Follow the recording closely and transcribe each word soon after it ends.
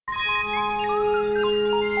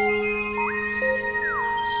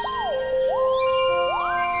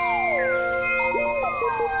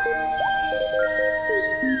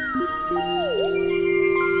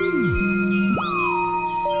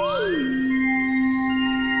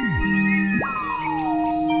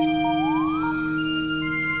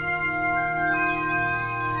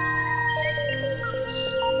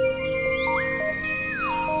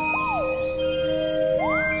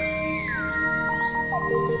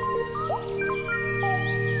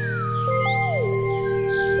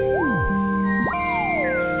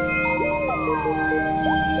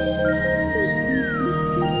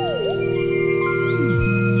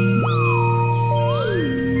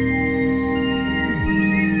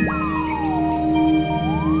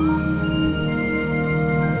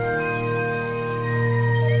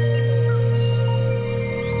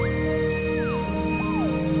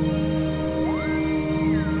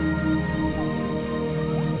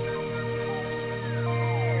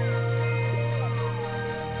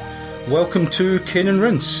welcome to Cane and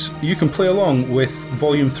Rinse. You can play along with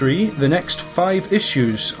Volume 3. The next 5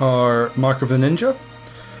 issues are Mark of the Ninja,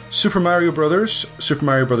 Super Mario Bros., Super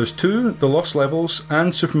Mario Bros. 2, The Lost Levels,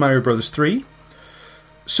 and Super Mario Bros. 3.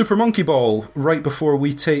 Super Monkey Ball, right before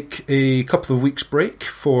we take a couple of weeks break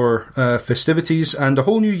for festivities and a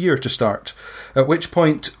whole new year to start, at which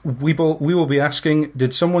point we will be asking,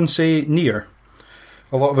 did someone say Nier?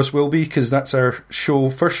 A lot of us will be, because that's our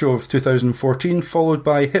first show of 2014, followed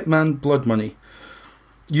by Hitman Blood Money.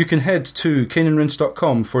 You can head to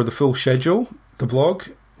caneandrinse.com for the full schedule, the blog,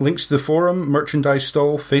 links to the forum, merchandise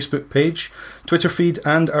stall, Facebook page, Twitter feed,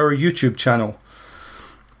 and our YouTube channel.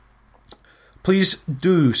 Please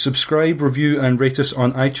do subscribe, review, and rate us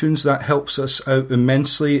on iTunes. That helps us out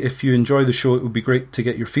immensely. If you enjoy the show, it would be great to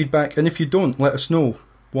get your feedback. And if you don't, let us know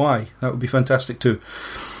why. That would be fantastic too.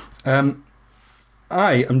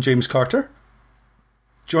 I am James Carter.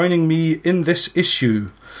 Joining me in this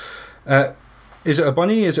issue, is it a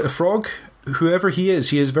bunny? Is it a frog? Whoever he is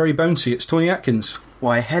very bouncy. It's Tony Atkins.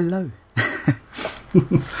 Why, hello.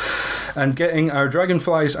 And getting our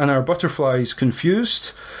dragonflies and our butterflies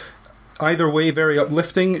confused, either way very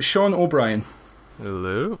uplifting, Sean O'Brien.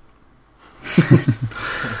 Hello.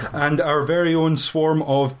 And our very own swarm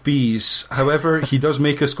of bees. However, he does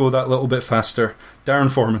make us go that little bit faster. Darren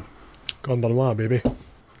Foreman. Gondanois, baby.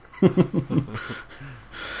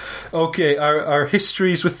 Okay, our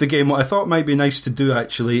histories with the game. What I thought might be nice to do,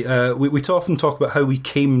 actually, we often talk about how we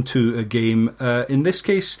came to a game. In this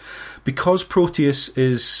case, because Proteus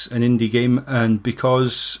is an indie game, and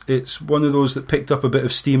because it's one of those that picked up a bit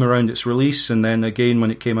of steam around its release, and then again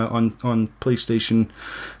when it came out on PlayStation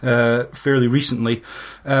fairly recently,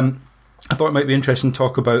 I thought it might be interesting to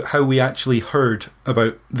talk about how we actually heard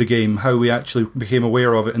about the game, how we actually became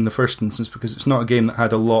aware of it in the first instance, because it's not a game that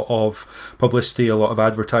had a lot of publicity, a lot of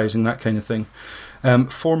advertising, that kind of thing.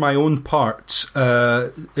 For my own part,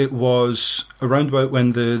 it was around about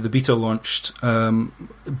when the beta launched, a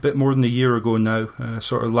bit more than a year ago now,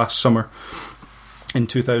 sort of last summer. In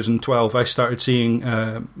 2012, I started seeing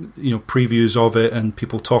previews of it and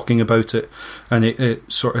people talking about it, and it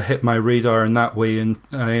sort of hit my radar in that way, and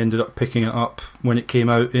I ended up picking it up when it came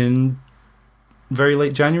out in very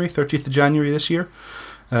late January, 30th of January this year.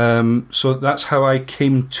 So that's how I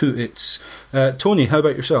came to it. Tony, how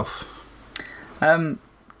about yourself?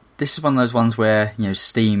 This is one of those ones where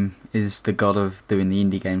Steam is the god of doing the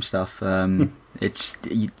indie game stuff. It's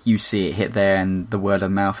you see it hit there, and the word of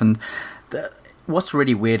mouth. And what's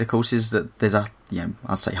really weird, of course, is that there's I'd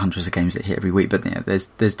say hundreds of games that hit every week, but there's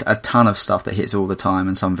a ton of stuff that hits all the time,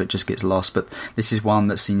 and some of it just gets lost. But this is one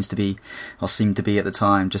that seemed to be at the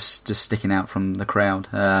time, just sticking out from the crowd.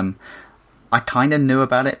 I kind of knew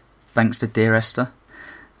about it thanks to Dear Esther,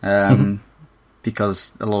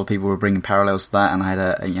 because a lot of people were bringing parallels to that, and I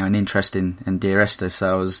had an interest in Dear Esther,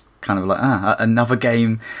 so I was kind of like, another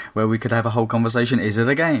game where we could have a whole conversation. Is it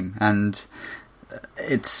a game? And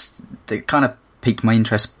it kind of piqued my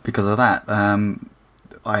interest because of that.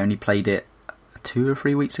 I only played it 2 or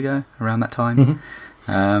 3 weeks ago, around that time.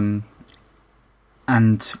 And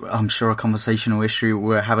I'm sure a conversational issue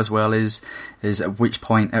we'll have as well is at which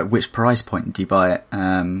price point do you buy it?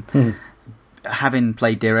 Having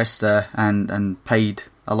played Dear Esther and paid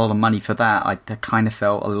a lot of money for that, I kind of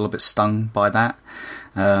felt a little bit stung by that.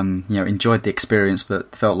 Enjoyed the experience,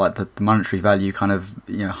 but felt like the monetary value kind of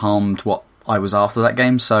harmed what I was after that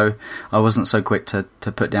game, so I wasn't so quick to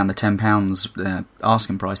put down the £10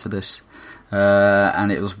 asking price of this.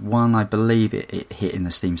 And it was one, I believe it hit in the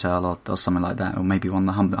Steam sale or something like that, or maybe one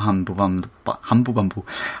of the humble bundles.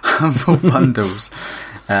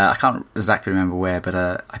 I can't exactly remember where, but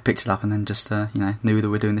I picked it up and then just knew that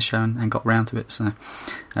we're doing the show and got round to it. So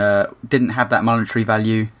didn't have that monetary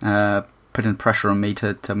value, putting pressure on me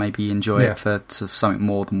to maybe enjoy it for something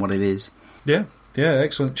more than what it is. Yeah,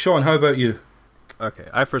 excellent. Sean, how about you? Okay,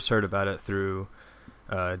 I first heard about it through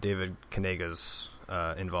David Kanega's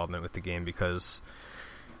involvement with the game, because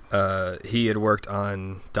he had worked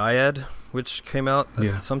on Dyad, which came out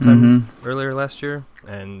sometime earlier last year,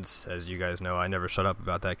 and as you guys know, I never shut up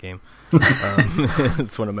about that game.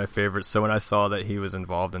 It's one of my favorites, so when I saw that he was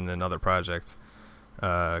involved in another project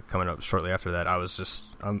coming up shortly after that, I was just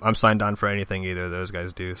I'm signed on for anything either of those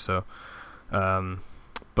guys do, so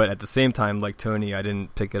but at the same time, like Tony, I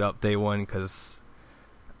didn't pick it up day one because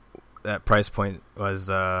that price point was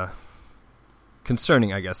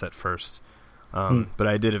concerning, I guess, at first. But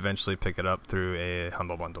I did eventually pick it up through a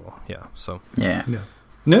Humble Bundle. Yeah, so. Yeah,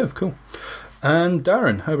 cool. And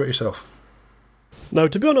Darren, how about yourself? Now,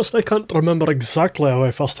 to be honest, I can't remember exactly how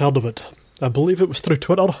I first heard of it. I believe it was through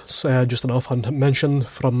Twitter, just an offhand mention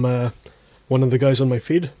from one of the guys on my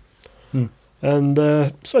feed. And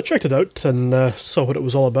so I checked it out and saw what it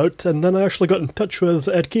was all about, and then I actually got in touch with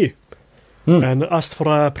Ed Key and asked for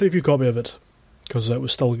a preview copy of it, because it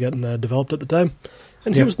was still getting developed at the time,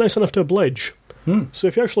 and he was nice enough to oblige. So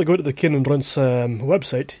if you actually go to the Kane and Rince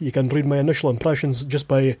website, you can read my initial impressions just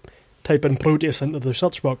by typing Proteus into the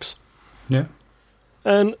search box. Yeah.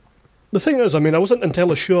 And the thing is, I mean, I wasn't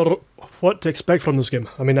entirely sure what to expect from this game.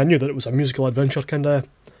 I mean, I knew that it was a musical adventure kind of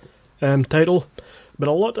title, but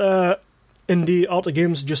a lot of indie art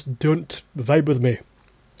games just don't vibe with me.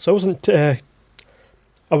 So I wasn't... I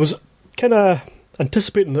was kind of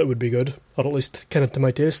anticipating that it would be good, or at least kind of to my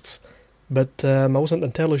tastes, but I wasn't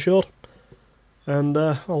entirely sure. And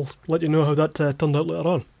I'll let you know how that turned out later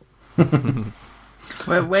on.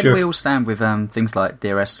 Well, where do we all stand with things like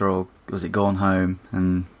Dear Esther, or was it Gone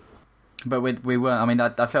Home? But we were. I mean, I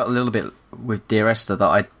felt a little bit with Dear Esther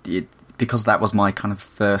that because that was my kind of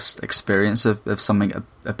first experience of something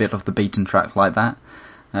a bit of the beaten track like that.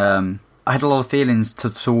 I had a lot of feelings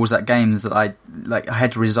towards that game that I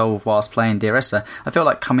had to resolve whilst playing Dear Esther. I feel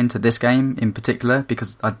like coming to this game in particular,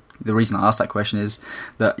 because the reason I asked that question is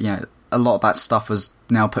that a lot of that stuff was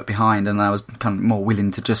now put behind, and I was kind of more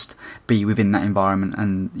willing to just be within that environment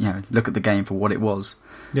and look at the game for what it was.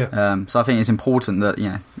 Yeah. So I think it's important that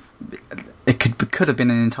it could have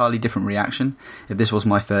been an entirely different reaction if this was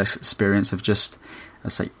my first experience of just,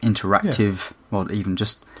 let's say, interactive, well, even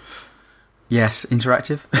just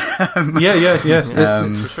interactive.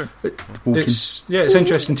 For sure. It's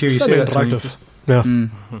interesting to hear you say that, Tony.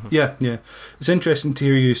 Yeah. Yeah. It's interesting to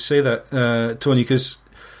hear you say that, Tony, because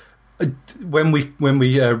when we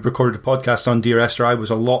recorded a podcast on Dear Esther, I was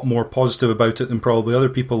a lot more positive about it than probably other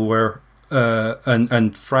people were.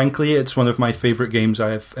 And frankly, it's one of my favourite games I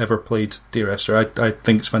have ever played, Dear Esther. I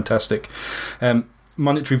think it's fantastic.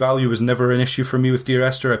 Monetary value was never an issue for me with Dear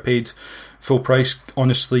Esther. I paid full price.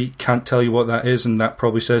 Honestly, can't tell you what that is, and that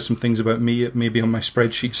probably says some things about me. It may be on my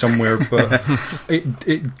spreadsheet somewhere, but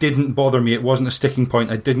it didn't bother me. It wasn't a sticking point.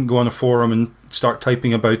 I didn't go on a forum and start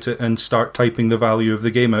typing about it and start typing the value of the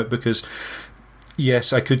game out, because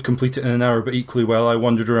yes, I could complete it in an hour, but equally well, I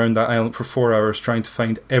wandered around that island for 4 hours trying to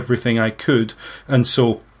find everything I could, and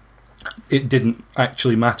so it didn't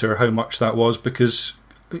actually matter how much that was, because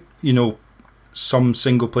some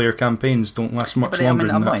single player campaigns don't last much longer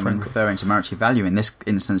than I'm that. not even referring to monetary value in this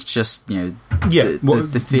instance, just the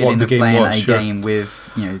feeling of playing a game with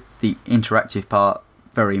the interactive part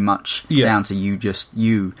very much down to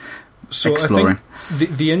you So exploring. I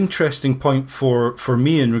think the interesting point for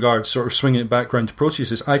me in regards, sort of swinging it back around to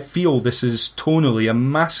Proteus, is I feel this is tonally a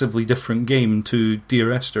massively different game to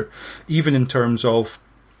Dear Esther, even in terms of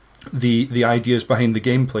the ideas behind the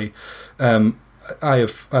gameplay.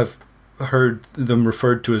 I've heard them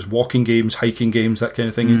referred to as walking games, hiking games, that kind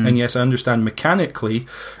of thing. And yes, I understand mechanically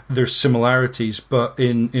there's similarities, but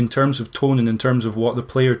in terms of tone and in terms of what the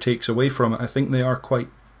player takes away from it, I think they are quite,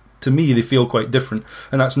 to me, they feel quite different.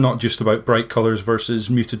 And that's not just about bright colours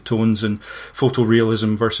versus muted tones and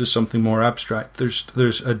photorealism versus something more abstract. There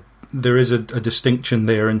is a distinction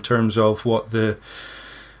there in terms of what the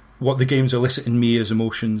games elicit in me as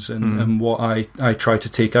emotions and what I try to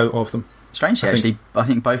take out of them. Strangely, I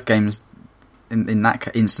think both games in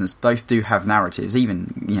that instance both do have narratives.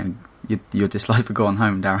 Even your dislike for Gone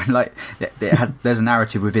Home, Darren, like there's a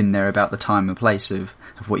narrative within there about the time and place of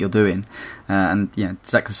what you're doing, and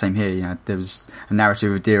exactly the same here. There was a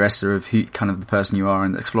narrative of Dear Esther of who kind of the person you are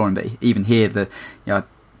and exploring, but even here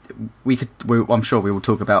I'm sure we will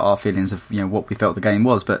talk about our feelings of what we felt the game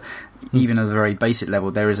was, but even at a very basic level,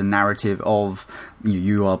 there is a narrative of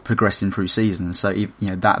you are progressing through seasons. So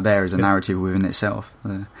that there is a narrative within itself.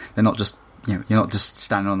 They're not just you're not just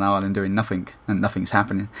standing on the island doing nothing and nothing's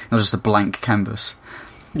happening. Not just a blank canvas.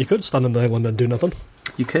 You could stand on the island and do nothing.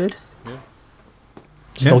 You could.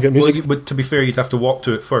 Still get music. Well, but to be fair, you'd have to walk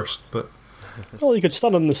to it first. But you could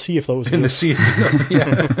stand in the sea if that was in the sea.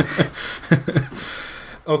 Yeah.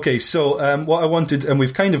 Okay, so what I wanted, and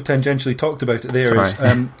we've kind of tangentially talked about it there,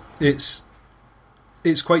 is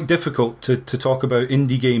it's quite difficult to talk about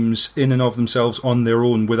indie games in and of themselves on their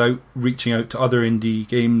own without reaching out to other indie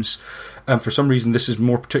games. And for some reason, this is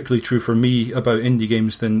more particularly true for me about indie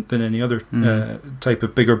games than any other type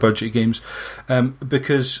of bigger budget games,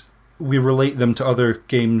 because we relate them to other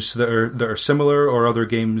games that are similar, or other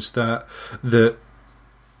games that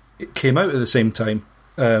came out at the same time.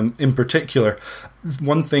 In particular,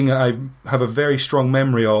 one thing I have a very strong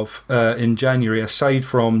memory of in January, aside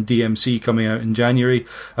from DMC coming out in January,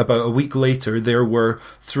 about a week later there were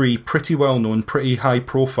 3 pretty well-known, pretty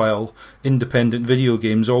high-profile independent video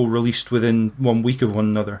games all released within 1 week of one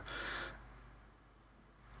another.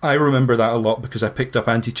 I remember that a lot because I picked up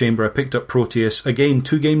Antichamber, I picked up Proteus. Again,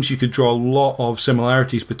 two games you could draw a lot of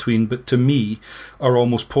similarities between, but to me are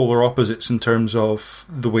almost polar opposites in terms of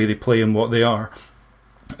the way they play and what they are.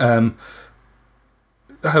 How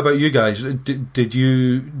about you guys?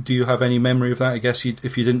 Do you have any memory of that? I guess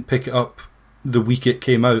if you didn't pick it up the week it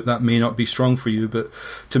came out, that may not be strong for you, but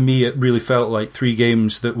to me it really felt like three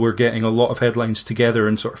games that were getting a lot of headlines together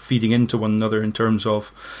and sort of feeding into one another in terms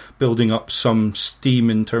of building up some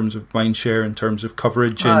steam, in terms of mindshare, in terms of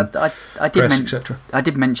coverage and press, etc. I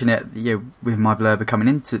did mention it, with my blurb coming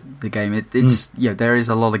into the game. It's there is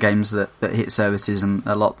a lot of games that hit services and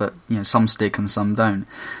a lot that some stick and some don't.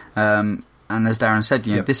 And as Darren said,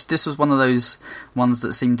 this was one of those ones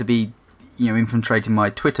that seemed to be infiltrating my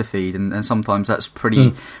Twitter feed, and sometimes that's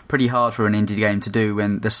pretty hard for an indie game to do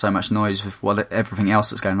when there's so much noise with everything else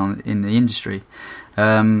that's going on in the industry.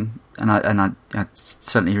 And I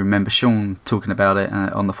certainly remember Sean talking about it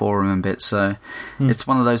on the forum a bit. So it's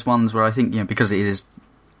one of those ones where I think because it is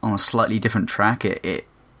on a slightly different track, it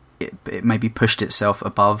maybe pushed itself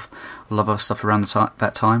above a lot of stuff around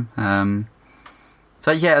that time.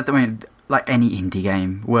 So yeah, I mean, like any indie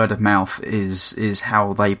game, word of mouth is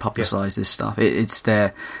how they publicise this stuff. It's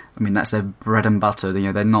their, that's their bread and butter.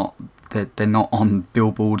 They're not on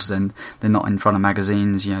billboards, and they're not in front of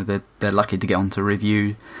magazines. They're lucky to get onto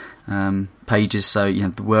review pages. So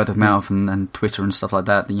the word of mouth and Twitter and stuff like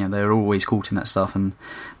that. They're always caught in that stuff. And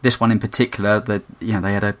this one in particular, that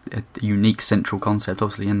they had a unique central concept,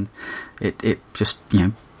 obviously, and it just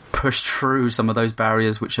pushed through some of those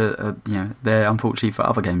barriers which are there unfortunately for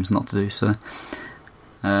other games not to do. So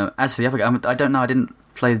as for the other game, I don't know, I didn't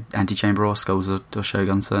play Antichamber or Skulls or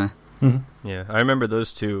Shogun, so yeah, I remember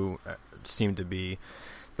those two seemed to be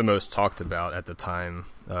the most talked about at the time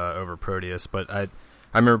over Proteus, but I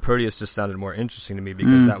remember Proteus just sounded more interesting to me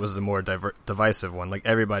because that was the more divisive one. Like,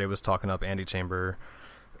 everybody was talking up Antichamber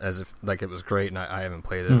as if like it was great, and I haven't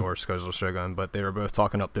played it, or Skulls or Shogun, but they were both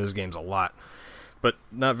talking up those games a lot. But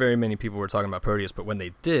not very many people were talking about Proteus, but when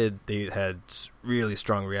they did, they had really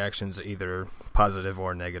strong reactions, either positive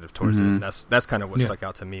or negative towards it. And that's kind of what stuck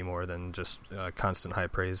out to me more than just constant high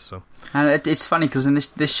praise. So, and it's funny because in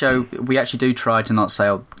this show, we actually do try to not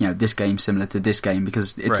say, this game's similar to this game,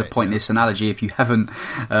 because it's a pointless analogy if you haven't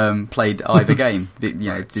played either game.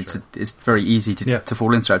 It's very easy to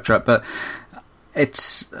fall into that trap. But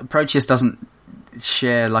Proteus doesn't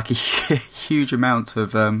share like a huge amount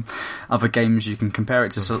of other games you can compare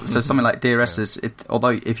it to. So something like Dear Esther's,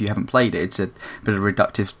 although if you haven't played it, it's a bit of a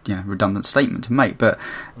redundant statement to make, but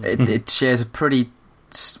it shares a pretty.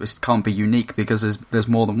 It can't be unique because there's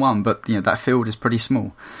more than one, but that field is pretty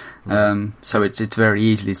small. So it's very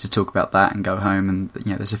easy to talk about that and go home, and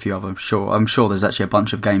there's a few other. I'm sure there's actually a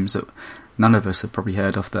bunch of games that none of us have probably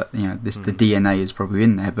heard of that. The DNA is probably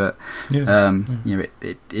in there, but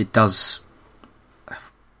it does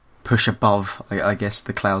push above, I guess,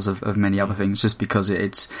 the clouds of many other things, just because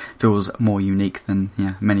it feels more unique than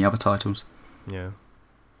many other titles. For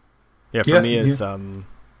me it's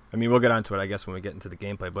we'll get onto it I guess when we get into the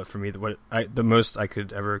gameplay, but for me the most I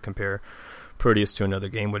could ever compare Proteus to another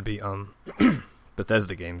game would be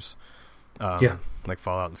Bethesda games, like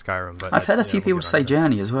Fallout and Skyrim. But I've heard a few people say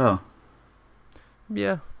Journey as well.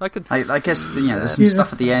 Yeah, I could. I guess there's some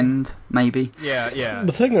stuff at the end, maybe. Yeah.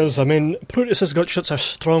 The thing is, Proteus has got such a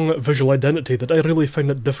strong visual identity that I really find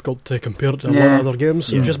it difficult to compare it to a lot of other games,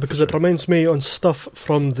 just because it reminds me on stuff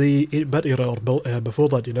from the 8-bit era or before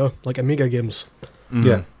that, like Amiga games.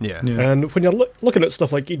 Yeah. And when you're looking at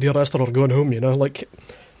stuff like Dear Esther or Going Home,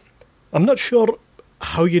 I'm not sure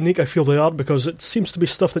how unique I feel they are, because it seems to be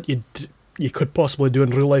stuff that you could possibly do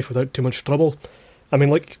in real life without too much trouble.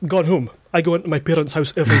 Like Gone Home, I go into my parents'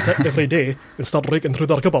 house every day and start raking through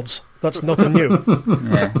their cupboards. That's nothing new.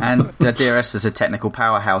 And Dear Esther is a technical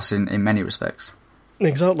powerhouse in many respects.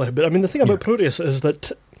 Exactly, but the thing about Proteus is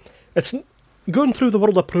that it's going through the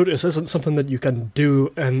world of Proteus isn't something that you can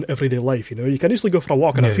do in everyday life. You can easily go for a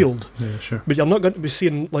walk in a field, sure. But you're not going to be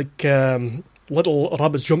seeing little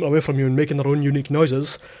rabbits jumping away from you and making their own unique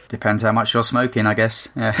noises. Depends how much you're smoking, I guess.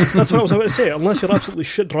 Yeah. That's what I was about to say. Unless you're absolutely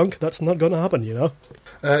shit drunk, that's not going to happen,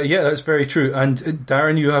 that's very true. And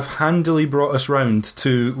Darren, you have handily brought us round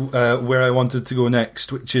to where I wanted to go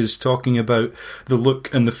next, which is talking about the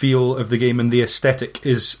look and the feel of the game. And the aesthetic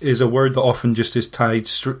is a word that often just is tied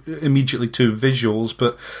immediately to visuals,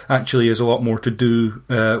 but actually has a lot more to do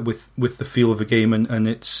with the feel of a game and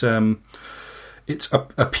its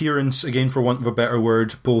appearance, again, for want of a better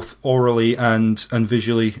word, both orally and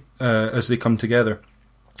visually as they come together.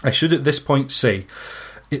 I should at this point say,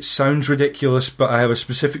 it sounds ridiculous, but I have a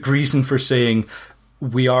specific reason for saying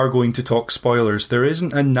we are going to talk spoilers. There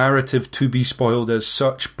isn't a narrative to be spoiled as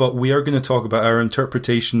such, but we are going to talk about our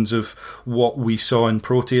interpretations of what we saw in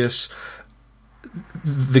Proteus.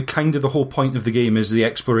 The whole point of the game is the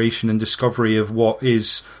exploration and discovery of what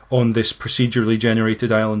is on this procedurally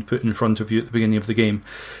generated island put in front of you at the beginning of the game.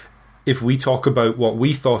 If we talk about what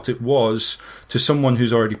we thought it was, to someone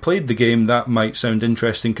who's already played the game, that might sound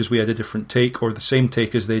interesting because we had a different take or the same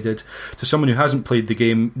take as they did. To someone who hasn't played the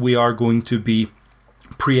game, we are going to be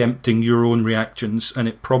preempting your own reactions, and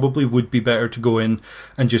it probably would be better to go in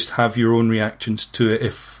and just have your own reactions to it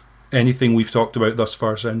if anything we've talked about thus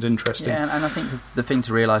far sounds interesting. Yeah, and I think the thing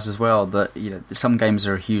to realise as well that some games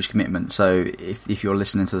are a huge commitment. So if you're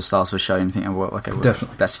listening to the start of a show and you think, oh, well, okay, well,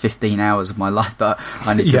 that's 15 hours of my life that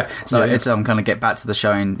I need to. I'm going to get back to the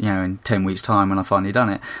show in 10 weeks' time when I've finally done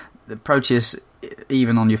it. The Proteus,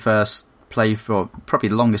 even on your first play, for probably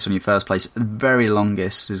the longest on your first place, the very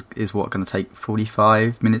longest is what going to take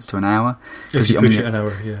 45 minutes to an hour. If you push it an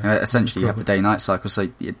hour, essentially, you have the day-night cycle, so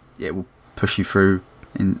it will push you through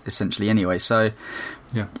in essentially anyway. So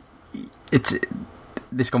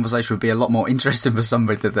this conversation would be a lot more interesting for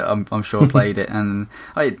somebody that I'm sure played it, and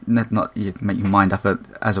not you make your mind up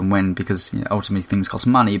as and when, because ultimately things cost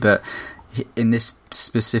money, but in this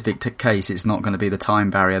specific case it's not going to be the time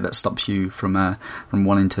barrier that stops you from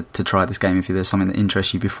wanting to try this game if there's something that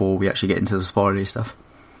interests you before we actually get into the spoilery stuff.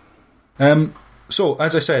 So,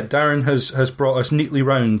 as I said, Darren has brought us neatly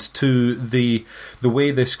round to the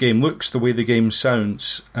way this game looks, the way the game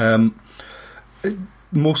sounds.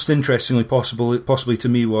 Most interestingly, possibly to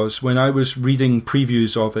me, was when I was reading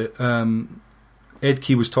previews of it, Ed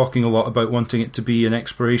Key was talking a lot about wanting it to be an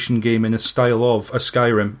exploration game in a style of a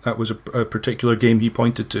Skyrim. That was a particular game he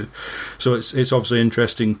pointed to. So it's obviously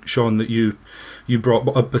interesting, Sean, that you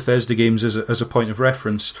brought up Bethesda games as a point of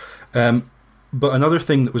reference. But another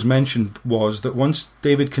thing that was mentioned was that once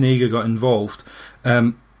David Kanega got involved,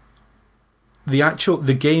 the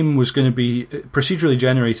game was going to be procedurally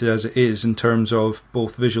generated as it is in terms of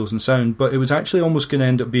both visuals and sound, but it was actually almost going to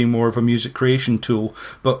end up being more of a music creation tool,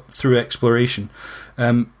 but through exploration.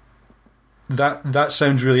 That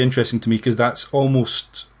sounds really interesting to me, because that's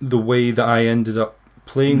almost the way that I ended up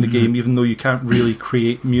playing the game, even though you can't really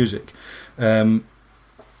create music.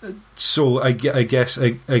 So I guess,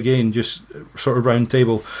 again, just sort of round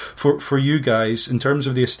table, for you guys, in terms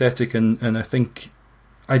of the aesthetic, and I think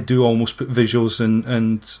I do almost put visuals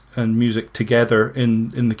and music together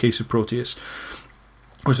in the case of Proteus.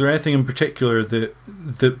 Was there anything in particular that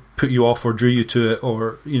put you off or drew you to it,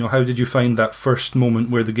 or how did you find that first moment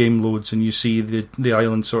where the game loads and you see the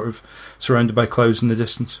island sort of surrounded by clouds in the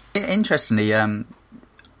distance? Interestingly, I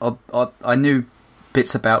knew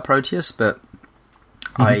bits about Proteus, but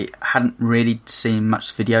I hadn't really seen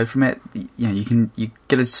much video from it. You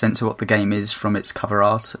get a sense of what the game is from its cover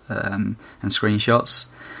art and screenshots.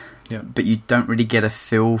 Yeah. But you don't really get a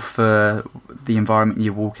feel for the environment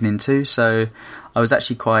you're walking into. So I was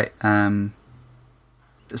actually quite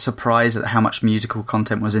surprised at how much musical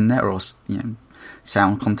content was in there, or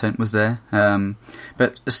sound content was there.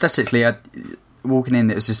 But aesthetically, walking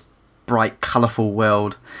in, it was this bright, colourful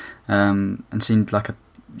world, and seemed like a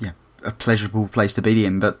pleasurable place to be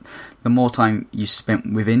in. But the more time you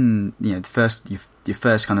spent within, your first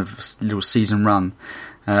kind of little season run,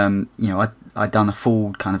 I'd done a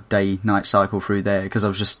full kind of day-night cycle through there, because I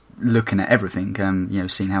was just looking at everything,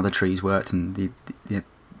 seeing how the trees worked and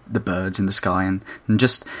the birds in the sky, and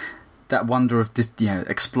just that wonder of this,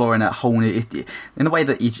 exploring that whole new, in the way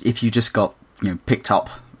that if you just got picked up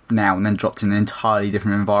now and then dropped in an entirely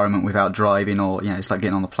different environment without driving, or it's like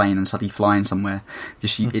getting on a plane and suddenly flying somewhere.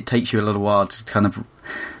 It takes you a little while to kind of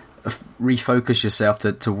refocus yourself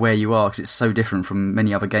to where you are, because it's so different from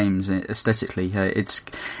many other games aesthetically. It's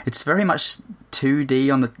very much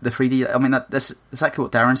 2D on the 3D. I mean, that's exactly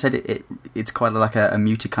what Darren said. It's quite like a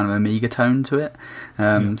muted kind of Amiga tone to it.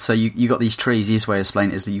 So you got these trees. The easiest way to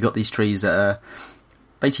explain it is that you got these trees that are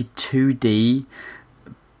basically 2D,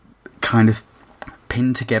 kind of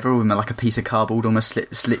pinned together with like a piece of cardboard almost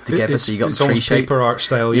slit together, so you got the tree shape. Paper art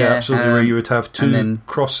style, absolutely, where you would have two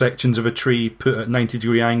cross sections of a tree put at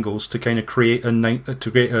 90-degree angles to kind of create a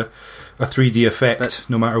 3D effect,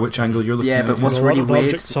 no matter which angle you're looking at. But what's really weird,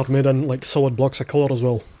 objects are made in like solid blocks of colour as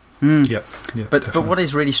well. But what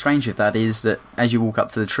is really strange with that is that as you walk up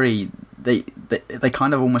to the tree, they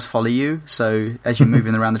kind of almost follow you. So as you're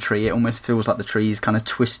moving around the tree, it almost feels like the tree's kind of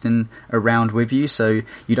twisting around with you. So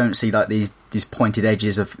you don't see like these pointed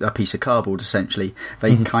edges of a piece of cardboard. Essentially,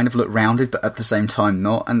 they kind of look rounded, but at the same time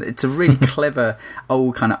not. And it's a really clever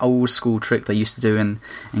old school trick they used to do in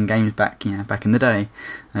games back in the day.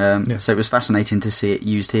 So it was fascinating to see it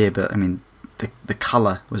used here. But I mean, the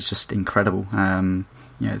colour was just incredible.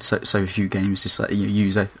 So few games just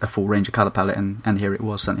use a full range of colour palette, and here it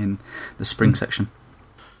was in the spring section.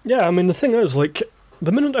 Yeah, I mean, the thing is, like,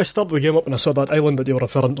 the minute I started the game up and I saw that island that you were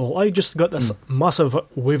referring to, I just got this massive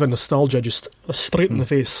wave of nostalgia just straight in the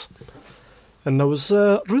face. And I was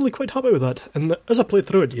really quite happy with that. And as I played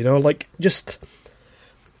through it,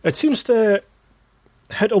 it seems to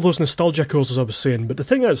hit all those nostalgia cores, as I was saying. But the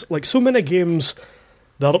thing is, like, so many games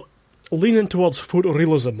that are leaning towards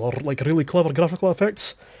photorealism or, like, really clever graphical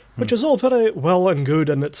effects, which is all very well and good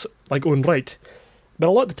in its, like, own right. But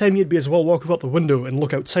a lot of the time you'd be as well walk out the window and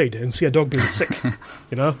look outside and see a dog being sick,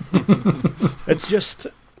 It's just,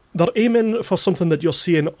 they're aiming for something that you're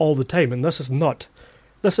seeing all the time, and this is not.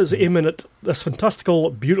 This is aiming at this fantastical,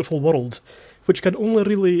 beautiful world, which can only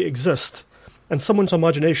really exist in someone's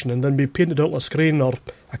imagination and then be painted on a screen or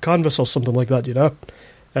a canvas or something like that, You're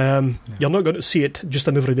not going to see it just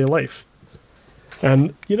in everyday life.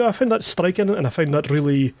 And, I find that striking, and I find that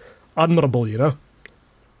really admirable,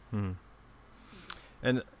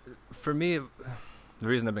 And for me, the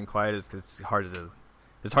reason I've been quiet is because it's hard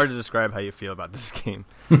to describe how you feel about this game.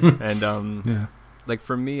 And like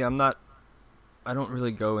for me, I don't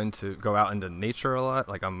really go out into nature a lot.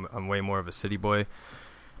 Like I'm way more of a city boy,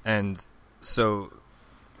 and so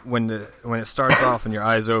when it starts off and your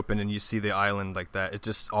eyes open and you see the island like that, it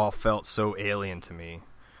just all felt so alien to me,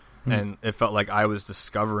 and it felt like I was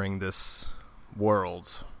discovering this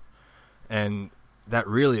world, and that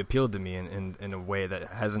really appealed to me in a way that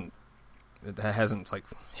hasn't like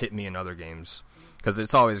hit me in other games, because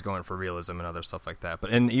it's always going for realism and other stuff like that.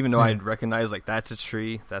 But even though I'd recognize, like, that's a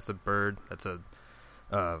tree, that's a bird, that's a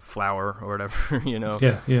flower or whatever,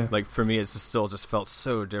 like for me it's still just felt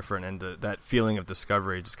so different, and that feeling of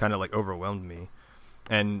discovery just kind of like overwhelmed me.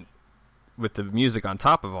 And with the music on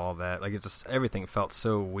top of all that, like, it just, everything felt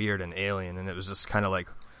so weird and alien, and it was just kind of like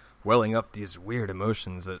welling up these weird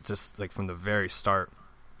emotions that just, like, from the very start,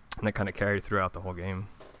 and that kind of carried throughout the whole game.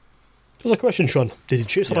 There's a question, Sean. Did you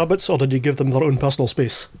chase rabbits, or did you give them their own personal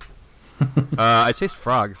space? I chased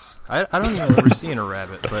frogs. I don't even remember seeing a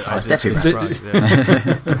rabbit, but I did chase frogs.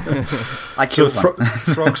 Yeah. I killed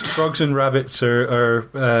frogs and rabbits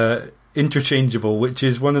are interchangeable, which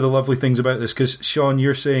is one of the lovely things about this, because Sean,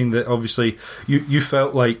 you're saying that obviously you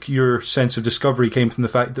felt like your sense of discovery came from the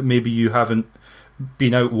fact that maybe you haven't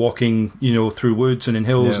been out walking, through woods and in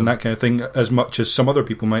hills and that kind of thing as much as some other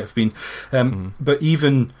people might have been. But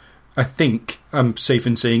even, I think I'm safe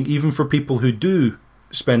in saying, even for people who do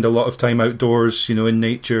spend a lot of time outdoors, in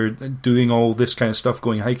nature, doing all this kind of stuff,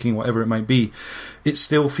 going hiking, whatever it might be, it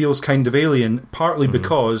still feels kind of alien, partly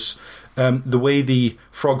because the way the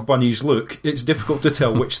frog bunnies look, it's difficult to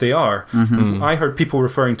tell which they are. I heard people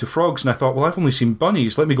referring to frogs, and I thought, well, I've only seen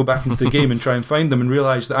bunnies. Let me go back into the game and try and find them, and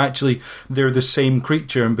realise that actually they're the same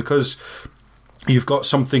creature. And because you've got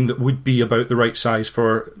something that would be about the right size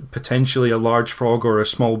for potentially a large frog or a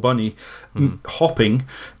small bunny hopping,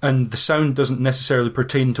 and the sound doesn't necessarily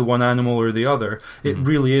pertain to one animal or the other, it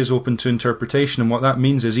really is open to interpretation. And what that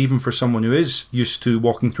means is, even for someone who is used to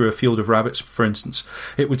walking through a field of rabbits, for instance,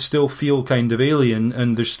 it would still feel kind of alien,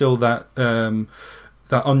 and there's still that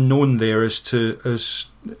that unknown there as to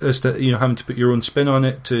having to put your own spin on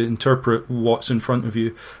it, to interpret what's in front of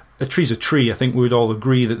you. A tree's a tree. I think we would all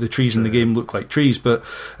agree that the trees in the game look like trees, but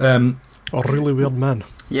a really weird man.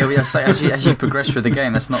 Yeah, so as you progress through the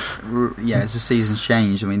game, that's not. As the seasons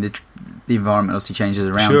change, I mean, the environment obviously changes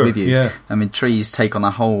around with you. Yeah. I mean, trees take on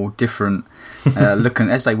a whole different look,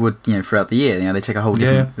 as they would, throughout the year. They take a whole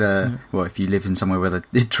different. Well, if you live in somewhere where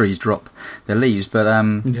the trees drop their leaves, but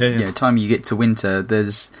time you get to winter,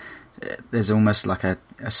 there's almost like a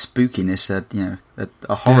spookiness,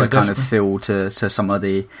 a horror kind of feel to some of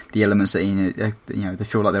the elements that they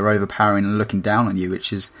feel like they're overpowering and looking down on you,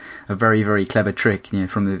 which is a very, very clever trick,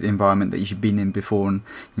 from the environment that you've been in before, and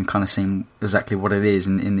kind of seeing exactly what it is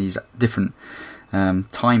in these different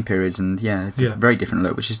time periods, and it's a very different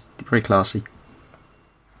look, which is very classy.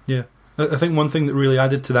 Yeah. I think one thing that really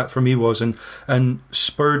added to that for me was, and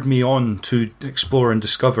spurred me on to explore and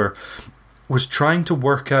discover, was trying to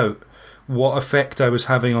work out what effect I was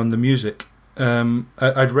having on the music.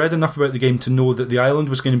 I'd read enough about the game to know that the island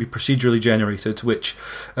was going to be procedurally generated, which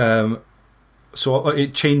so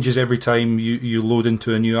it changes every time you load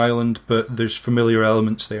into a new island, but there's familiar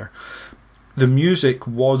elements there. The music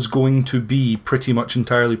was going to be pretty much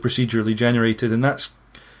entirely procedurally generated, and it's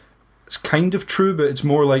kind of true, but it's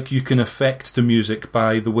more like you can affect the music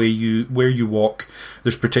by the way where you walk.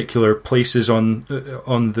 There's particular places in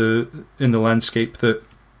the landscape that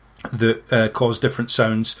cause different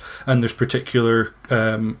sounds, and there's particular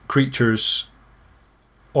creatures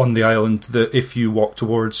on the island that if you walk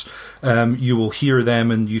towards, you will hear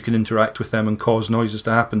them and you can interact with them and cause noises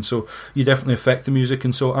to happen. So you definitely affect the music.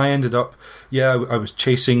 And so I ended up, I was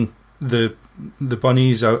chasing the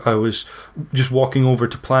bunnies. I was just walking over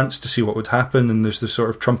to plants to see what would happen, and there's the sort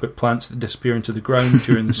of trumpet plants that disappear into the ground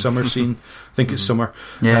during the summer scene. I think it's summer.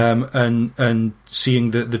 Yeah. And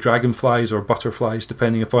seeing the dragonflies or butterflies,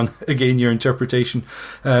 depending upon, again, your interpretation.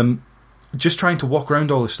 Just trying to walk around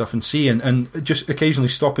all this stuff and see, and just occasionally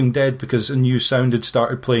stopping dead because a new sound had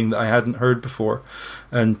started playing that I hadn't heard before,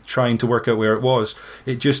 and trying to work out where it was.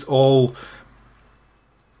 It just all...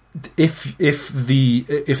 If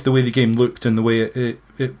the way the game looked and the way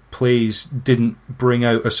it plays didn't bring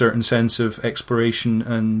out a certain sense of exploration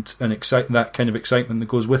and that kind of excitement that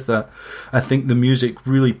goes with that, I think the music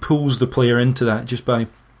really pulls the player into that just by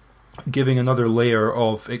giving another layer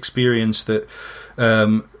of experience that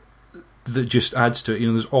just adds to it.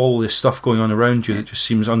 There's all this stuff going on around you that just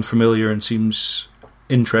seems unfamiliar and seems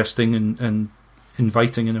interesting and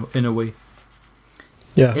inviting in a way.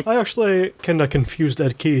 Yeah, I actually kind of confused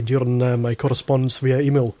Ed Key during my correspondence via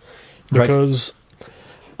email, because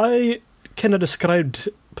I kind of described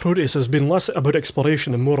Proteus as being less about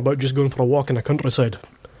exploration and more about just going for a walk in the countryside.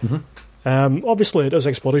 Mm-hmm. Obviously, it is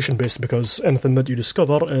exploration-based because anything that you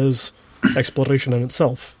discover is exploration in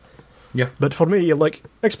itself. Yeah. But for me,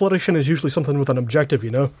 exploration is usually something with an objective,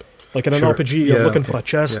 Like in an RPG, you're looking for a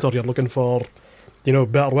chest or you're looking for,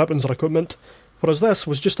 better weapons or equipment. Whereas this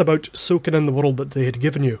was just about soaking in the world that they had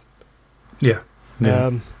given you. Yeah.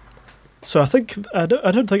 So I think I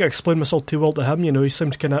don't think I explained myself too well to him. He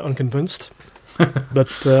seemed kind of unconvinced.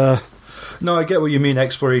 But no, I get what you mean.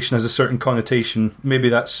 Exploration has a certain connotation. Maybe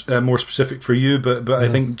that's more specific for you, but I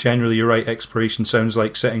think generally you're right. Exploration sounds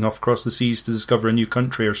like setting off across the seas to discover a new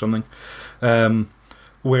country or something.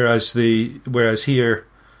 Whereas here,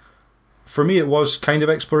 for me, it was kind of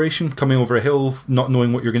exploration, coming over a hill, not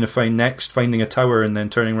knowing what you're going to find next, finding a tower, and then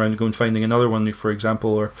turning around and going and finding another one, for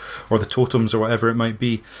example, or the totems or whatever it might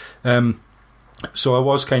be. So I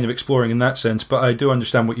was kind of exploring in that sense, but I do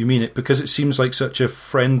understand what you mean. Because it seems like such a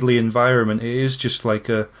friendly environment, it is just like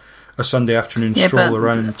a Sunday afternoon stroll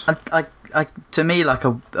around. To me, like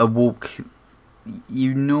a walk,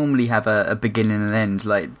 you normally have a beginning and end.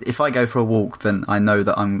 Like, if I go for a walk, then I know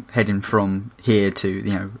that I'm heading from here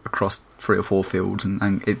to, across 3 or 4 fields,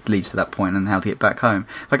 and it leads to that point and how to get back home.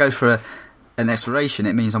 If I go for an exploration,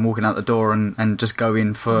 it means I'm walking out the door and just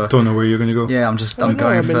going for... Don't know where you're going to go. Yeah, I'm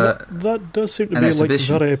going for... That does seem to be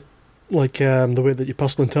very... the way that you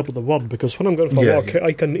personally interpret the word, because when I'm going for a walk,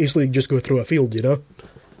 I can easily just go through a field,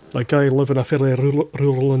 Like, I live in a fairly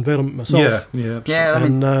rural environment myself. Yeah,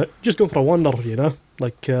 and just going for a wander,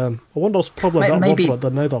 Like, a wander's probably a better word for it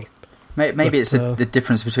than either. Maybe it's the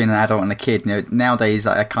difference between an adult and a kid. Nowadays,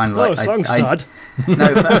 I kind of like... Oh, thanks, Dad.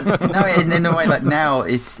 In a way, like now,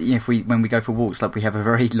 when we go for walks, like we have a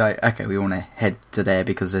very okay, we want to head to there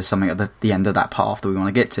because there's something at the end of that path that we want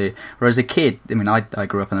to get to. Whereas a kid, I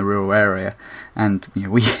grew up in a rural area, and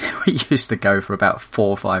we used to go for about 4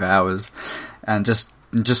 or 5 hours, and just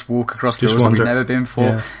walk across the hills that we've never been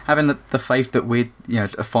before, having the faith that we'd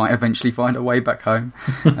eventually find a way back home.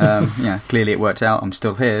 Clearly it worked out. I'm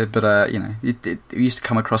still here, but we used to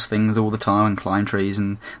come across things all the time and climb trees,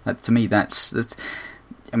 and to me that's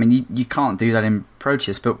you can't do that in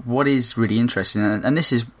Proteus. But what is really interesting, and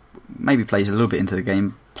this is maybe plays a little bit into the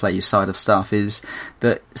gameplay side of stuff, is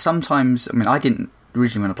that sometimes I didn't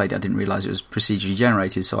originally, when I played it, I didn't realise it was procedurally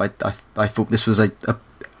generated, so I thought this was a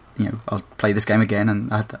I'll play this game again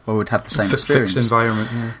and I would have the same experience. Fixed environment,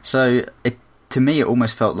 yeah. So to me, it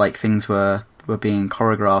almost felt like things were being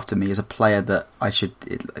choreographed to me as a player, that I should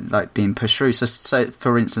being pushed through. So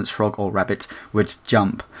for instance, frog or rabbit would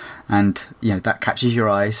jump, and that catches your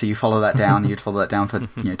eye, so you follow that down. You'd follow that down for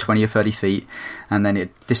 20 or 30 feet, and then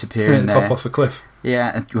it'd disappear in there. Top off a cliff.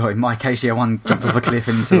 Yeah, well, in my case, one jumped off a cliff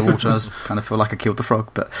into the water. I kind of feel like I killed the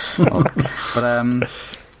frog, but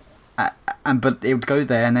it would go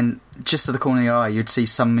there, and then just to the corner of your eye, you'd see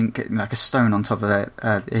something like a stone on top of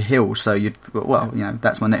a hill. So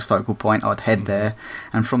that's my next focal point. I'd head there,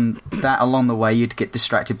 and from that along the way, you'd get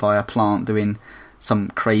distracted by a plant doing some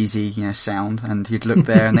crazy sound, and you'd look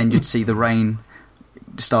there, and then you'd see the rain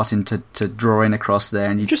starting to draw in across there,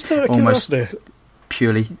 and you just almost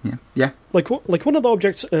purely like one of the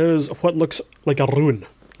objects is what looks like a ruin.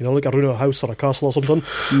 Like a ruin of a house or a castle or something.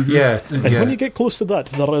 Mm-hmm. And when you get close to that,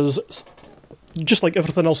 there is, just like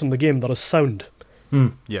everything else in the game, there is sound.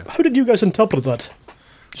 Mm. Yeah. How did you guys interpret that?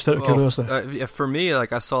 Just out of curiosity. For me,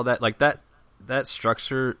 I saw that, that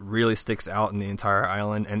structure really sticks out in the entire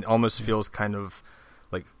island and almost feels kind of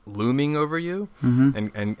like looming over you.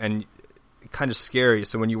 Mm-hmm. And kind of scary.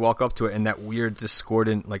 So when you walk up to it and that weird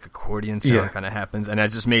discordant like accordion sound kind of happens, and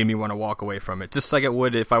that just made me want to walk away from it, just like it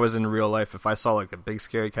would if I was in real life. If I saw like a big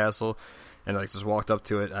scary castle and like just walked up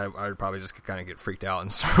to it, I would probably just kind of get freaked out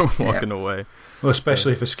and start walking away. Well,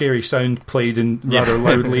 especially if a scary sound played in rather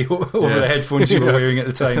loudly over the headphones you were wearing at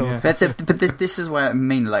the time. Yeah. But this is what I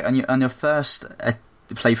mean. Like on your first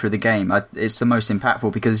play through the game, it's the most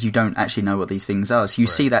impactful because you don't actually know what these things are. So you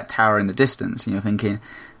see that tower in the distance, and you're thinking,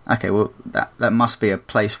 okay, well that must be a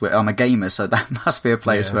place where I'm a gamer, so that must be a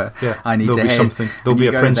place where I need to head. Something. There'll be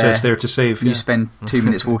a princess there to save. You spend 2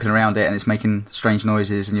 minutes walking around it, and it's making strange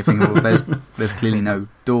noises, and you're thinking, well, there's clearly no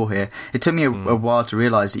door here. It took me a while to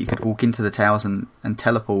realise that you could walk into the towers and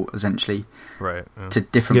teleport essentially to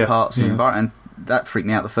different parts of the environment. And that freaked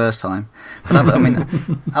me out the first time. But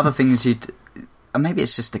other things maybe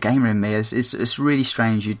it's just the gamer in me. It's really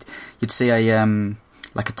strange. You'd see a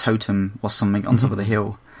like a totem or something on top of the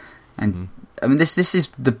hill, and I mean this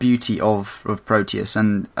is the beauty of Proteus,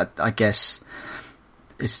 and I guess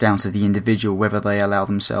it's down to the individual whether they allow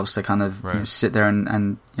themselves to kind of sit there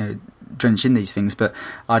and drench in these things. But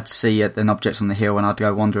I'd see an object on the hill and I'd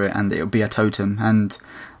go wander it, and it would be a totem, and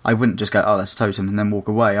I wouldn't just go, oh, that's a totem, and then walk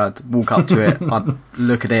away. I'd walk up to it, I'd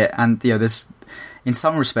look at it, and there's, in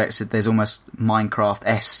some respects, there's almost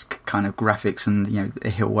Minecraft-esque kind of graphics, and a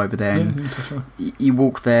hill over there, and you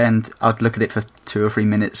walk there, and I'd look at it for 2 or 3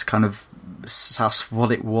 minutes, kind of suss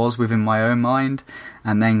what it was within my own mind,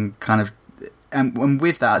 and then kind of, and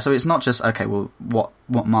with that, so it's not just, okay, well, what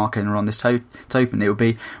marking are on this token? It would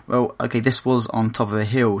be, well, okay, this was on top of a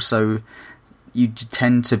hill, so you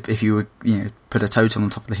tend to, if you would, put a totem on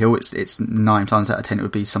top of the hill, it's 9 times out of 10 it would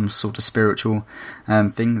be some sort of spiritual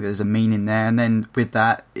thing. There's a meaning there, and then with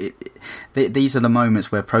that, these are the moments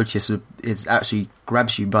where Proteus is actually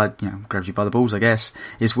grabs you by the balls, I guess.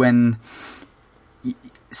 Is when,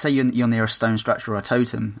 say you're near a stone structure or a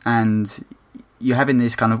totem, and you're having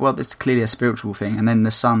this kind of, well, it's clearly a spiritual thing, and then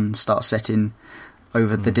the sun starts setting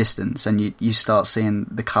over the distance, and you start seeing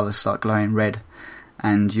the colours start glowing red.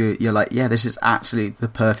 And you're like, yeah, this is absolutely the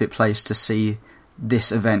perfect place to see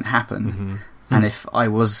this event happen. And if I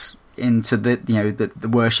was into the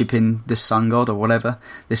worshipping this sun god or whatever,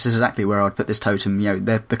 this is exactly where I'd put this totem.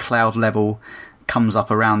 The cloud level comes up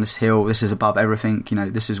around this hill. This is above everything.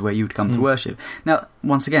 This is where you would come to worship. Now,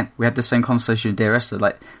 once again, we had the same conversation with Dear Esther.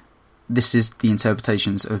 Like, this is the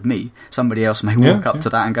interpretations of me. Somebody else may walk up to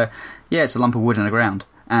that and go, yeah, it's a lump of wood in the ground,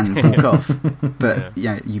 and walk off. But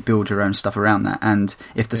you build your own stuff around that, and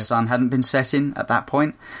if the sun hadn't been setting at that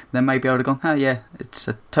point, then maybe I would have gone, oh yeah, it's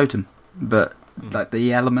a totem. But like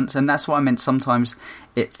the elements, and that's what I meant, sometimes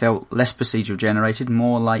it felt less procedural generated,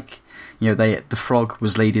 more like the frog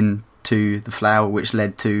was leading to the flower, which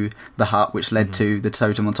led to the hut, which led to the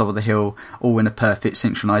totem on top of the hill, all in a perfect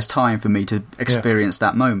synchronized time for me to experience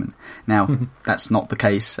that moment. Now that's not the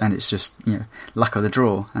case, and it's just luck of the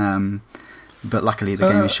draw. But luckily the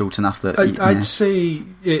game is short enough that... I'd say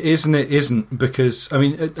it isn't, because, I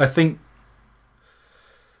mean, I think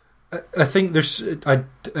there's...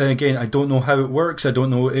 Again, I don't know how it works, I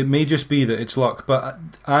don't know, it may just be that it's luck, but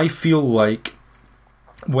I feel like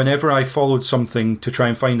whenever I followed something to try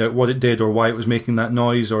and find out what it did or why it was making that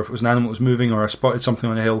noise, or if it was an animal that was moving, or I spotted something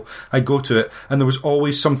on a hill, I'd go to it, and there was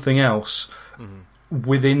always something else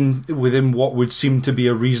within what would seem to be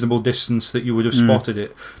a reasonable distance that you would have spotted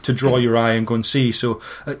it to draw your eye and go and see. So,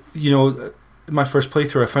 my first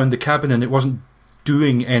playthrough, I found the cabin and it wasn't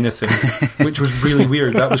doing anything, which was really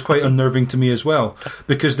weird. That was quite unnerving to me as well,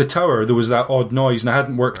 because the tower, there was that odd noise, and I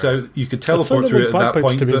hadn't worked out you could teleport through it at that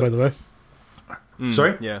point. To me, by the way.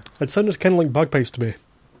 Sorry? Yeah. It sounded kind of like bagpipes to me.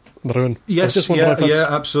 Yes,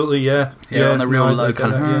 absolutely, yeah, on the real low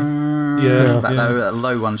kind of... that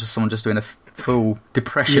low one, just someone just doing a full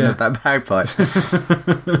depression of that bagpipe.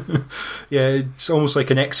 Yeah, it's almost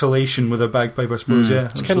like an exhalation with a bagpipe, I suppose. Yeah,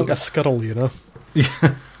 it's kind of like a scuttle, Yeah.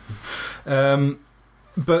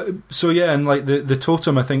 But so and like the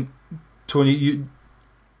totem, I think, Tony,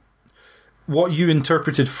 what you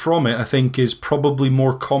interpreted from it, I think, is probably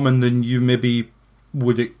more common than you maybe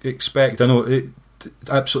would expect. I know it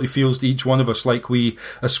absolutely feels to each one of us like we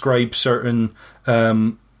ascribe certain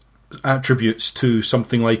attributes to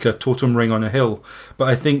something like a totem ring on a hill, but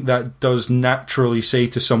I think that does naturally say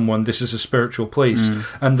to someone, this is a spiritual place.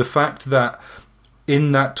 And the fact that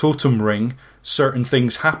in that totem ring certain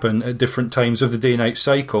things happen at different times of the day-night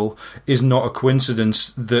cycle is not a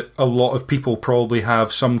coincidence that a lot of people probably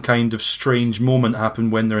have some kind of strange moment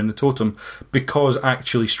happen when they're in the totem, because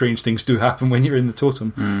actually strange things do happen when you're in the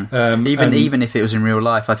totem. Even if it was in real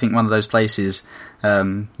life, I think one of those places,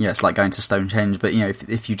 it's like going to Stonehenge, but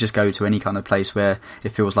if you just go to any kind of place where it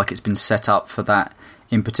feels like it's been set up for that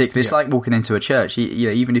in particular, it's like walking into a church.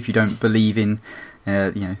 Even if you don't believe in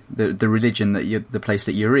the religion the place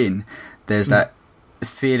that you're in, there's that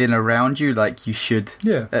feeling around you like you should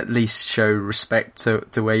at least show respect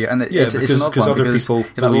to where you're. And it's an odd one, other people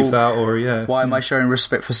believe that, why am I showing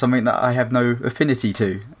respect for something that I have no affinity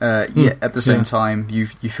to? Yet at the same time, you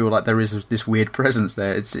feel like there is this weird presence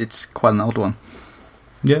there. It's quite an odd one.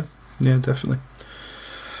 Yeah, definitely.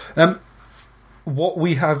 What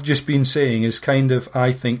we have just been saying is kind of,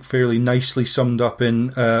 I think, fairly nicely summed up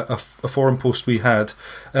in a forum post we had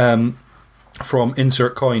from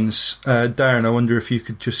Insert Coins. Darren, I wonder if you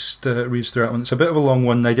could just read through that one. It's a bit of a long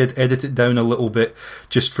one. I did edit it down a little bit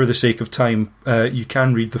just for the sake of time. You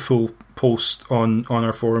can read the full post on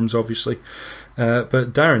our forums, obviously.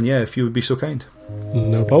 But Darren, if you would be so kind.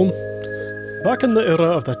 No problem. Back in the era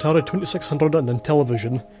of the Atari 2600 and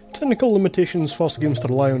Intellivision, technical limitations forced games to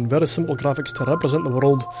rely on very simple graphics to represent the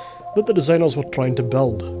world that the designers were trying to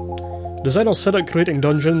build. Designers set out creating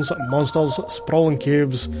dungeons, monsters, sprawling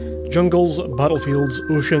caves, jungles, battlefields,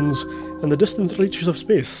 oceans, and the distant reaches of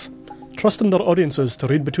space, trusting their audiences to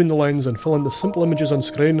read between the lines and fill in the simple images on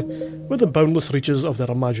screen with the boundless reaches of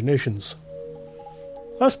their imaginations.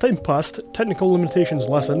 As time passed, technical limitations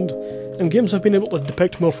lessened, and games have been able to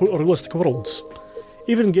depict more photorealistic worlds.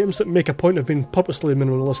 Even games that make a point of being purposely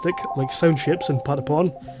minimalistic, like Sound Shapes and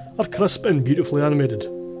Patapon, are crisp and beautifully animated.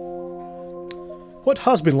 What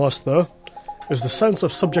has been lost, though, is the sense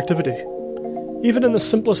of subjectivity. Even in the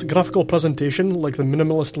simplest graphical presentation, like the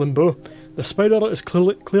minimalist Limbo, the spider is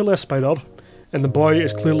clearly a spider, and the boy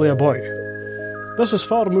is clearly a boy. This is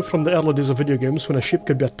far removed from the early days of video games when a shape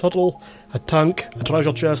could be a turtle, a tank, a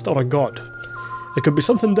treasure chest, or a god. It could be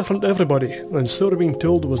something different to everybody, and the story being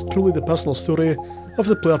told was truly the personal story of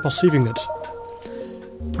the player perceiving it.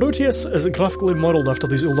 Proteus is graphically modelled after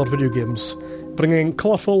these older video games, bringing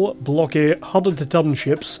colourful, blocky, hard-to-determine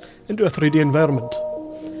shapes into a 3D environment.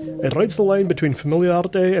 It rides the line between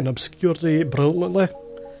familiarity and obscurity brilliantly,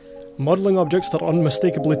 modelling objects that are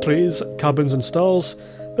unmistakably trees, cabins and stars,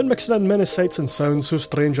 but mixing in many sights and sounds so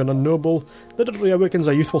strange and unknowable that it reawakens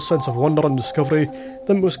a youthful sense of wonder and discovery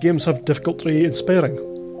that most games have difficulty inspiring.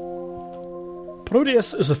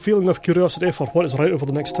 Proteus is a feeling of curiosity for what is right over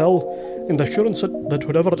the next hill, and the assurance that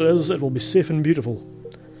whatever it is, it will be safe and beautiful.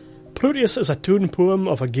 Proteus is a tone poem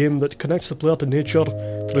of a game that connects the player to nature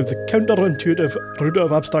through the counterintuitive route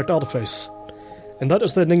of abstract artifice. And that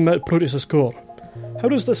is the enigma at Proteus' core. How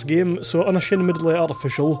does this game, so unashamedly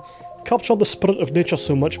artificial, capture the spirit of nature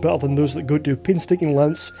so much better than those that go to painstaking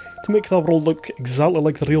lengths to make their world look exactly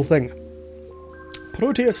like the real thing?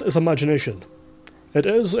 Proteus is imagination. It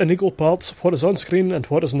is, in equal parts, what is on screen and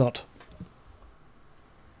what is not.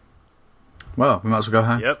 Well, we might as well go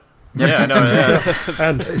home. Yep. Yeah, I know. Yeah.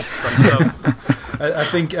 And I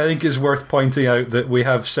think it's worth pointing out that we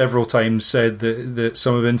have several times said that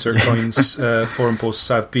some of Insert Coin's forum posts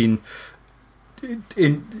have been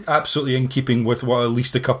absolutely in keeping with what at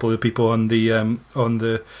least a couple of the people on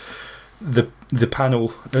the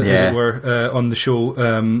panel, as it were, on the show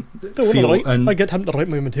feel. And I get him to write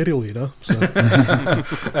my material, So.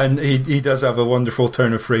 And he does have a wonderful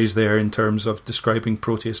turn of phrase there in terms of describing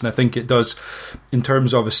Proteus, and I think it does, in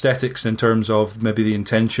terms of aesthetics, in terms of maybe the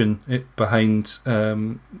intention behind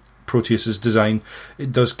Proteus's design,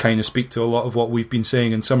 it does kind of speak to a lot of what we've been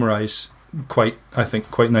saying and summarise quite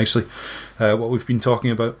nicely what we've been talking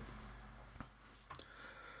about.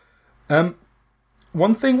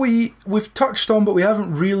 One thing we've touched on but we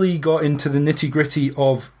haven't really got into the nitty-gritty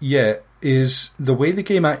of yet is the way the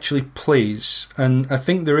game actually plays, and I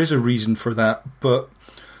think there is a reason for that. But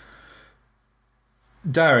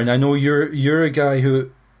Darren, I know you're a guy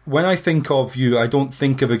who, when I think of you, I don't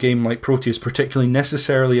think of a game like Proteus particularly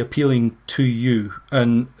necessarily appealing to you,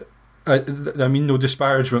 and I mean no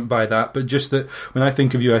disparagement by that, but just that when I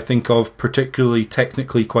think of you, I think of particularly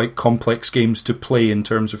technically quite complex games to play in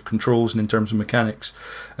terms of controls and in terms of mechanics.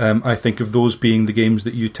 I think of those being the games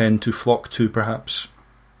that you tend to flock to perhaps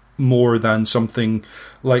more than something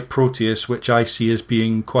like Proteus, which I see as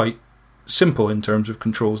being quite simple in terms of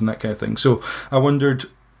controls and that kind of thing. So I wondered,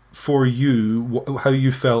 for you, how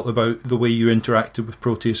you felt about the way you interacted with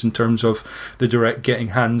Proteus in terms of the direct getting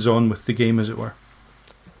hands-on with the game, as it were.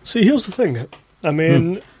 See, here's the thing. I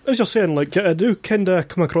mean, as you're saying, like, I do kind of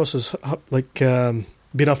come across as like being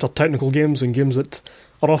after technical games and games that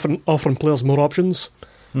are often offering players more options.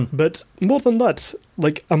 But more than that,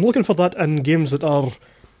 like, I'm looking for that in games that are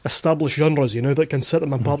established genres, that can set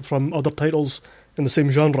them apart from other titles in the same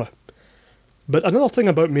genre. But another thing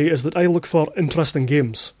about me is that I look for interesting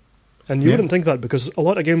games. And you wouldn't think that, because a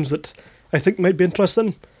lot of games that I think might be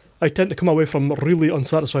interesting, I tend to come away from really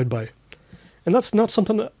unsatisfied by. And that's not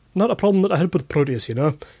a problem that I had with Proteus,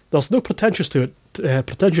 There's no pretentiousness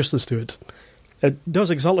to it. It does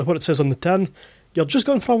exactly what it says on the tin. You're just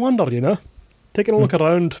going for a wander, taking a look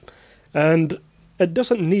around, and it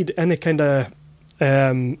doesn't need any kind of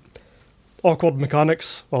awkward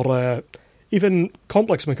mechanics or even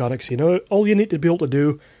complex mechanics, All you need to be able to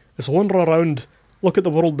do is wander around, look at the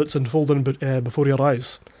world that's unfolding before your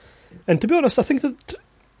eyes. And to be honest, I think that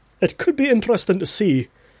it could be interesting to see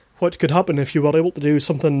what could happen if you were able to do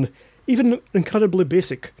something even incredibly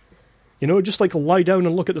basic. Just like lie down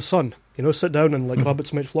and look at the sun. Sit down and like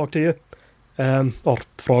rabbits might flock to you. Or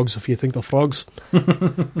frogs, if you think they're frogs.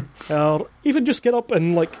 Or even just get up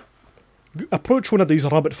and like approach one of these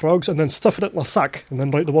rabbit frogs and then stuff it in a sack and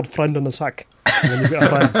then write the word friend on the sack. And then you've got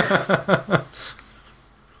a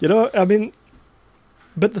friend. I mean,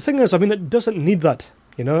 but the thing is, it doesn't need that.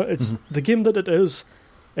 It's the game that it is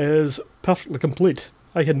perfectly complete.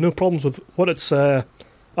 I had no problems with what it's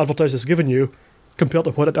advertised as giving you compared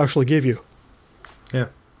to what it actually gave you. Yeah.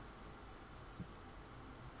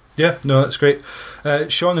 Yeah, no, that's great.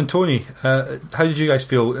 Sean and Tony, how did you guys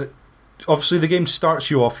feel? Obviously, the game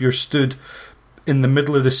starts you off, you're stood in the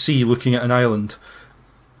middle of the sea looking at an island.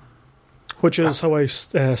 Which is how I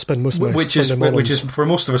spend most of my Sunday mornings. Which is, for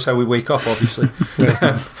most of us, how we wake up, obviously.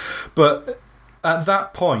 But at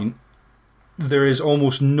that point, there is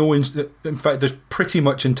almost no... in fact, there's pretty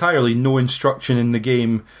much entirely no instruction in the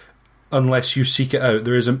game unless you seek it out.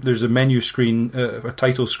 There's a menu screen, a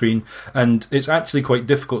title screen, and it's actually quite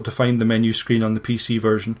difficult to find the menu screen on the PC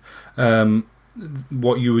version.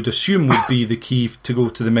 What you would assume would be the key to go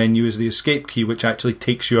to the menu is the escape key, which actually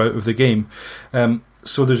takes you out of the game.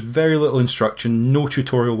 So there's very little instruction, no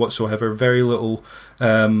tutorial whatsoever, very little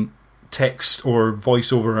text or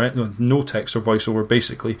voiceover, no text or voiceover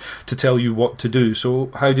basically, to tell you what to do.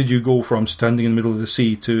 So how did you go from standing in the middle of the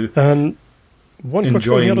sea to one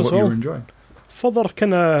enjoying what you were enjoying? Further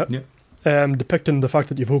kind of depicting the fact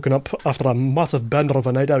that you've woken up after a massive bender of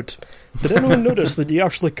a night out, did anyone notice that you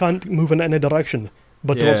actually can't move in any direction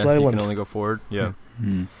but towards the island? You can only go forward,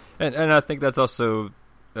 And I think that's also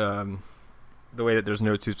the way that there's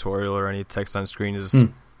no tutorial or any text on screen is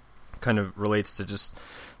kind of relates to just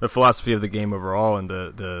the philosophy of the game overall and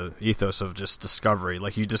the ethos of just discovery.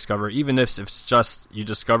 Like, you discover, even if it's just you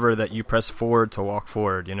discover that you press forward to walk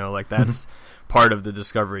forward, like that's part of the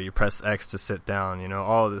discovery. You press X to sit down,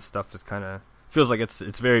 all of this stuff is kind of feels like it's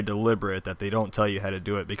very deliberate that they don't tell you how to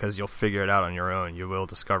do it, because you'll figure it out on your own. You will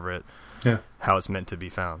discover it how it's meant to be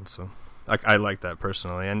found. So I like that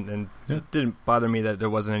personally, and it didn't bother me that there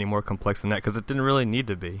wasn't any more complex than that, because it didn't really need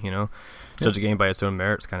to be, judge a game by its own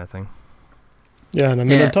merits kind of thing. Yeah, and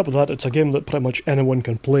on top of that, it's a game that pretty much anyone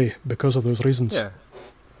can play because of those reasons. Yeah.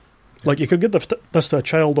 Like, you could give this to a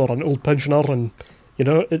child or an old pensioner, and,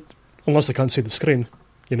 unless they can't see the screen,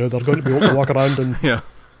 they're going to be able to walk around and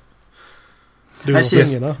do their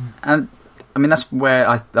thing, And, that's where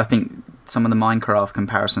I think some of the Minecraft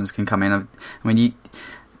comparisons can come in.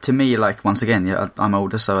 To me, like, once again, I'm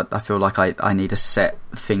older, so I feel like I need a set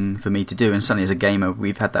thing for me to do, and certainly as a gamer,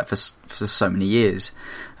 we've had that for so many years.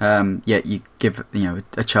 Yet you give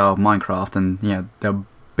a child Minecraft, and they'll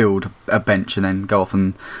build a bench and then go off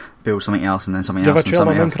and build something else, and then something else. Give a child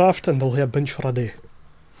Minecraft and they'll have a bench for a day.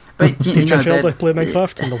 But teach a child to play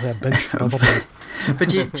Minecraft and they'll have a bench for another day. But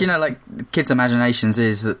do you know, like, kids' imaginations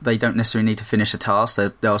is that they don't necessarily need to finish a task.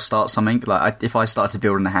 They'll start something. Like, if I started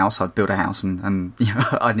building a house, I'd build a house, and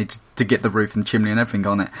I'd need to get the roof and chimney and everything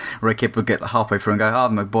on it. Or a kid would get halfway through and go,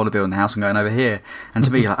 I'm bored of building a house and going over here. And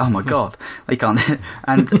to me, you're like, oh my god, they can't.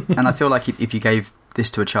 And I feel like if you gave this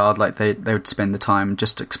to a child, like, they would spend the time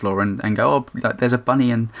just to explore and go, oh, like, there's a bunny,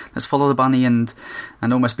 and let's follow the bunny, and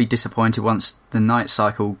almost be disappointed once the night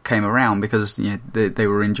cycle came around, because they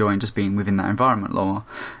were enjoying just being within that environment more.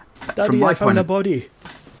 Daddy, from my I found a body.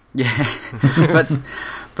 Yeah,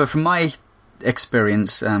 but from my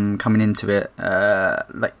experience coming into it,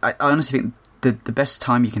 like, I honestly think the best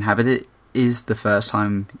time you can have it is the first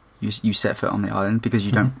time you set foot on the island, because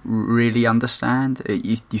you don't really understand.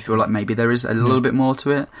 You feel like maybe there is a little bit more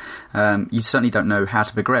to it. You certainly don't know how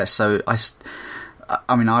to progress. So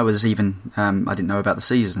I mean, I was even I didn't know about the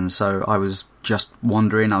season, so I was just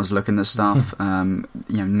wandering. I was looking at stuff.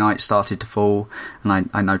 Night started to fall, and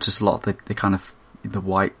I noticed a lot of the kind of the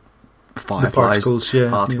white fireflies,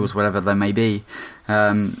 particles, whatever they may be.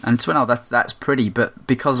 And so, that's pretty. But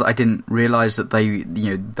because I didn't realise that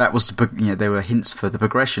that was there were hints for the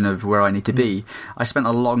progression of where I need to be. I spent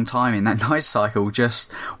a long time in that night cycle just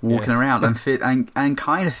walking around and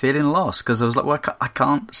kind of feeling lost, because I was like, well, I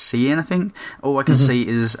can't see anything. All I can see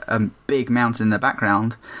is a big mountain in the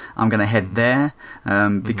background. I'm going to head there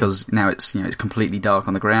because now it's completely dark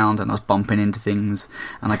on the ground, and I was bumping into things.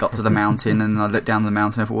 And I got to the mountain, and I looked down the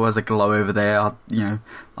mountain. If it was a glow over there,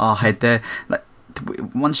 I'll head there.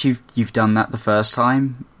 Once you've done that the first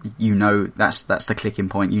time, that's the clicking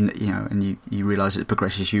point. And you realise it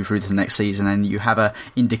progresses you through to the next season, and you have a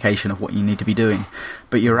indication of what you need to be doing.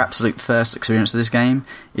 But your absolute first experience of this game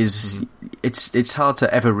is it's hard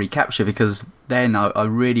to ever recapture, because then I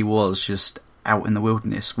really was just out in the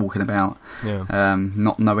wilderness, walking about,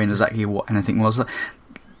 not knowing exactly what anything was.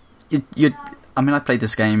 I played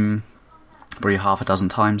this game probably half a dozen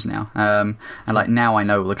times now, and now I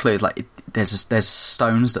know all the clues. There's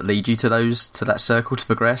stones that lead you to that circle to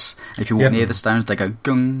progress. And if you walk near the stones, they go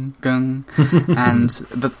gung gung.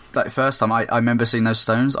 But that first time, I remember seeing those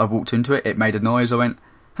stones. I walked into it. It made a noise. I went,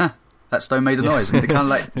 huh. That stone made a noise, and it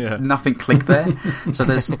kind of nothing clicked there. So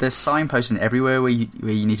there's signposting everywhere where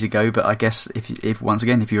you need to go. But I guess if once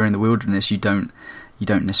again, if you're in the wilderness, you don't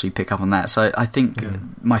necessarily pick up on that. So I think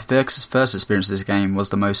my first experience of this game was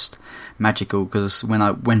the most magical, because when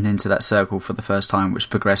I went into that circle for the first time, which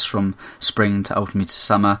progressed from spring to ultimately to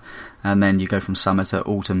summer, and then you go from summer to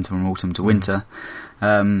autumn, from autumn to winter,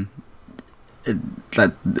 the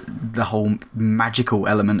whole magical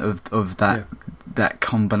element of that that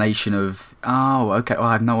combination of, oh, okay, well,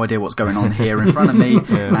 I have no idea what's going on here in front of me,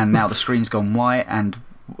 and now the screen's gone white, and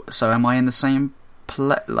so am I in the same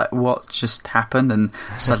like what just happened? And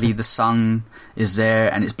suddenly the sun is there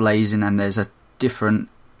and it's blazing, and there's a different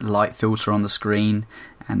light filter on the screen,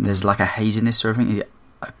 and there's like a haziness or everything.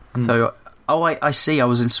 So I see, I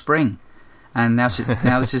was in spring, and now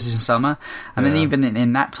this is in summer. And then even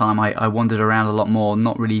in that time I wandered around a lot more,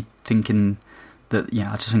 not really thinking that,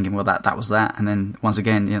 I was just thinking, well, that was that. And then once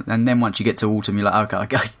again, and then once you get to autumn, you're like,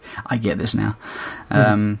 okay, I get this now.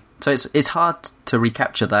 So it's hard to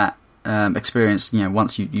recapture that experience,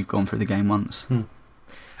 once you've gone through the game once.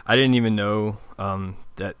 I didn't even know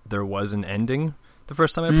that there was an ending the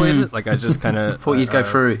first time I played it. Like, I just kind of thought you'd go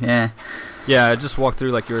through. I just walked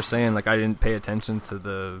through, like you were saying. Like, I didn't pay attention to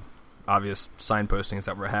the obvious signpostings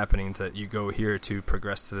that were happening, to you go here to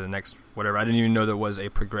progress to the next whatever. I didn't even know there was a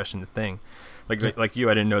progression thing. Like you,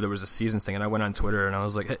 I didn't know there was a seasons thing, and I went on Twitter and I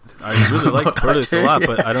was like, hey, I really like Proteus a lot,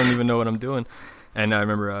 but I don't even know what I'm doing. And I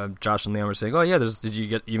remember Josh and Leon were saying, "Oh yeah, did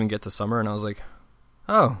you even get to summer?" And I was like,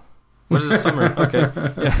 "Oh, what is summer?"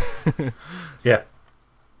 Okay,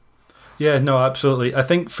 yeah, no, absolutely. I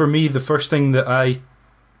think for me, the first thing that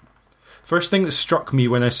struck me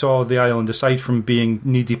when I saw the island, aside from being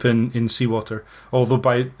knee deep in seawater, although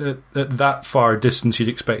by at that far distance you'd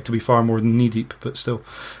expect to be far more than knee deep, but still,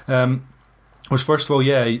 was first of all,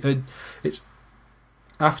 it's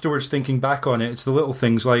afterwards thinking back on it, it's the little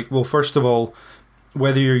things like, well, first of all,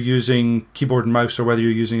 whether you're using keyboard and mouse or whether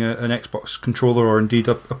you're using an Xbox controller or indeed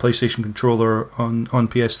a PlayStation controller on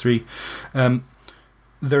PS3,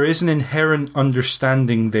 there is an inherent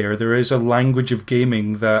understanding there. There is a language of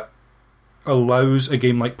gaming that allows a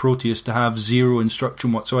game like Proteus to have zero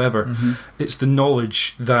instruction whatsoever. It's the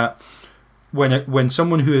knowledge that when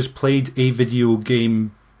someone who has played a video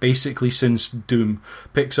game basically since Doom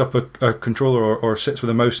picks up a controller or sits with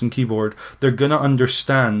a mouse and keyboard, they're going to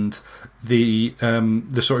understand the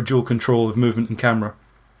sort of dual control of movement and camera.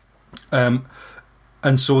 And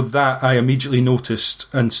so that I immediately noticed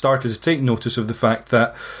and started to take notice of the fact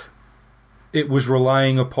that it was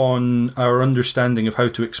relying upon our understanding of how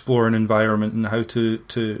to explore an environment and how to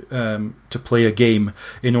play a game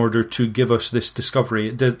in order to give us this discovery.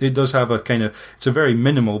 It does have it's a very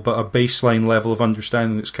minimal but a baseline level of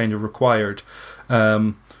understanding that's kind of required.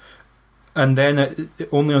 And then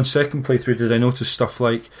only on second playthrough did I notice stuff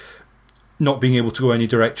like not being able to go any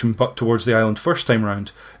direction but towards the island first time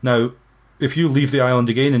round. Now, if you leave the island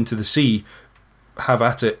again into the sea, have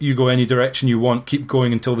at it. You go any direction you want, keep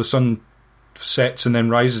going until the sun sets and then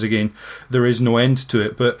rises again. There is no end to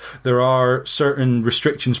it, but there are certain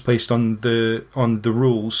restrictions placed on the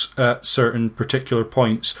rules at certain particular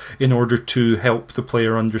points in order to help the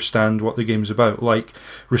player understand what the game's about, like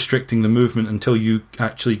restricting the movement until you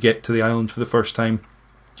actually get to the island for the first time,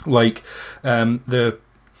 like the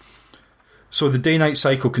So the day-night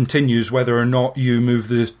cycle continues whether or not you move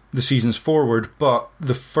the seasons forward, but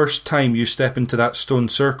the first time you step into that stone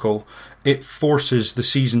circle, it forces the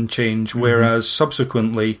season change, whereas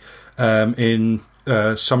subsequently in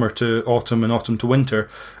summer to autumn and autumn to winter,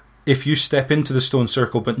 if you step into the stone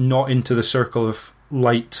circle but not into the circle of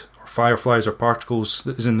light or fireflies or particles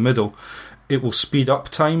that is in the middle, it will speed up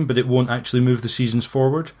time, but it won't actually move the seasons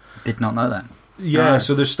forward. Did not know that. Yeah,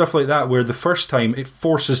 so there's stuff like that where the first time it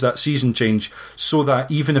forces that season change so that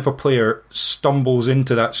even if a player stumbles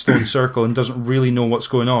into that stone circle and doesn't really know what's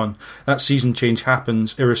going on, that season change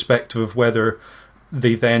happens irrespective of whether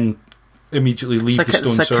they then immediately leave the stone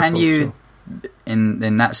circle. So can you,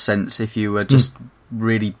 in that sense, if you were just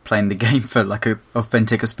really playing the game for like an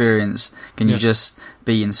authentic experience, can you just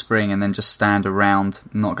be in spring and then just stand around,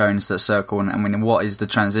 not going into that circle? And I mean, what is the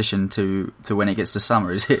transition to when it gets to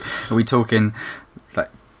summer? Are we talking like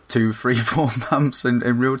 2, 3, 4 months in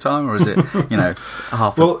real time, or is it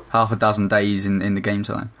half a dozen days in the game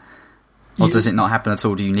time? Or does it not happen at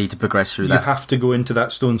all? Do you need to progress through that? You have to go into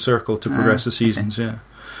that stone circle to progress the seasons. Okay.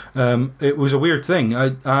 Yeah, it was a weird thing.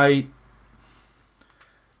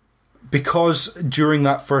 Because during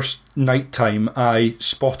that first night time, I'd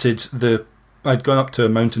gone up to a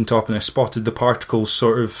mountaintop and I spotted the particles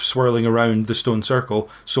sort of swirling around the stone circle,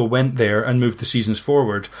 so went there and moved the seasons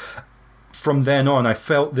forward. From then on, I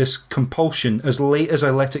felt this compulsion as late as I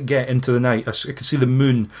let it get into the night. I could see the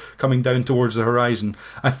moon coming down towards the horizon.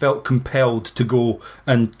 I felt compelled to go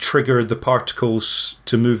and trigger the particles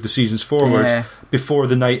to move the seasons forward before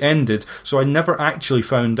the night ended. So I never actually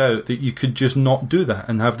found out that you could just not do that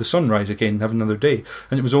and have the sunrise again, have another day.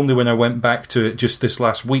 And it was only when I went back to it just this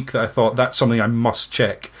last week that I thought that's something I must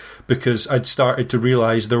check, because I'd started to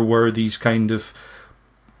realise there were these kind of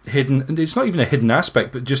hidden, and it's not even a hidden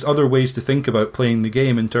aspect, but just other ways to think about playing the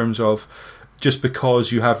game in terms of just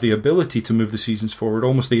because you have the ability to move the seasons forward,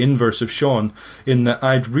 almost the inverse of Sean, in that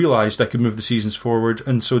I'd realised I could move the seasons forward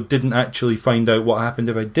and so didn't actually find out what happened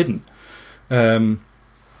if I didn't.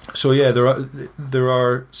 So yeah, there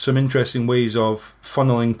are some interesting ways of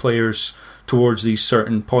funneling players towards these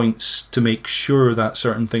certain points to make sure that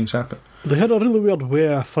certain things happen. They had a really weird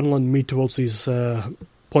way of funneling me towards these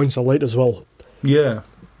points of light as well. Yeah.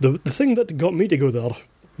 The thing that got me to go there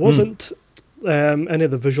wasn't any of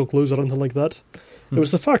the visual clues or anything like that. It was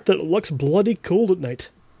the fact that it looks bloody cold at night.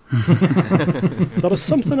 There is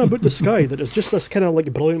something about the sky that is just this kind of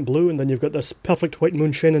like brilliant blue, and then you've got this perfect white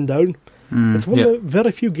moon shining down. It's one of the very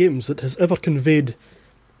few games that has ever conveyed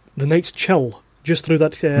the night's chill just through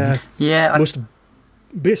that most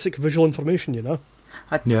basic visual information, you know?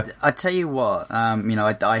 I tell you what,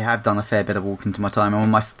 I have done a fair bit of walking to my time, and one of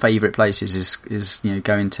my favourite places is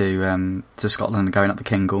going to Scotland and going up the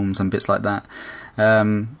Cairngorms and bits like that.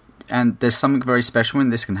 And there's something very special,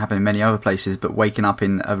 and this can happen in many other places, but waking up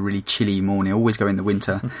in a really chilly morning, always go in the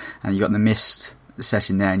winter, and you got the mist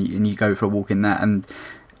setting there, and you go for a walk in that, and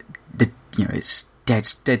it's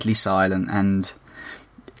deadly silent, and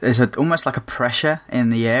there's almost like a pressure in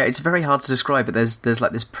the air. It's very hard to describe, but there's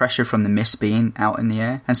like this pressure from the mist being out in the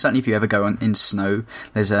air. And certainly if you ever go in snow,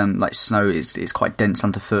 there's like snow, it's quite dense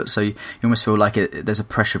underfoot, so you almost feel like there's a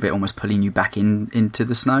pressure of it almost pulling you back into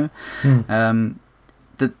the snow.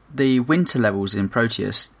 The winter levels in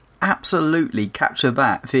Proteus absolutely capture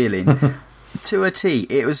that feeling to a T.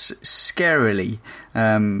 It was scarily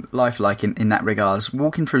lifelike in that regards.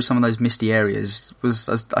 Walking through some of those misty areas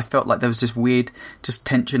I felt like there was this weird just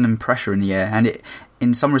tension and pressure in the air, and it,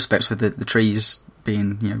 in some respects, with the trees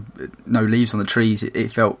being no leaves on the trees,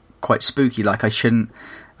 it felt quite spooky. Like I shouldn't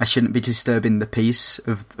be disturbing the peace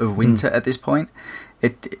of winter at this point.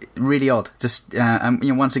 It really odd. Just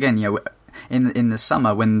once again, in the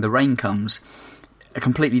summer when the rain comes, a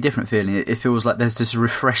completely different feeling. It feels like there's this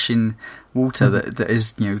refreshing water that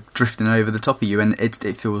is drifting over the top of you, and it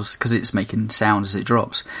feels, because it's making sound as it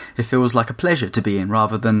drops, it feels like a pleasure to be in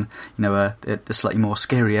rather than a slightly more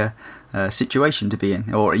scarier situation to be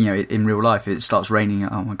in. Or in real life, it starts raining,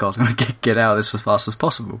 oh my god, I'm gonna get out of this as fast as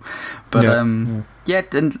possible. But and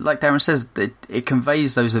like Darren says, it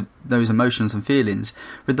conveys those emotions and feelings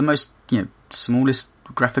with the most smallest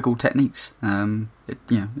graphical techniques.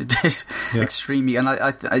 Extremely, and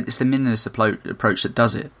it's the minimalist approach that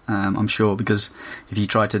does it. I'm sure, because if you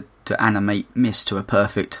try to animate mist to a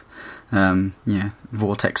perfect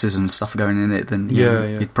vortexes and stuff going in it, then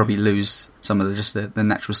you'd probably lose some of the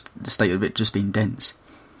natural state of it just being dense.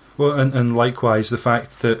 Well, and likewise, the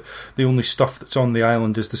fact that the only stuff that's on the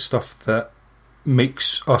island is the stuff that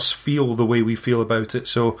makes us feel the way we feel about it.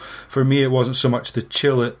 So for me, it wasn't so much the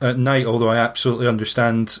chill at night, although I absolutely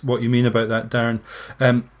understand what you mean about that, Darren.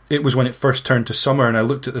 it was when it first turned to summer, and I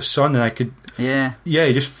looked at the sun, and I could,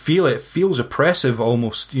 you just feel it. It feels oppressive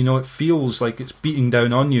almost. It feels like it's beating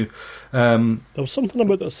down on you. There was something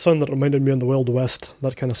about the sun that reminded me of the Wild West,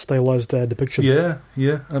 that kind of stylized depiction. Yeah,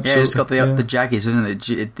 absolutely. Yeah, it's got the jaggeds, isn't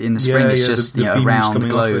it? In the spring, it's just the a round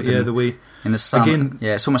globe. The way. In the sun, again,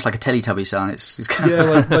 it's almost like a Teletubby sun. It's kind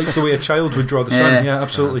of like the way a child would draw the sun. Yeah,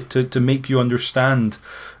 absolutely. To make you understand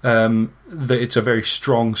that it's a very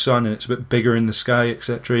strong sun and it's a bit bigger in the sky,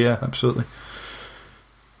 etc. Yeah, absolutely.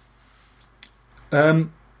 So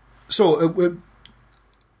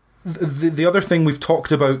the other thing we've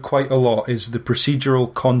talked about quite a lot is the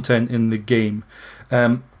procedural content in the game.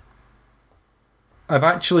 I've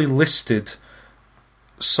actually listed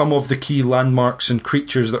some of the key landmarks and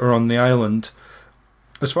creatures that are on the island.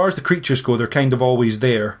 As far as the creatures go, they're kind of always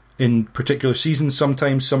there in particular seasons.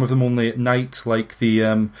 Sometimes some of them only at night, like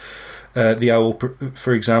the owl,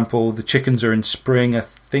 for example. The chickens are in spring, I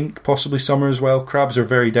think possibly summer as well. Crabs are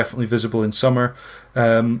very definitely visible in summer,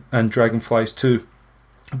 and dragonflies too.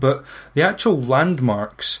 But the actual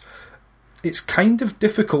landmarks, it's kind of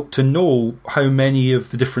difficult to know how many of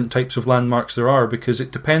the different types of landmarks there are, because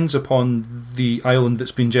it depends upon the island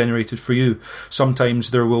that's been generated for you. Sometimes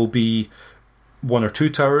there will be 1 or 2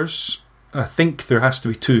 towers. I think there has to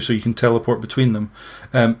be 2 so you can teleport between them.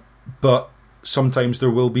 But sometimes there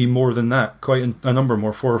will be more than that, quite a number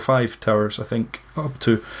more, 4 or 5 towers, I think, up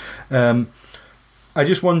to. I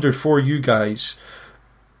just wondered, for you guys,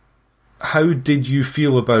 how did you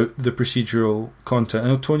feel about the procedural content? I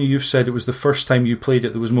know, Tony, you've said it was the first time you played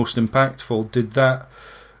it that was most impactful. Did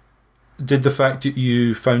the fact that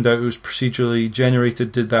you found out it was procedurally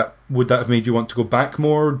generated, would that have made you want to go back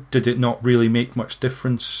more? Did it not really make much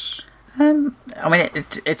difference? I mean,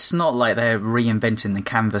 it's not like they're reinventing the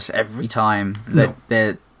canvas every time.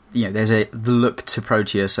 They're there's the look to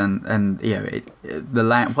Proteus, and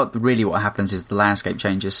what happens is the landscape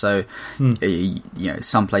changes. So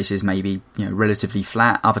some places may be relatively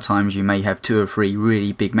flat. Other times you may have 2 or 3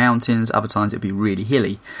 really big mountains. Other times it'd be really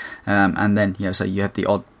hilly, and then so you have the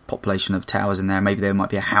odd population of towers in there. Maybe there might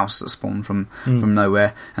be a house that spawned from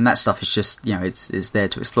nowhere, and that stuff is just it's there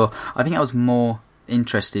to explore. I think I was more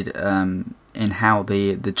interested in how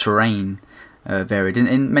the terrain varied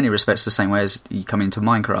in many respects, the same way as you come into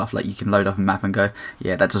Minecraft. Like, you can load up a map and go,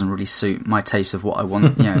 that doesn't really suit my taste of what I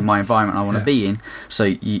want, my environment I want to be in. So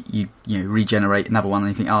you regenerate another one, and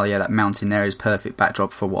you think, that mountain there is perfect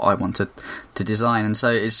backdrop for what I want to design. And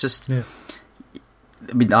so it's just I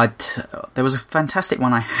mean, there was a fantastic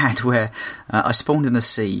one I had where I spawned in the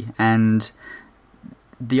sea, and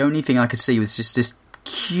the only thing I could see was just this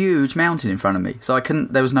huge mountain in front of me. So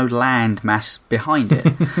there was no land mass behind it.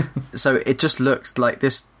 So it just looked like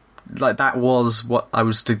this, like that was what I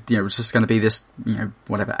was to, it was just going to be this,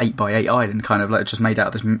 8x8 island, kind of like just made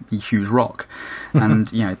out of this huge rock.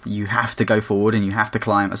 And, you have to go forward and you have to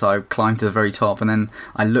climb. So I climbed to the very top, and then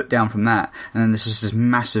I looked down from that, and then there's just this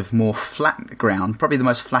massive, more flat ground, probably the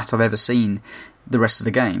most flat I've ever seen the rest of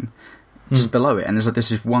the game, just below it. And there's like this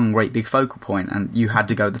is one great big focal point, and you had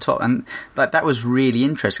to go to the top. And that was really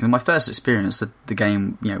interesting. And my first experience, the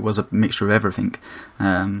game, was a mixture of everything.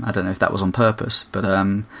 I don't know if that was on purpose, but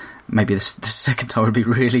maybe the second time would be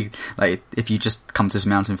really, like, if you just come to this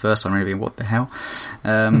mountain first time, really, what the hell?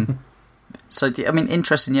 So, I mean,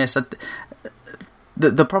 interesting, yes.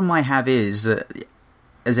 The problem I have is that,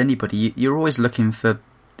 as anybody, you're always looking for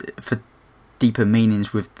deeper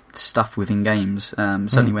meanings with stuff within games.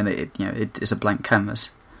 Certainly when it is a blank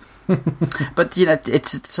canvas. But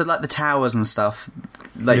it's so like the towers and stuff,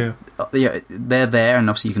 like they're there, and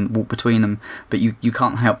obviously you can walk between them, but you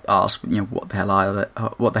can't help ask what the hell are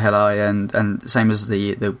they? And same as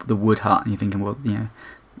the wood hut, and you're thinking, well,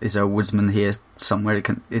 is there a woodsman here somewhere?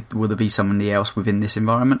 Will there be somebody else within this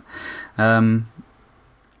environment? And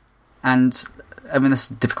I mean, that's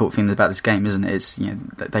the difficult thing about this game, isn't it? It's,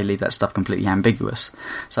 they leave that stuff completely ambiguous.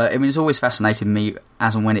 So, I mean, it's always fascinated me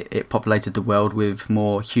as and when it populated the world with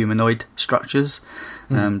more humanoid structures,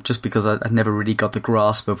 just because I never really got the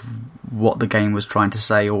grasp of what the game was trying to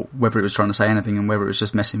say, or whether it was trying to say anything, and whether it was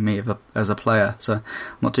just messing me as a player. So, I'm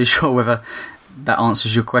not too sure whether that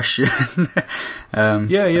answers your question about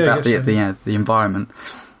the environment.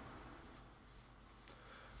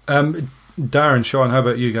 Darren, Sean, how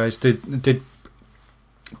about you guys? Did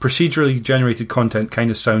procedurally generated content kind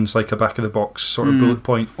of sounds like a back-of-the-box sort of bullet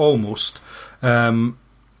point, almost. How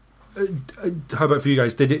about for you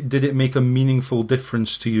guys? Did it make a meaningful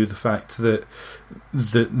difference to you, the fact that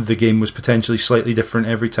the game was potentially slightly different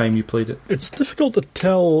every time you played it? It's difficult to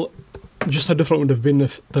tell just how different it would have been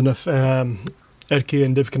if Erky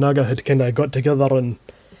and Dave Kanaga had kind of got together and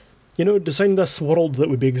design this world that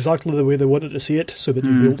would be exactly the way they wanted to see it, so that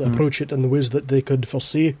you'd be able to approach it in the ways that they could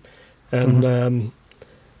foresee. And,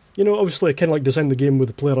 obviously kind of like design the game with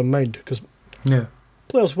the player in mind, because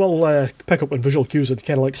players will pick up on visual cues and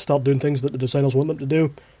kind of like start doing things that the designers want them to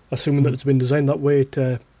do, assuming that it's been designed that way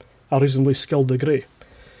to a reasonably skilled degree.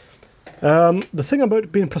 The thing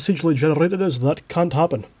about being procedurally generated is that can't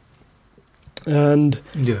happen. And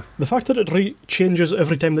the fact that it changes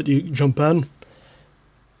every time that you jump in,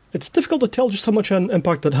 it's difficult to tell just how much an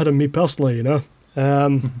impact that had on me personally,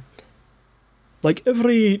 Like,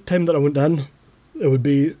 every time that I went in, there would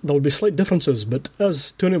be slight differences, but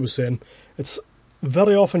as Tony was saying, it's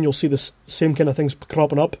very often you'll see the same kind of things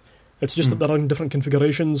cropping up. It's just that they're in different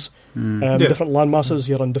configurations, different land masses,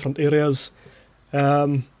 you're in different areas.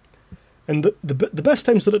 And the best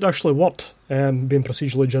times that it actually worked, being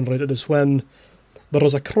procedurally generated, is when there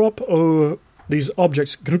is a crop of these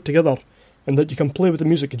objects grouped together, and that you can play with the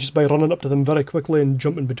music just by running up to them very quickly and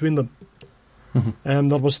jumping between them.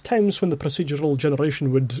 There was times when the procedural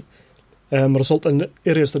generation would result in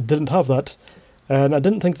areas that didn't have that, and I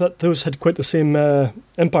didn't think that those had quite the same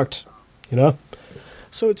impact,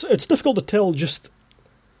 So it's difficult to tell just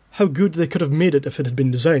how good they could have made it if it had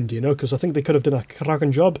been designed, because I think they could have done a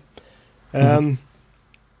cracking job.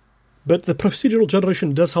 But the procedural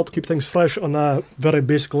generation does help keep things fresh on a very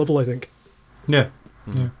basic level, I think. Yeah,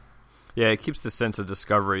 it keeps the sense of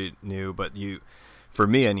discovery new, but for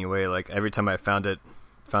me anyway, like every time I found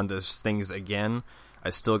those things again, I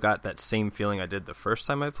still got that same feeling I did the first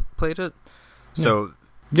time I played it. So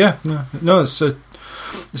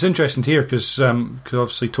it's interesting to hear because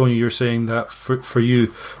obviously, Tony, you're saying that for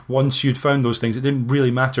you, once you'd found those things, it didn't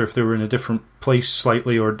really matter if they were in a different place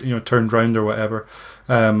slightly or turned round or whatever.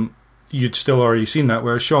 You'd still already seen that.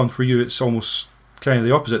 Whereas Sean, for you, it's almost kind of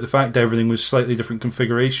the opposite. The fact that everything was slightly different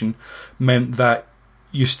configuration meant that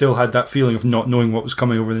you still had that feeling of not knowing what was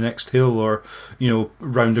coming over the next hill or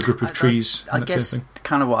round a group of trees. I guess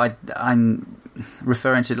kind of what I'm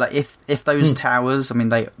referring to, like if those towers, I mean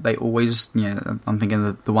they always, I'm thinking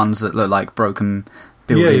of the ones that look like broken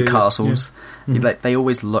building castles. They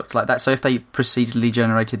always looked like that. So if they procedurally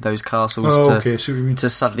generated those castles to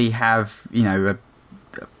suddenly have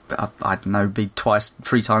I don't know, be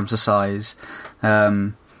 3 times the size,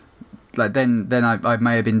 then I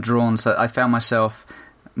may have been drawn. So I found myself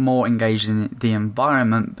more engaged in the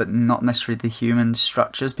environment, but not necessarily the human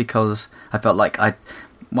structures, because I felt like I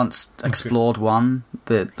once explored one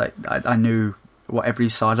that I knew what every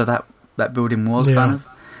side of that building was. Kind of.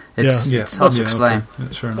 It's hard to explain.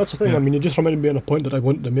 Okay. That's the thing. I mean, you just reminded me on a point that I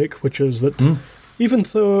wanted to make, which is that even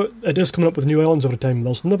though it is coming up with new islands every time,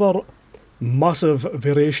 there's never massive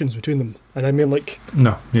variations between them. And I mean,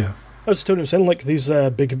 as Tony was saying, like these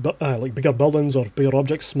bigger buildings or bigger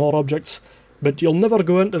objects, small objects, but you'll never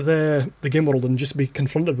go into the game world and just be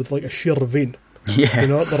confronted with like a sheer ravine.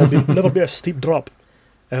 There'll never be a steep drop.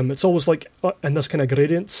 It's always like in this kind of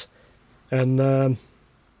gradients, and I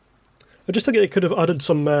just think it could have added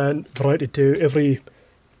some variety to every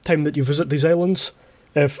time that you visit these islands.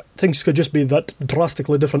 If things could just be that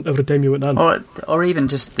drastically different every time you went in, or even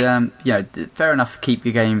just fair enough, keep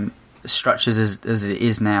your game structures as it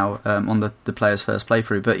is now on the player's first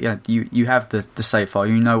playthrough, but you have the save file,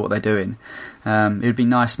 you know what they're doing. It would be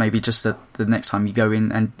nice maybe just that the next time you go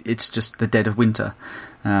in and it's just the dead of winter,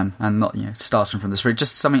 and not starting from the spring,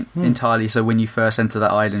 just something entirely. So when you first enter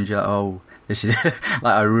that island, you're like, oh, this is like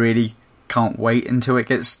I really can't wait until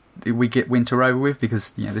we get winter over with,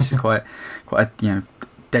 because this is quite a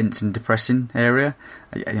dense and depressing area.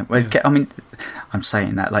 I mean, I'm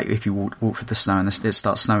saying that like if you walk through the snow and it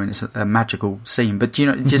starts snowing, it's a magical scene. But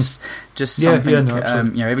just something.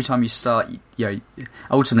 Every time you start,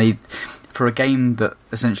 ultimately, for a game that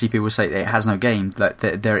essentially people say that it has no game, that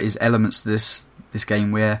there is elements to this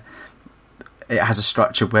game where it has a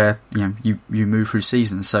structure where you move through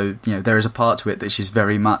seasons. So there is a part to it that is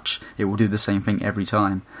very much it will do the same thing every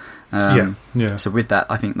time. So with that,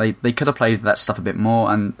 I think they could have played with that stuff a bit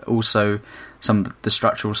more, and also some of the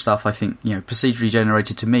structural stuff. I think procedurally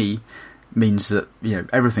generated to me means that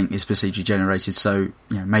everything is procedurally generated. So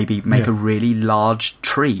maybe make a really large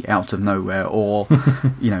tree out of nowhere, or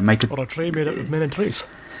make or a tree made out of many trees.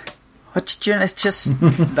 It's just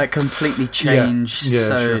that completely changed.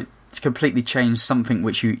 It's completely changed something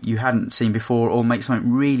which you hadn't seen before, or make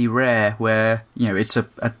something really rare where it's a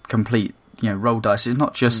complete roll dice. It's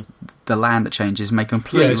not just the land that changes, make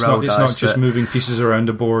complete roll dice. It's not just moving pieces around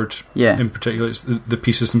a board. In particular, it's the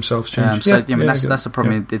pieces themselves change. That's the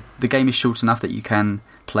problem. The game is short enough that you can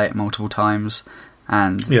play it multiple times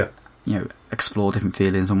and explore different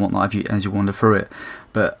feelings and whatnot as you wander through it.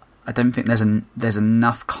 But I don't think there's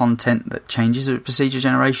enough content that changes with procedure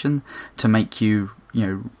generation to make you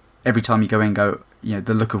every time you go in go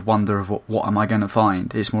the look of wonder of what am I going to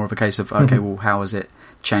find. It's more of a case of okay, well, how has it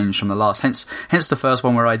changed from the last? Hence the first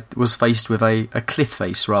one where I was faced with a cliff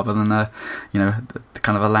face rather than the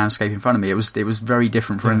kind of a landscape in front of me. It was very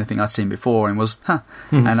different from anything I'd seen before, and was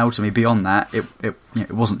and ultimately beyond that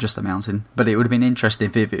it wasn't just a mountain, but it would have been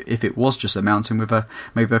interesting if it was just a mountain with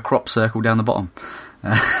maybe a crop circle down the bottom,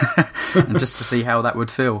 and just to see how that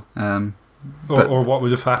would feel. Or what would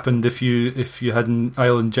have happened if you had an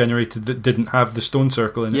island generated that didn't have the stone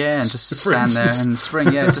circle in it? Yeah, and just stand there and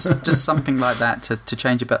spring. Yeah, just something like that to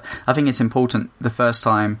change it. But I think it's important the first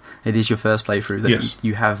time it is your first playthrough that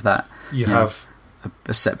you have that. You have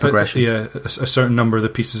a set progression. A certain number of the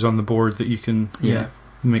pieces on the board that you can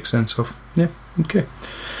make sense of. Yeah. Okay.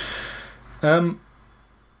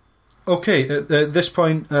 Okay, at this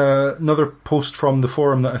point, another post from the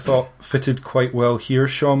forum that I thought fitted quite well here.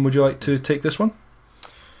 Sean, would you like to take this one?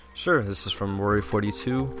 Sure, this is from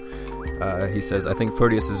Rory42. He says, I think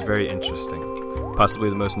Proteus is very interesting. Possibly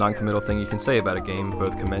the most non-committal thing you can say about a game,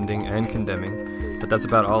 both commending and condemning, but that's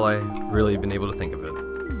about all I've really been able to think of it.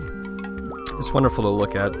 It's wonderful to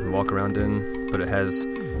look at and walk around in, but it has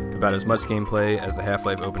about as much gameplay as the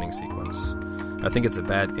Half-Life opening sequence. I think it's a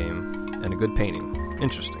bad game, and a good painting.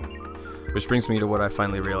 Interesting. Which brings me to what I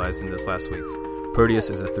finally realized in this last week. Proteus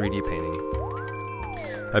is a 3D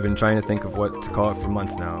painting. I've been trying to think of what to call it for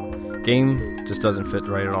months now. Game just doesn't fit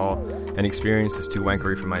right at all, and experience is too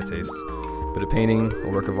wankery for my taste. But a painting, a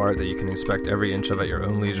work of art that you can inspect every inch of at your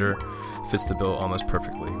own leisure, fits the bill almost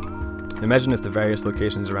perfectly. Imagine if the various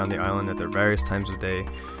locations around the island at their various times of day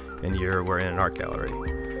and year were in an art gallery,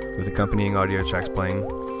 with accompanying audio tracks playing.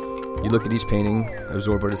 You look at each painting,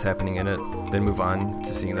 absorb what is happening in it, then move on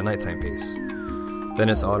to seeing the nighttime piece. Then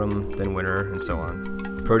it's autumn, then winter, and so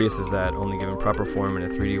on. Proteus is that, only given proper form in a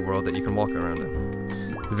 3D world that you can walk around in.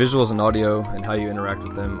 The visuals and audio and how you interact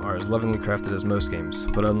with them are as lovingly crafted as most games,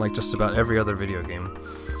 but unlike just about every other video game,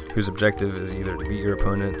 whose objective is either to beat your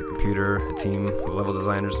opponent, the computer, a team of level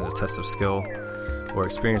designers in a test of skill, or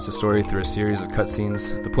experience the story through a series of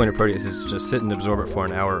cutscenes, the point of Proteus is to just sit and absorb it for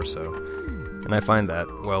an hour or so. And I find that,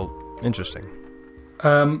 well, interesting.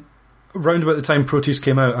 Round about the time Proteus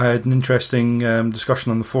came out, I had an interesting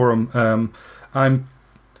discussion on the forum.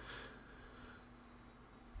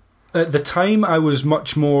 At the time, I was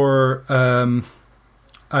much more,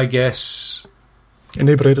 I guess,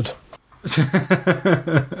 inebriated.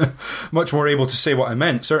 Much more able to say what I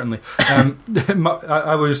meant. Certainly,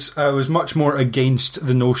 I was much more against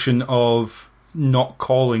the notion of not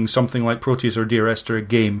calling something like Proteus or Dear Esther a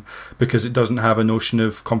game because it doesn't have a notion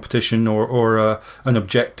of competition or an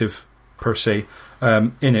objective per se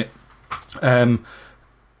in it.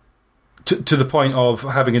 To the point of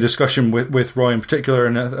having a discussion with Roy in particular,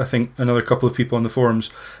 and I think another couple of people on the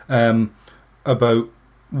forums about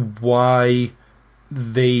why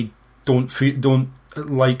they don't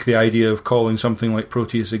like the idea of calling something like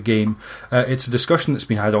Proteus a game. It's a discussion that's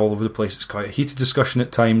been had all over the place. It's quite a heated discussion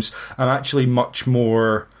at times. I'm actually much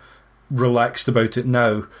more relaxed about it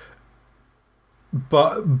now.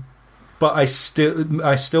 But I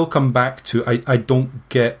still come back to I don't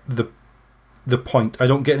get the point. I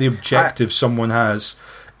don't get the objective someone has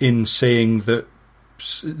in saying that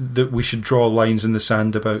we should draw lines in the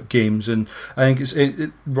sand about games. And I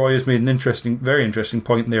think Roy has made an very interesting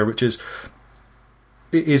point there, which is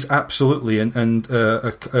it is absolutely, and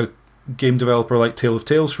a game developer like Tale of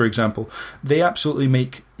Tales, for example, they absolutely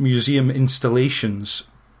make museum installations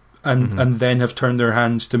and then have turned their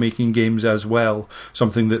hands to making games as well,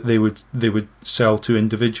 something that they would sell to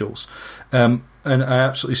individuals. And I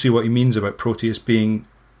absolutely see what he means about Proteus being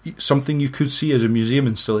something you could see as a museum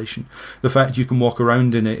installation. The fact you can walk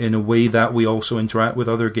around in it in a way that we also interact with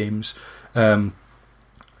other games, it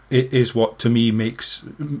is what to me makes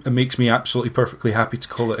me absolutely perfectly happy to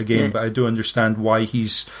call it a game. Yeah. But I do understand why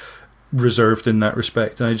he's reserved in that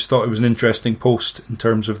respect, and I just thought it was an interesting post in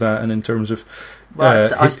terms of that and in terms of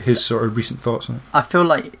his sort of recent thoughts on it. I feel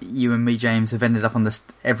like you and me, James, have ended up on this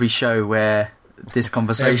every show where this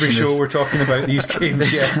conversation every show we're talking about these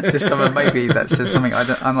games. This maybe that says something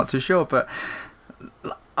I'm not too sure, but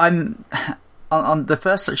I'm on the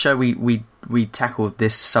first show we tackled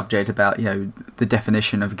this subject about the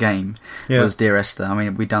definition of game was Dear Esther. I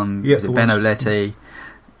mean, we done Benolete,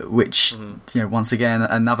 which once again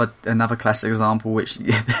another classic example, which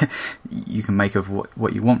you can make of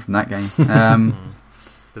what you want from that game.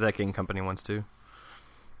 Did that game company once too?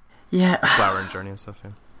 Yeah, Flower and Journey and stuff.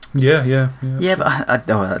 Yeah.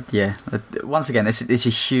 But once again, it's a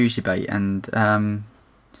huge debate, and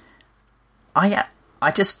I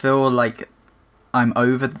I just feel like I'm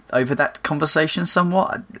over that conversation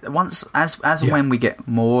somewhat. Once as and when we get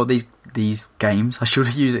more of these games, I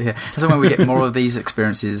should use it here. As and when we get more of these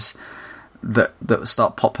experiences that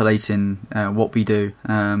start populating what we do,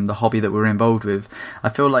 the hobby that we're involved with, I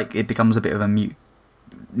feel like it becomes a bit of a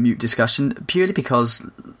mute discussion, purely because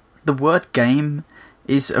the word game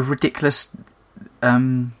is a ridiculous.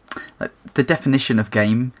 Like, the definition of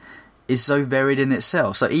game is so varied in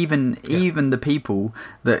itself. So even the people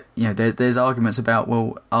that, you know, there's arguments about,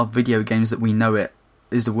 well, are video games that we know it,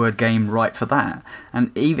 is the word game right for that?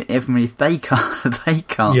 And even if they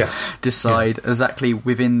can't decide exactly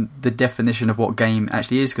within the definition of what game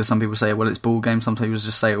actually is, because some people say, well, it's ball game. Some people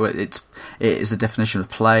just say, well, it is the definition of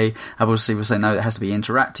play. Other people say, no, it has to be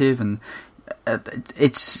interactive, and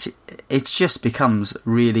it just becomes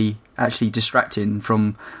really actually distracting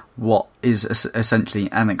from what is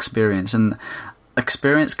essentially an experience. And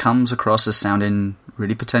experience comes across as sounding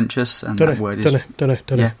really pretentious, and that word is...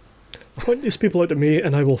 Don't point these people out to me,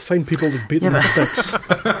 and I will find people to beat them with sticks.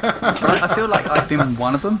 I feel like I've been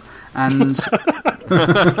one of them, and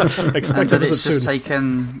that it's just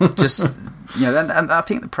taken, and I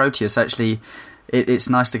think the Proteus actually, it's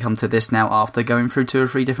nice to come to this now after going through 2 or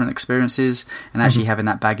 3 different experiences and actually having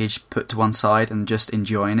that baggage put to one side and just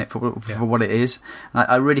enjoying it for what it is.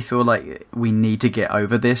 I really feel like we need to get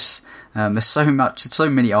over this. There's so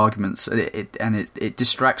many arguments, and it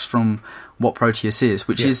distracts from what Proteus is,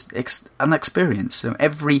 which is an experience. So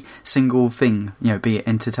every single thing, you know, be it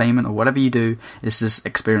entertainment or whatever you do, is just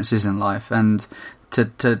experiences in life. And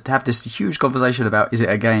to have this huge conversation about is it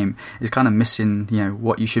a game is kind of missing, you know,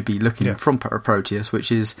 what you should be looking from Proteus,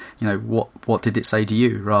 which is, you know, what did it say to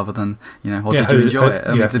you, rather than, you know, or did you enjoy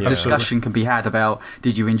it? The discussion can be had about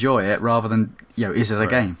did you enjoy it, rather than, you know, is it a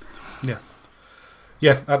game?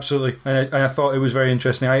 Yeah, absolutely. And I thought it was very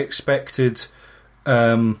interesting. I expected,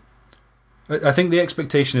 I think the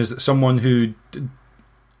expectation is that someone who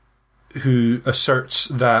asserts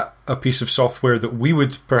that a piece of software that we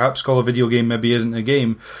would perhaps call a video game maybe isn't a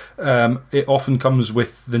game, it often comes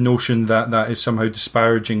with the notion that is somehow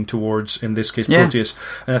disparaging towards, in this case, Proteus.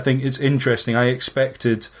 And I think it's interesting. I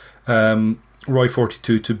expected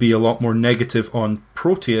Roy42 to be a lot more negative on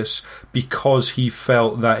Proteus because he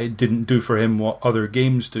felt that it didn't do for him what other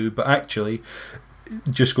games do, but actually,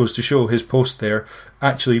 it just goes to show his post there,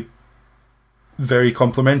 actually very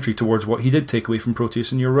complimentary towards what he did take away from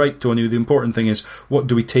Proteus. And you're right, Tony, the important thing is what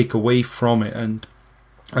do we take away from it,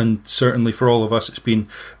 and certainly for all of us it's been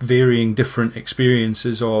varying different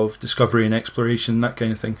experiences of discovery and exploration, that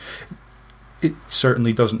kind of thing. It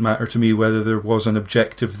certainly doesn't matter to me whether there was an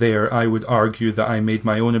objective there. I would argue that I made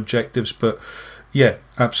my own objectives, but yeah,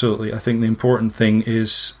 absolutely, I think the important thing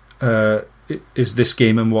is this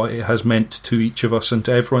game and what it has meant to each of us and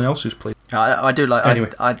to everyone else who's played. I do like. Anyway.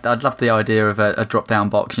 I'd love the idea of a drop-down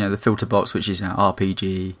box, you know, the filter box, which is, you know,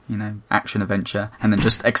 RPG, you know, action adventure, and then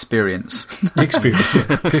just experience.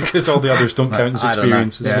 Because all the others don't count as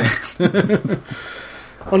experiences.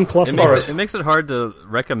 Unclassified. It makes it hard to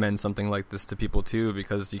recommend something like this to people too,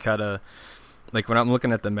 because you gotta, like, when I'm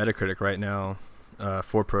looking at the Metacritic right now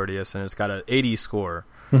for Proteus, and it's got an 80 score,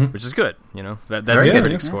 which is good. You know, that's the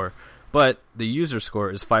critic score. But the user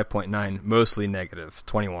score is 5.9, mostly negative,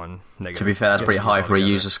 21 negative. To be fair, that's pretty high for a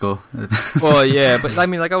user score. Well, yeah, but I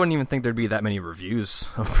mean, like, I wouldn't even think there'd be that many reviews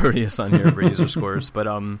of Proteus on here for user scores. But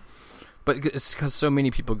it's because so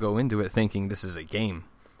many people go into it thinking this is a game,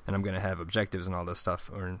 and I'm going to have objectives and all this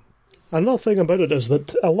stuff. Another thing about it is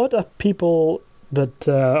that a lot of people that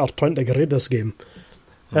are trying to grade this game,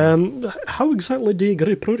 how exactly do you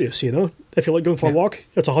grade Proteus, you know? If you like going for a walk,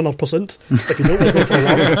 it's 100%. If you don't like going for a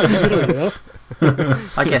walk, it's 0, you know?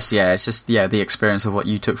 I guess, it's just the experience of what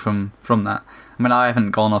you took from that. I mean, I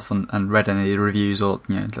haven't gone off and read any of the reviews, or,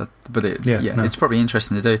 you know, but it's probably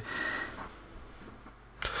interesting to do.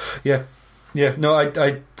 Yeah. No,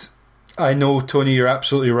 I know, Tony, you're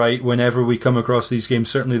absolutely right. Whenever we come across these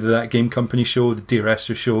games, certainly That Game Company show, the Dear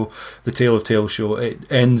Esther show, the Tale of Tales show, it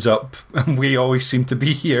ends up, and we always seem to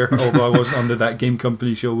be here, although I wasn't on the That Game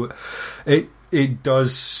Company show. It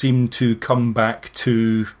does seem to come back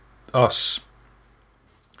to us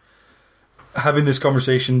having this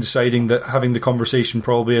conversation, deciding that having the conversation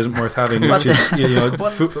probably isn't worth having, which is, you know,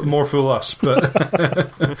 more fool us. But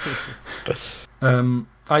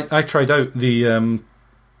I tried out the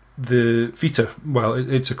Vita. Well,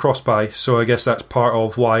 it's a cross-buy, so I guess that's part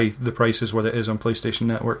of why the price is what it is on PlayStation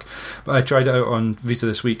Network. But I tried it out on Vita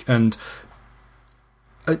this week, and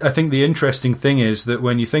I think the interesting thing is that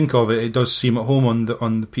when you think of it, it does seem at home on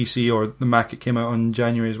the PC or the Mac. It came out in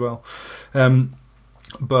January as well,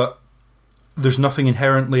 but there's nothing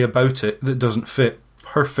inherently about it that doesn't fit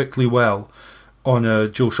perfectly well on a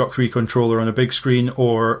DualShock 3 controller on a big screen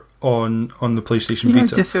or on the PlayStation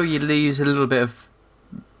Vita. Do you feel you lose a little bit of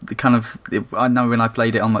the kind of... I know when I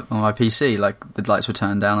played it on my PC, like the lights were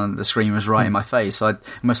turned down and the screen was right in my face. I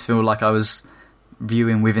almost feel like I was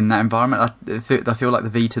viewing within that environment. I feel like the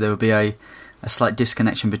Vita, there would be a slight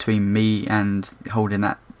disconnection between me and holding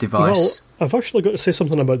that device. Well, I've actually got to say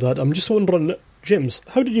something about that. I'm just wondering, James,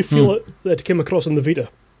 how did you feel that it came across in the Vita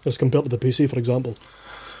as compared to the PC, for example?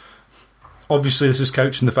 Obviously, this is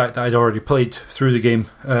couched in the fact that I'd already played through the game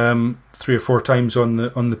 3 or 4 times on the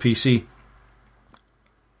PC.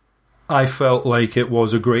 I felt like it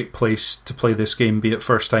was a great place to play this game, be it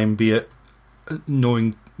first time, be it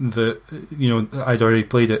knowing that I'd already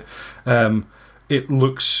played it. It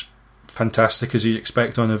looks fantastic as you'd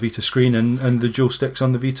expect on a Vita screen, and the dual sticks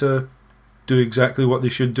on the Vita do exactly what they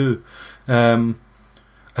should do.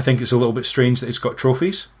 I think it's a little bit strange that it's got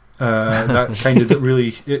trophies. That kind of that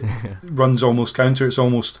really it runs almost counter. It's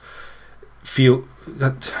almost feel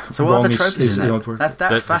that. So what are the trophies in it?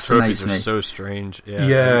 That fascinates me. The trophies are so strange.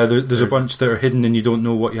 There's a bunch that are hidden and you don't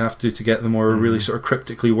know what you have to do to get them, or are really sort of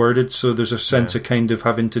cryptically worded. So there's a sense of kind of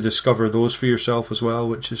having to discover those for yourself as well,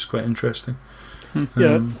 which is quite interesting.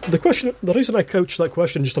 The reason I couched that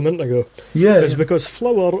question just a minute ago is because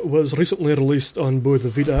Flower was recently released on both the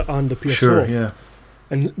Vita and the PS4. Sure, yeah.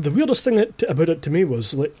 And the weirdest thing about it to me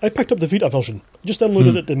was, like, I picked up the Vita version, just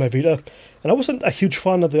downloaded it to my Vita, and I wasn't a huge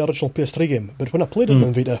fan of the original PS3 game, but when I played it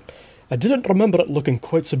on Vita, I didn't remember it looking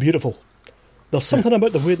quite so beautiful. There's something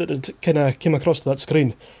about the way that it kind of came across to that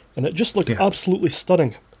screen, and it just looked absolutely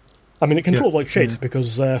stunning. I mean, it controlled like shit,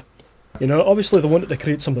 because, obviously they wanted to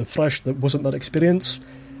create something fresh that wasn't that experience,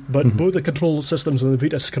 but both the control systems and the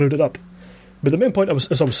Vita screwed it up. But the main point,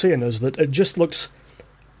 as I was saying, is that it just looks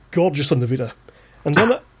gorgeous on the Vita. And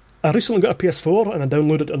then I recently got a PS4 and I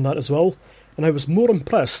downloaded it on that as well, and I was more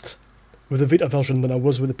impressed with the Vita version than I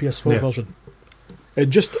was with the PS4 version.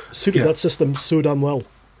 It just suited that system so damn well.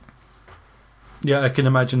 Yeah, I can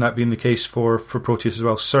imagine that being the case for Proteus as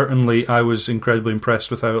well. Certainly, I was incredibly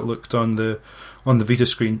impressed with how it looked on the Vita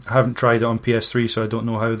screen. I haven't tried it on PS3, so I don't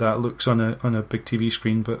know how that looks on a big TV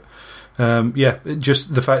screen. But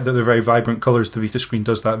just the fact that they're very vibrant colours, the Vita screen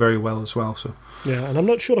does that very well as well. So yeah, and I'm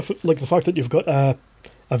not sure if the fact that you've got a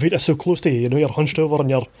Vita so close to you, you're hunched over and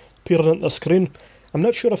you're peering at the screen. I'm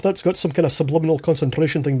not sure if that's got some kind of subliminal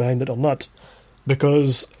concentration thing behind it or not,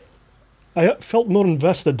 because I felt more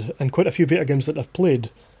invested in quite a few Vita games that I've played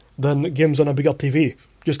than games on a bigger TV,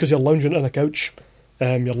 just because you're lounging on a couch,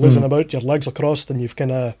 you're lazing about, your legs are crossed, and you've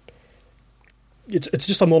kind of... It's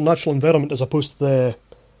just a more natural environment as opposed to the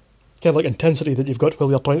kind of like intensity that you've got while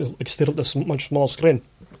you're trying to stare at this much smaller screen.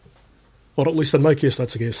 Or at least in my case,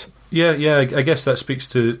 that's the case. Yeah, I guess that speaks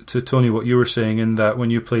to Tony, what you were saying, in that when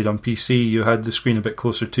you played on PC, you had the screen a bit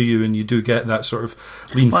closer to you, and you do get that sort of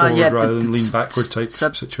lean forward rather than lean backward type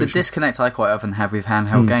situation. The disconnect I quite often have with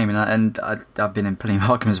handheld gaming, and I've been in plenty of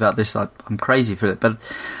arguments about this, I'm crazy for it, but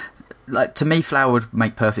like to me, Flower would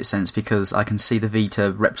make perfect sense because I can see the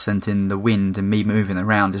Vita representing the wind, and me moving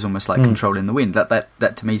around is almost like controlling the wind.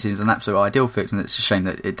 That to me seems an absolute ideal fit, and it's a shame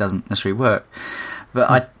that it doesn't necessarily work.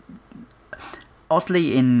 But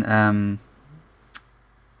oddly, in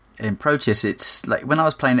Proteus, it's like when I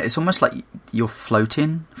was playing it, it's almost like you're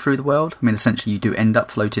floating through the world. I mean, essentially, you do end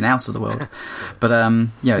up floating out of the world. But I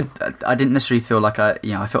didn't necessarily feel like I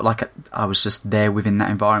felt like I was just there within that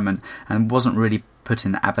environment and wasn't really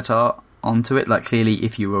putting an avatar onto it. Like clearly,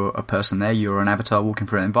 if you were a person there, you were an avatar walking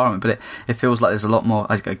through an environment. But it feels like there's a lot more.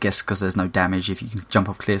 I guess because there's no damage if you can jump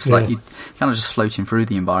off cliffs. Like you kind of just floating through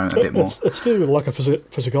the environment a bit more. It's to do with lack of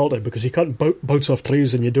physicality because you can't bounce off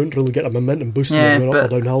trees and you don't really get a momentum boost when you're up or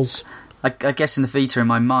down hills. I guess in the Vita, in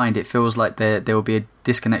my mind, it feels like there will be a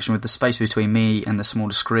disconnection with the space between me and the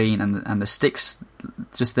smaller screen and the sticks.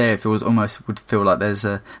 Just there, it feels almost would feel like there's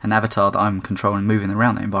an avatar that I'm controlling, moving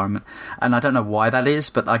around that environment. And I don't know why that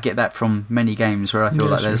is, but I get that from many games where I feel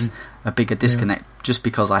like there's a bigger disconnect, just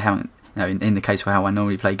because I haven't. In the case of how I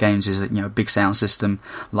normally play games, is a big sound system,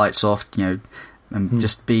 lights off, and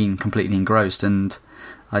just being completely engrossed. And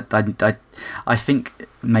I think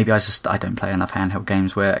maybe I don't play enough handheld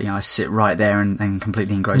games where I sit right there and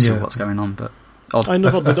completely engrossed with what's going on. But I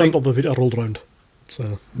never did until the Vita rolled around.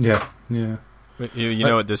 So yeah. You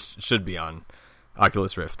know what this should be on?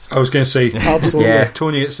 Oculus Rift. I was going to say, absolutely,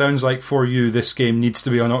 Tony. It sounds like for you, this game needs to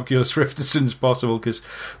be on Oculus Rift as soon as possible because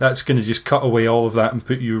that's going to just cut away all of that and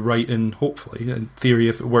put you right in. Hopefully, in theory,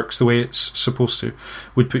 if it works the way it's supposed to,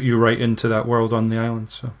 would put you right into that world on the island.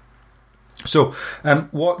 So. So,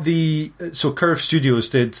 Curve Studios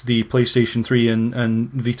did the PlayStation 3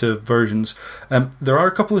 and Vita versions. There are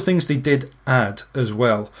a couple of things they did add as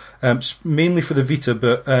well, mainly for the Vita,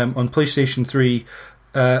 but on PlayStation 3,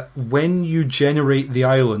 when you generate the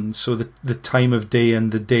island, so the time of day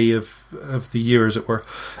and the day of the year, as it were,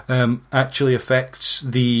 actually affects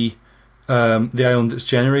the island that's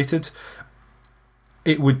generated.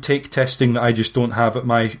 It would take testing that I just don't have at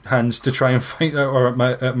my hands to try and find out, or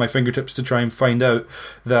at my fingertips to try and find out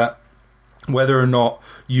that whether or not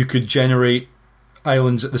you could generate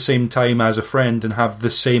islands at the same time as a friend and have the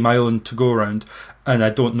same island to go around. And I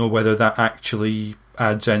don't know whether that actually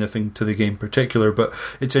adds anything to the game in particular, but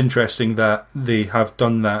it's interesting that they have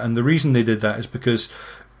done that. And the reason they did that is because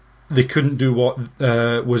they couldn't do what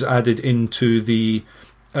was added into the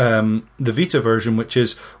Vita version, which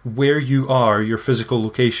is where you are, your physical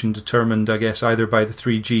location determined, I guess, either by the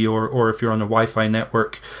 3G or if you're on a Wi-Fi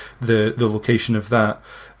network, the location of that.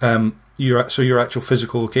 Your actual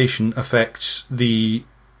physical location affects the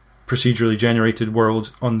procedurally generated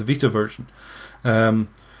world on the Vita version.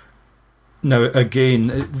 Now,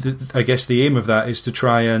 again, I guess the aim of that is to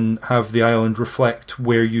try and have the island reflect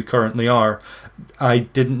where you currently are. I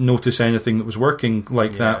didn't notice anything that was working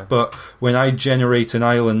like that, but when I generate an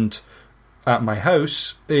island at my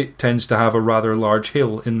house, it tends to have a rather large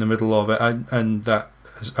hill in the middle of it, and that,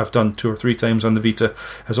 as I've done 2 or 3 times on the Vita,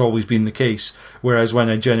 has always been the case. Whereas when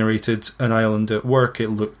I generated an island at work, it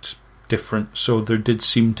looked different, so there did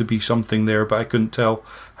seem to be something there, but I couldn't tell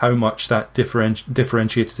how much that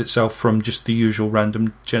differentiated itself from just the usual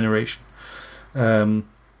random generation.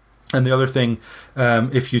 And the other thing,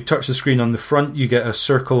 if you touch the screen on the front, you get a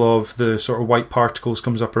circle of the sort of white particles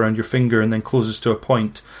comes up around your finger and then closes to a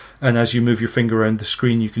point. And as you move your finger around the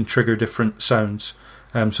screen, you can trigger different sounds.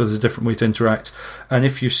 So there's a different way to interact. And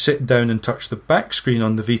if you sit down and touch the back screen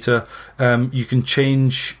on the Vita, you can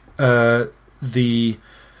change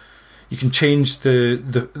you can change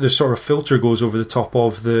the sort of filter goes over the top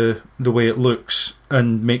of the way it looks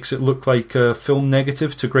and makes it look like a film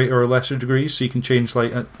negative to greater or lesser degrees. So you can change,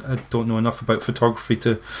 like, I don't know enough about photography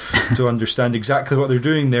to understand exactly what they're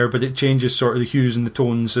doing there, but it changes sort of the hues and the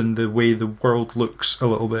tones and the way the world looks a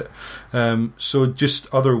little bit. So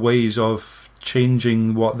just other ways of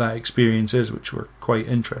changing what that experience is, which were quite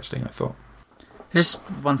interesting, I thought. Just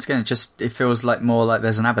once again, it feels like more like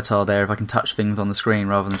there's an avatar there if I can touch things on the screen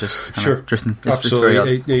rather than just drifting.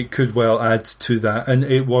 Absolutely, it could well add to that, and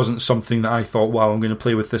it wasn't something that I thought, wow, I'm going to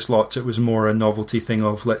play with this lots. It was more a novelty thing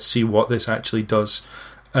of let's see what this actually does,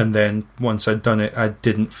 and then once I'd done it, I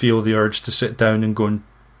didn't feel the urge to sit down and go and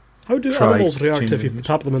how do animals react if you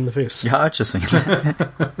tap them in the face? Yeah, I just think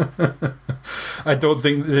I don't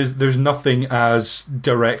think there's nothing as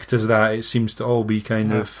direct as that. It seems to all be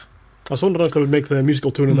kind of. I was wondering if they would make the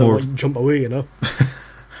musical tune and then like jump away, you know.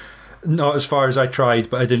 Not as far as I tried,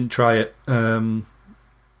 but I didn't try it.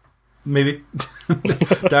 Maybe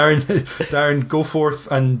Darren, go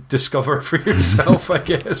forth and discover for yourself, I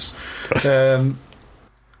guess.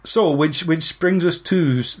 So, which brings us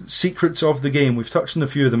to secrets of the game. We've touched on a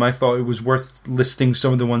few of them. I thought it was worth listing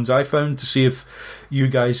some of the ones I found to see if you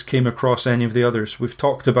guys came across any of the others. We've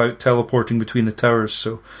talked about teleporting between the towers,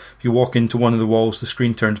 so if you walk into one of the walls, the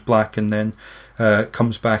screen turns black and then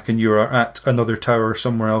comes back and you are at another tower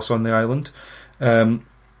somewhere else on the island.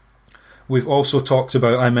 We've also talked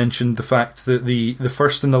about, I mentioned the fact that the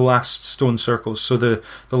first and the last stone circles, so the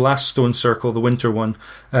last stone circle, the winter one,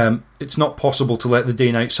 it's not possible to let the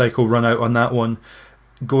day-night cycle run out on that one.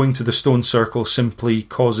 Going to the stone circle simply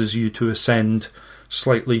causes you to ascend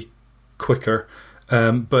slightly quicker.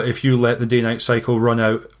 But if you let the day-night cycle run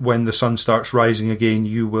out, when the sun starts rising again,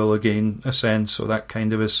 you will again ascend. So that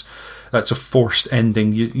kind of that's a forced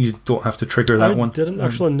ending. You don't have to trigger that one. I didn't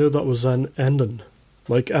actually know that was an ending.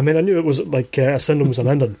 Like, I mean, I knew it was like ascending was an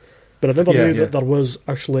ending, but I never knew that there was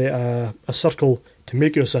actually a circle to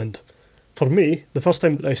make you ascend. For me, the first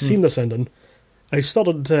time that I seen this ending, I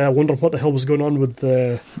started wondering what the hell was going on with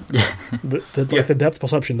the depth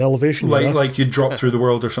perception, the elevation. Like you drop through the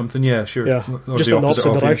world or something. Yeah, sure. Yeah, just in the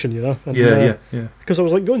opposite direction, you know. And, yeah. Because I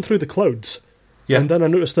was like going through the clouds. Yeah. And then I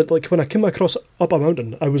noticed that, like, when I came across up a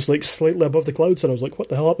mountain, I was like slightly above the clouds, and I was like, "What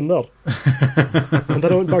the hell happened there?" And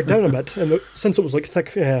then I went back down a bit, and since it was like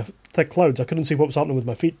thick clouds, I couldn't see what was happening with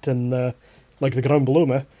my feet and like the ground below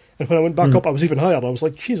me. And when I went back up, I was even higher. I was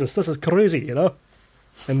like, "Jesus, this is crazy," you know.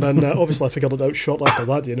 And then obviously I figured it out shortly after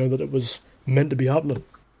that, you know, that it was meant to be happening.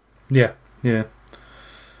 Yeah.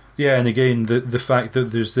 And again, the fact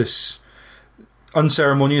that there's this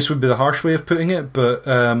unceremonious would be the harsh way of putting it, but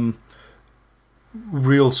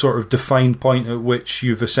real sort of defined point at which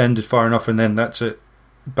you've ascended far enough and then that's it.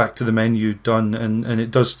 back to the menu done, and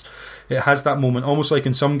it has that moment almost like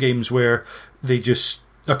in some games where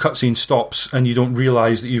a cutscene stops and you don't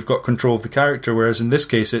realise that you've got control of the character, whereas in this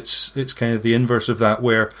case it's kind of the inverse of that,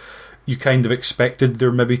 where you kind of expected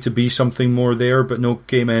there maybe to be something more there, but no,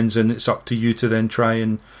 game ends and it's up to you to then try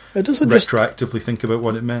and retroactively think about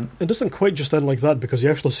what it meant. It doesn't quite just end like that, because you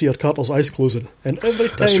actually see your character's eyes closing, and every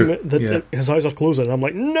time his eyes are closing, I'm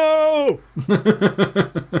like, no!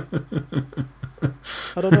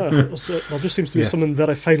 I don't know. There just seems to be something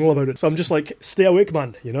very final about it. So I'm just like, stay awake,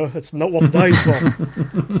 man. It's not worth dying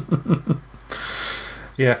for.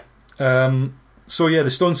 Yeah. So the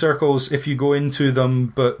stone circles, if you go into them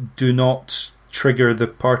but do not trigger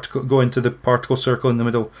go into the particle circle in the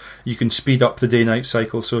middle, you can speed up the day-night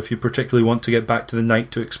cycle. So if you particularly want to get back to the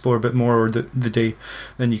night to explore a bit more, or the day,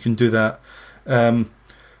 then you can do that.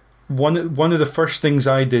 One of the first things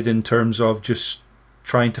I did in terms of just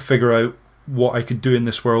trying to figure out what I could do in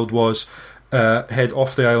this world was head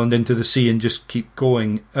off the island into the sea and just keep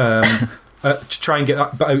going. To try and get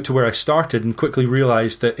out to where I started, and quickly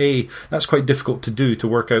realised that that's quite difficult to do, to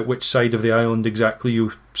work out which side of the island exactly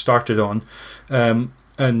you started on,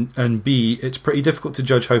 and B, it's pretty difficult to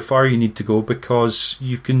judge how far you need to go, because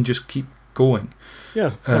you can just keep going.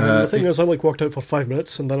 Yeah, the thing is, I walked out for 5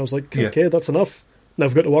 minutes, and then I was like, okay, that's enough. Now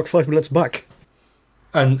I've got to walk 5 minutes back.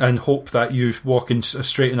 And hope that you walk in a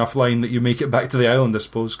straight enough line that you make it back to the island, I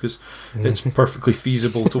suppose, because it's perfectly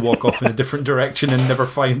feasible to walk off in a different direction and never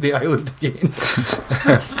find the island again.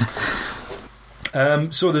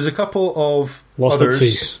 So there's a couple of Lost others. at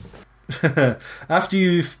sea. After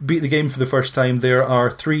you've beat the game for the first time, there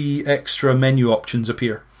are 3 extra menu options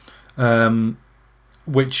appear,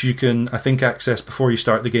 which you can, I think, access before you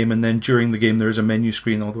start the game, and then during the game there is a menu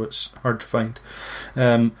screen, although it's hard to find.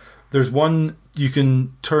 There's one you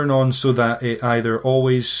can turn on so that it either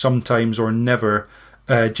always, sometimes, or never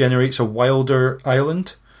generates a wilder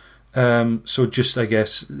island. So just, I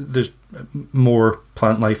guess, there's more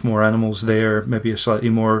plant life, more animals there, maybe a slightly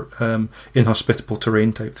more inhospitable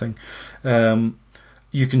terrain type thing.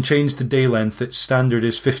 You can change the day length. Its standard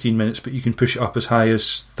is 15 minutes, but you can push it up as high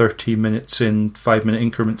as 30 minutes in 5-minute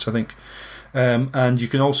increments, I think. And you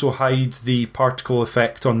can also hide the particle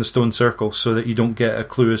effect on the stone circle so that you don't get a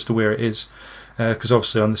clue as to where it is. Because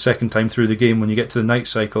obviously on the second time through the game, when you get to the night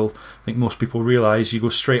cycle, I think most people realise you go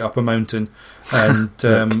straight up a mountain and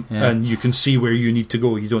and you can see where you need to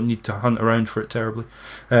go. You don't need to hunt around for it terribly.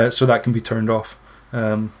 So that can be turned off.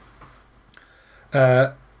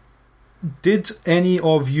 Did any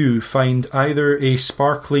of you find either a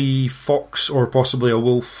sparkly fox or possibly a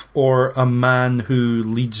wolf, or a man who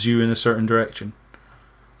leads you in a certain direction?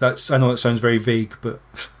 I know that sounds very vague, but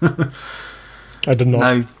I did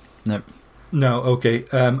not. No. No, okay.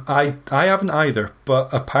 I haven't either, but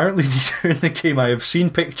apparently during the game I have seen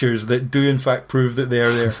pictures that do in fact prove that they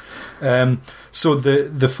are there. So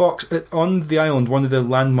the fox on the island, one of the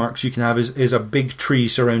landmarks you can have is a big tree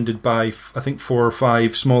surrounded by, I think, 4 or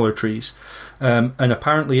 5 smaller trees. And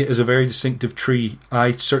apparently it is a very distinctive tree.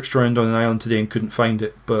 I searched around on an island today and couldn't find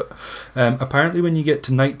it, but apparently when you get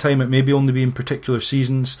to night time, it may be only be in particular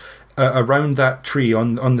seasons. Around that tree,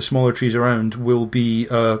 on the smaller trees around, will be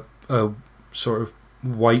a sort of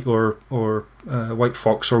white or white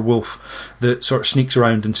fox or wolf that sort of sneaks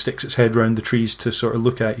around and sticks its head around the trees to sort of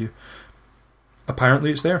look at you.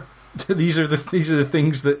 Apparently it's there. These are the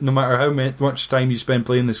things that no matter how much time you spend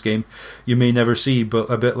playing this game, you may never see, but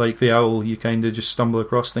a bit like the owl, you kind of just stumble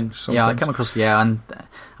across things sometimes. Yeah, I come across, and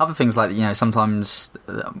other things like, sometimes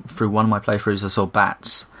through one of my playthroughs I saw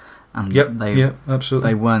bats, and absolutely.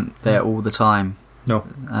 They weren't there all the time. No.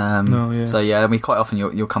 So quite often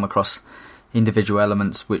you'll come across individual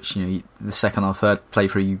elements which the second or third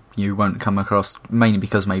playthrough you won't come across, mainly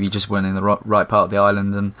because maybe you just weren't in the right part of the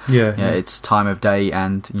island, and it's time of day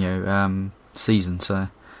and season. So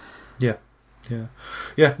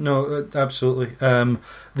absolutely.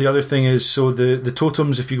 The other thing is, so the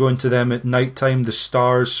totems, if you go into them at night time, the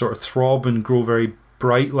stars sort of throb and grow very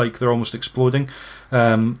bright, like they're almost exploding.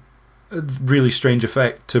 Really strange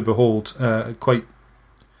effect to behold.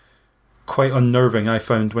 Quite unnerving, I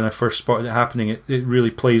found, when I first spotted it happening. It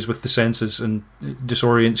really plays with the senses and it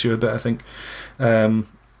disorients you a bit, I think. And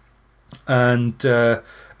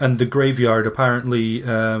the graveyard, apparently,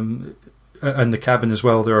 and the cabin as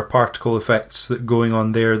well, there are particle effects that going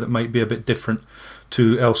on there that might be a bit different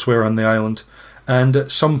to elsewhere on the island. And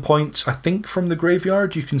at some points, I think from the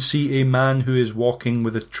graveyard, you can see a man who is walking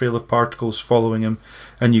with a trail of particles following him,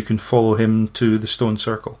 and you can follow him to the stone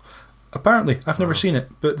circle. Apparently, I've never seen it,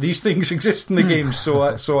 but these things exist in the game, so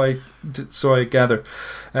I So I gather.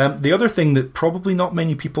 The other thing that probably not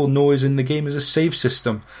many people know is in the game is a save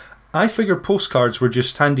system. I figure postcards were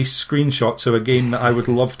just handy screenshots of a game that I would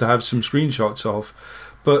love to have some screenshots of,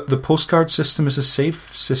 but the postcard system is a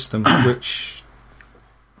save system, which...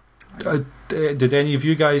 did any of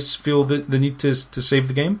you guys feel the need to save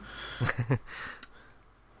the game?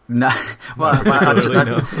 No, well,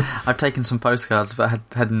 I've taken some postcards, but I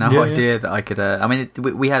had no idea that I could. I mean,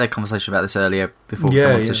 we had a conversation about this earlier before we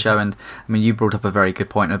came on to the show, and I mean, you brought up a very good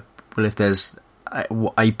point of, well, if there's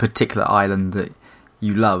a particular island that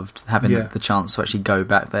you loved, having the chance to actually go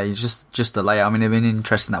back there, just the layout. I mean, it'd been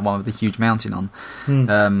interesting, that one with the huge mountain on.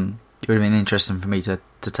 It would have been interesting for me to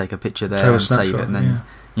take a picture there and save it, and then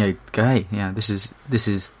go, hey, this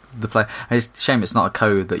is the play. It's a shame it's not a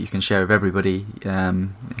code that you can share with everybody,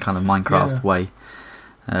 in kind of Minecraft way,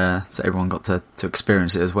 so everyone got to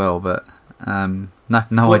experience it as well. But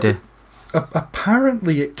no idea.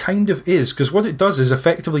 Apparently it kind of is, because what it does is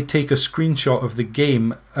effectively take a screenshot of the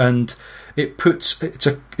game and it puts it's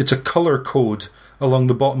a color code along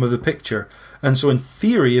the bottom of the picture. And so in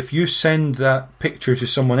theory, if you send that picture to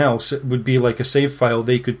someone else, it would be like a save file.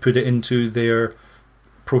 They could put it into their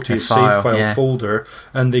Proteus save file folder,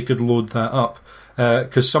 and they could load that up.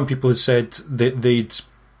 Because some people had said that they'd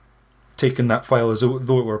taken that file as though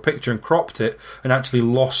it were a picture and cropped it, and actually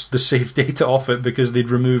lost the save data off it because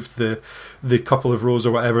they'd removed the couple of rows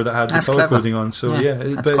or whatever that had the color coding on. So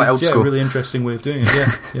that's quite old school. A really interesting way of doing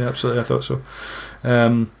it. Yeah, absolutely. I thought so.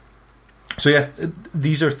 So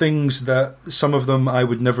these are things that some of them I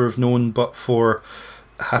would never have known, but for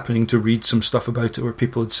happening to read some stuff about it where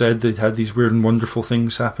people had said they'd had these weird and wonderful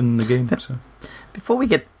things happen in the game. So. Before we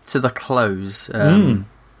get to the close, a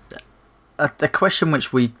question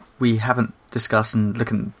which we haven't discussed, and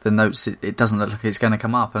looking at the notes, it doesn't look like it's going to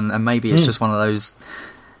come up, and maybe it's just one of those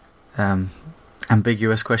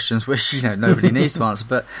ambiguous questions which nobody needs to answer.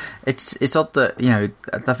 But it's odd that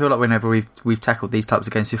I feel like whenever we've tackled these types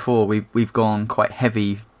of games before, we've gone quite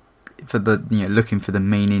heavy for the looking for the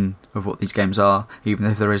meaning of what these games are, even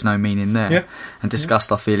if there is no meaning there, and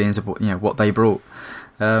discussed our feelings of what they brought,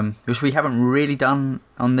 which we haven't really done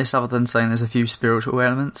on this, other than saying there's a few spiritual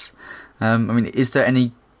elements. I mean, is there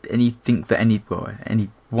anything that any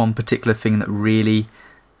one particular thing that really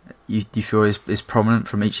you feel is prominent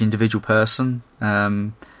from each individual person,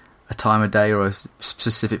 a time of day or a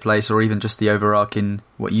specific place, or even just the overarching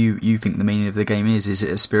what you think the meaning of the game is? Is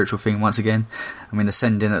it a spiritual thing once again? I mean,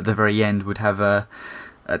 Ascending at the very end would have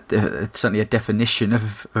certainly a definition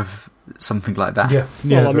of something like that.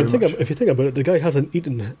 Well, I mean, if you think about it, the guy hasn't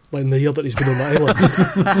eaten in the year that he's been on the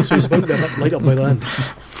island, so he's about to be a bit light up by the end.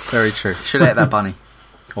 Very true. Should have ate that bunny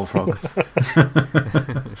or frog.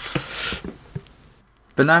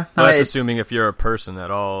 But no, that's assuming if you're a person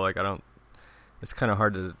at all. Like, it's kind of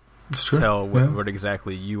hard to tell what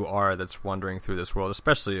exactly you are that's wandering through this world,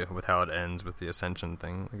 especially with how it ends with the Ascension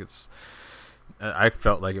thing. Like, I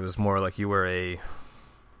felt like it was more like you were a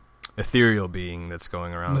ethereal being that's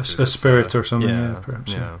going around. A spirit or something,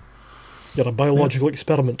 perhaps. Yeah. You're a biological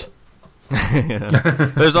experiment.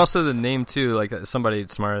 There's also the name too. Like, somebody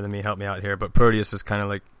smarter than me helped me out here, but Proteus is kind of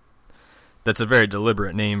like, that's a very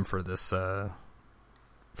deliberate name for this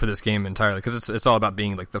game entirely, because it's all about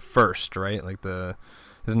being like the first, right? Like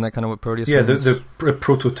isn't that kind of what Proteus is? the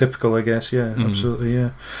prototypical, I guess. Absolutely.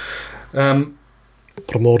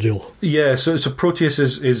 Primordial. So Proteus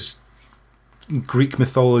is Greek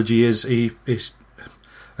mythology, is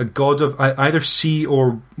a god of either sea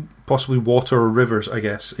or possibly water or rivers, I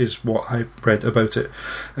guess, is what I read about it.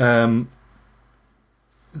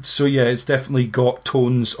 It's definitely got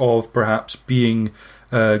tones of perhaps being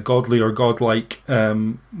godly or godlike,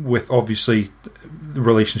 with obviously the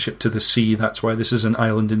relationship to the sea. That's why this is an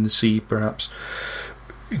island in the sea, perhaps.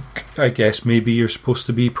 I guess maybe you're supposed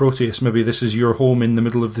to be Proteus. Maybe this is your home in the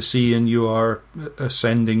middle of the sea and you are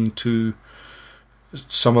ascending to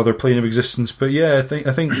some other plane of existence. But I think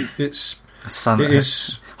it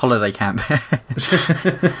is holiday camp.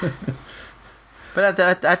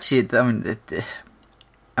 But actually, I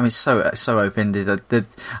mean, so open-ended.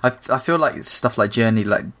 I feel like stuff like Journey,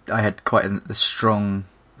 like I had quite a strong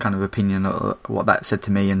kind of opinion of what that said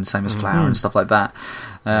to me, and same as Flower and stuff like that.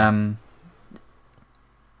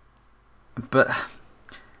 But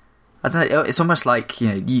I don't know. It's almost like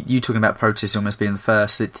you talking about Proteus almost being the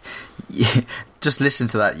first. Just listen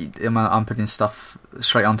to that. I'm putting stuff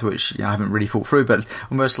straight onto which I haven't really thought through, but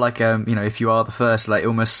almost like if you are the first, like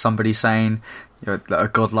almost somebody saying, a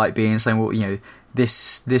godlike being saying, well,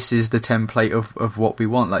 this is the template of what we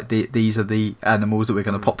want. Like these are the animals that we're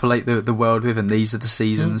going to populate the world with, and these are the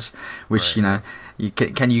seasons. Which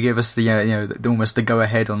can you give us the almost the go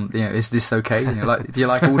ahead on is this okay? Like, do you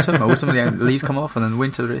like autumn? Autumn, the leaves come off, and then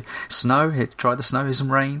winter, snow. Try the snow. Here's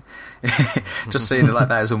some rain. Just seeing it like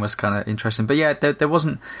that is almost kind of interesting. But yeah, there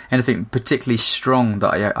wasn't anything particularly strong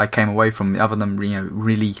that I came away from, other than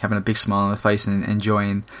really having a big smile on the face and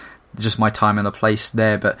enjoying just my time and the place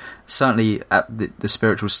there. But certainly at the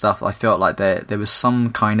spiritual stuff, I felt like there was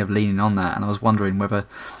some kind of leaning on that, and I was wondering whether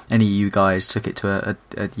any of you guys took it to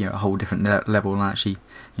a whole different level and actually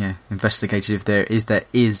investigated if there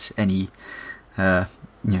is any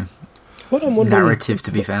narrative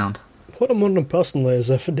to be found. What I'm wondering personally is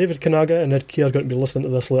if David Kanaga and Ed Key are going to be listening to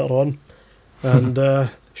this later on and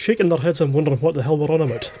shaking their heads and wondering what the hell we're on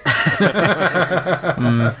about.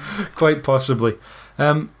 Quite possibly.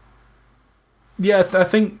 I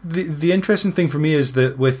think the interesting thing for me is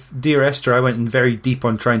that with Dear Esther, I went in very deep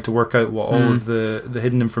on trying to work out what all of the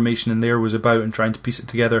hidden information in there was about and trying to piece it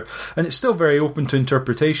together. And it's still very open to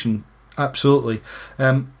interpretation, absolutely.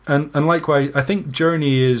 And likewise, I think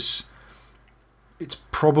Journey it's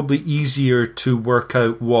probably easier to work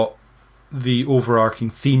out what the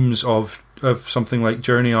overarching themes of something like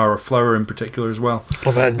Journey are, or Flower in particular as well.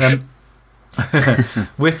 Revenge.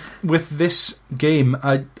 With this game,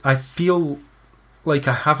 I feel like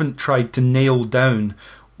I haven't tried to nail down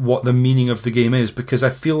what the meaning of the game is, because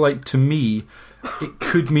I feel like, to me, it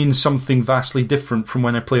could mean something vastly different from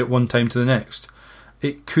when I play it one time to the next.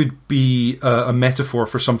 It could be a metaphor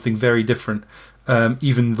for something very different,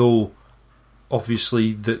 even though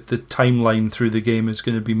obviously the timeline through the game is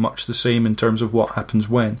going to be much the same in terms of what happens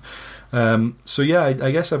when.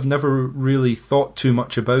 I guess I've never really thought too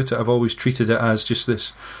much about it. I've always treated it as just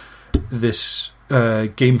this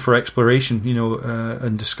game for exploration,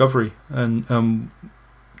 and discovery, and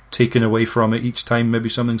taken away from it each time maybe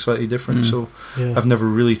something slightly different. I've never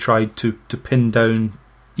really tried to pin down,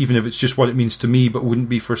 even if it's just what it means to me, but wouldn't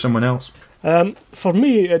be for someone else. For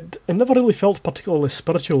me, it never really felt particularly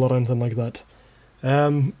spiritual or anything like that.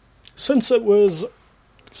 Since it was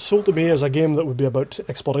sold to me as a game that would be about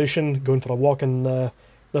exploration, going for a walk in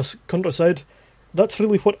this countryside, that's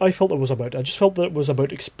really what I felt it was about. I just felt that it was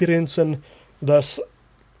about experiencing this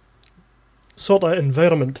sort of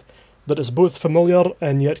environment that is both familiar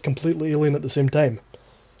and yet completely alien at the same time.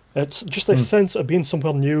 It's just a sense of being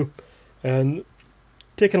somewhere new and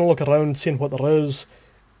taking a look around, seeing what there is,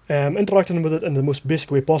 interacting with it in the most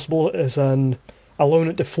basic way possible, as in allowing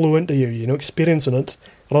it to flow into you, experiencing it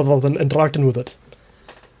rather than interacting with it.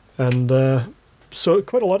 And so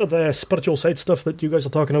quite a lot of the spiritual side stuff that you guys are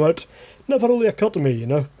talking about never really occurred to me,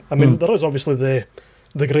 I mean, there is obviously the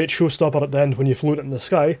great showstopper at the end when you float in the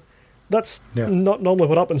sky. That's not normally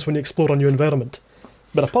what happens when you explore a new environment.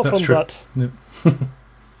 But apart from that... Yeah.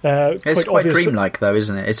 It's quite dreamlike, though,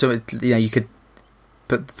 isn't it? It's you could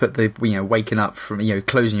put the waking up from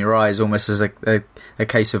closing your eyes almost as a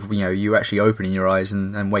case of you actually opening your eyes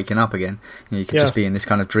and waking up again. You could just be in this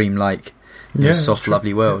kind of dreamlike, soft,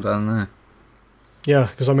 lovely world. I don't know. Yeah,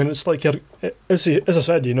 because I mean, it's like as I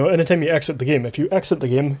said, anytime you exit the game, if you exit the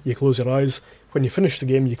game, you close your eyes. When you finish the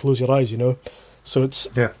game, you close your eyes. So it's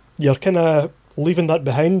you're kind of leaving that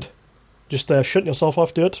behind, just shutting yourself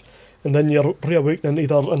off to it, and then you're reawakening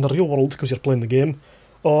either in the real world because you're playing the game,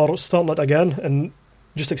 or starting it again and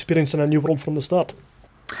just experiencing a new world from the start.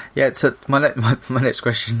 Yeah, so my next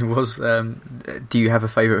question was, do you have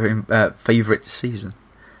a favourite season?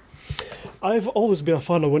 I've always been a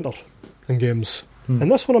fan of winter in games. And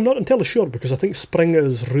this one I'm not entirely sure, because I think spring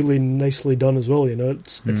is really nicely done as well.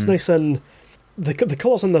 It's nice, and the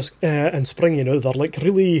colours in this in spring, they're like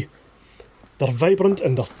really, they're vibrant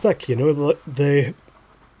and they're thick. They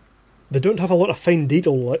don't have a lot of fine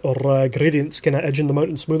detail or gradients kind of edging them out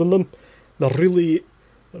and smoothing them. They're really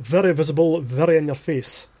very visible, very in your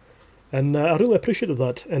face, and I really appreciated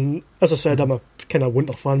that. And as I said, I'm a kind of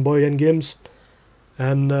winter fanboy in games,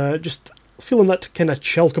 and just feeling that kind of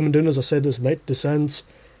chill coming down, as I said, as night descends.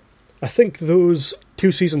 I think those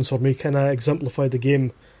 2 seasons for me kind of exemplify the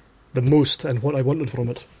game the most and what I wanted from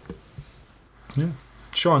it. Yeah.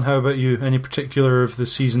 Sean, how about you? Any particular of the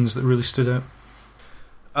seasons that really stood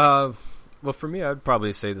out? Well, for me, I'd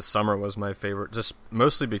probably say the summer was my favorite, just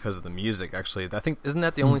mostly because of the music, actually. I think, isn't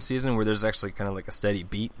that the only season where there's actually kind of like a steady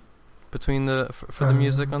beat between for the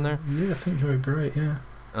music on there? Yeah, I think you might be right, yeah.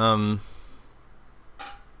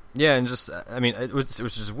 Yeah, and just, I mean, it was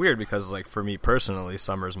just weird because, like, for me personally,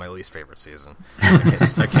 summer is my least favorite season.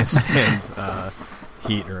 I can't stand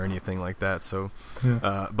heat or anything like that. So,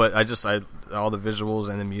 but all the visuals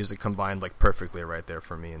and the music combined like perfectly right there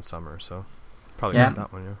for me in summer. So, Probably not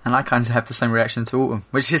that one, yeah. And I kind of have the same reaction to Autumn,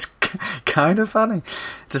 which is kind of funny.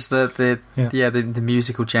 Just the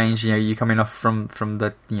musical change. You know, you coming off from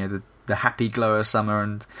the the happy glow of summer,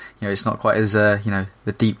 and you know it's not quite as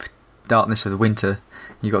the deep darkness of the winter.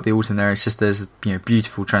 You got the autumn there. It's just there's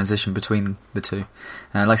beautiful transition between the two.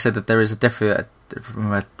 And like I said, that there is definitely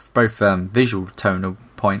from a both visual tonal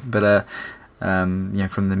point, but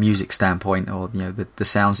from the music standpoint, or the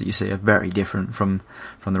sounds that you see are very different from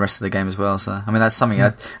the rest of the game as well. So I mean that's something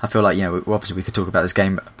I feel like obviously we could talk about this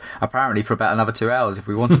game apparently for about another 2 hours if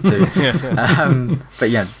we wanted to.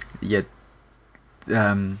 But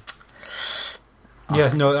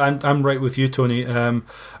I'm right with you, Tony. I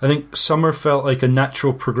think summer felt like a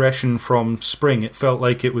natural progression from spring. It felt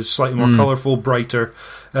like it was slightly more colourful, brighter.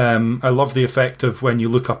 I love the effect of when you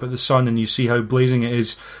look up at the sun and you see how blazing it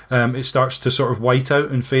is. It starts to sort of white out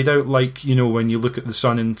and fade out, like when you look at the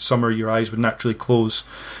sun in summer, your eyes would naturally close.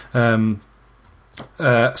 So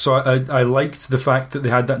I liked the fact that they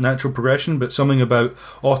had that natural progression, but something about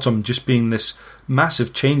autumn just being this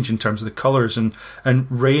massive change in terms of the colours, and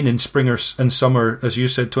rain in spring and summer, as you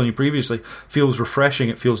said, Tony, previously, feels refreshing,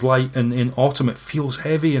 it feels light, and in autumn it feels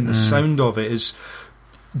heavy, and the sound of it is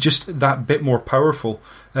just that bit more powerful,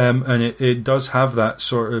 and it does have that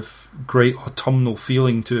sort of great autumnal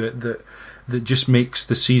feeling to it that just makes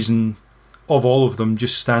the season of all of them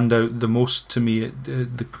just stand out the most to me.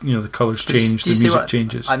 The colours change, the music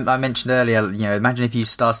changes. I mentioned earlier, imagine if you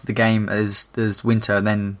started the game as winter and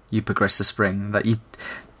then you progress to spring. That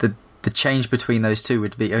the change between those two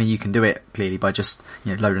would be. I mean, you can do it clearly by just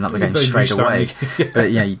loading up the game straight away.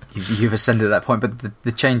 But you've ascended at that point. But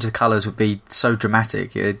the change of the colours would be so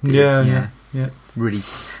dramatic. Really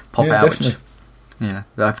pop out. Definitely.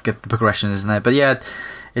 I forget the progression isn't there, but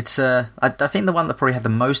it's I think the one that probably had the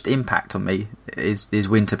most impact on me is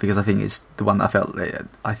winter, because I think it's the one that I felt.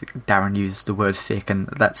 I think Darren used the word thick, and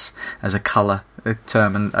that's as a colour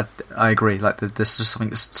term, and I agree. Like there's just something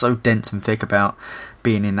that's so dense and thick about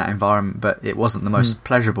being in that environment, but it wasn't the most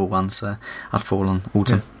pleasurable one, so I'd fall on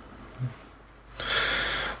autumn. Yeah.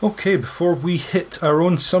 Okay, before we hit our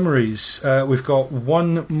own summaries, we've got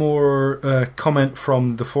one more comment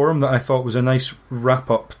from the forum that I thought was a nice wrap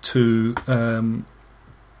up to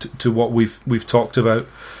what we've talked about.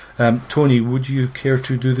 Tony, would you care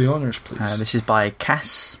to do the honours, please? This is by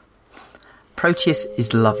Cass. Proteus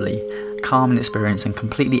is lovely, calm in experience, and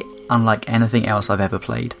completely unlike anything else I've ever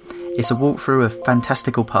played. It's a walk through a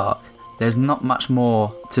fantastical park. There's not much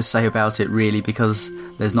more to say about it really, because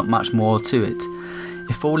there's not much more to it.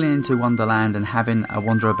 If falling into Wonderland and having a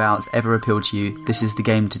wander about ever appealed to you, this is the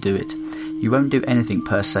game to do it. You won't do anything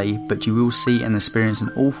per se, but you will see and experience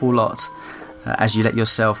an awful lot as you let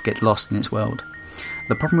yourself get lost in its world.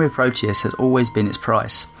 The problem with Proteus has always been its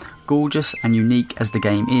price. Gorgeous and unique as the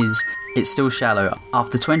game is, it's still shallow.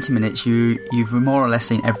 After 20 minutes you've more or less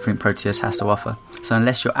seen everything Proteus has to offer. So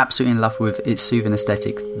unless you're absolutely in love with its soothing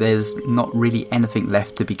aesthetic, there's not really anything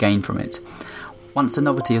left to be gained from it. Once the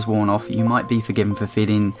novelty is worn off, you might be forgiven for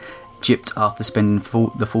feeling gypped after spending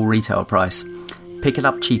the full retail price. Pick it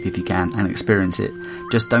up cheap if you can and experience it.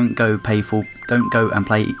 Just don't go and play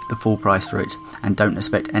the full price for it, and don't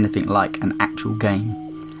expect anything like an actual game.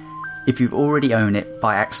 If you've already owned it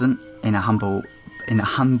by accident in a humble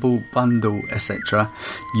bundle, etc.,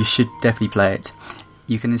 you should definitely play it.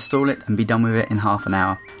 You can install it and be done with it in half an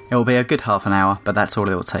hour. It will be a good half an hour, but that's all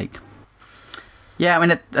it will take. Yeah, I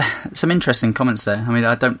mean, some interesting comments there. I mean,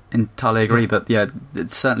 I don't entirely agree, but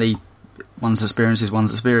it's certainly one's experience is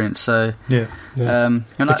one's experience. So the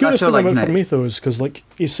curious thing about for me though is because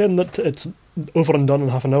he's saying that it's over and done in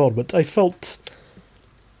half an hour, but I felt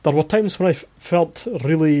there were times when I felt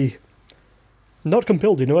really not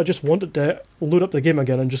compelled. I just wanted to load up the game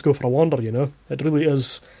again and just go for a wander. It really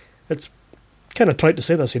is. It's kind of tried to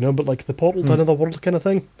say this, but like the portal to another world kind of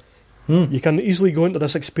thing. You can easily go into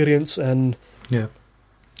this experience and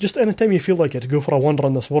just anytime you feel like it, go for a wander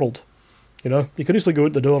in this world. You could easily go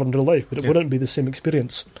out the door in real life, but it wouldn't be the same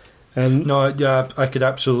experience. I could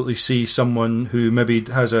absolutely see someone who maybe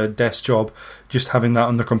has a desk job just having that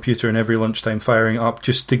on their computer and every lunchtime firing it up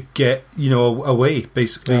just to get away.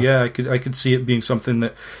 Basically, I could see it being something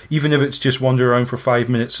that even if it's just wander around for 5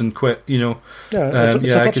 minutes and quit. It's a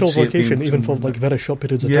virtual vacation, even for very short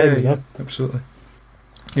periods of time. Yeah, absolutely.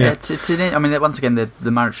 Yeah, I mean, once again,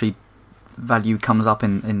 the monetary value comes up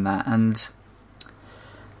in that, and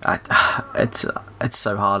it's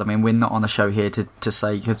so hard. I mean, we're not on a show here to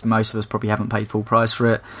say, because most of us probably haven't paid full price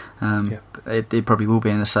for it. It probably will be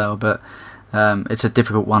in a sale, but it's a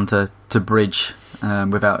difficult one to bridge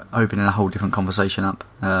without opening a whole different conversation up.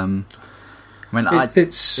 I mean, it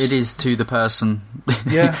is to the person.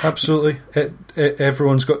 Yeah, absolutely.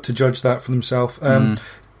 Everyone's got to judge that for themselves.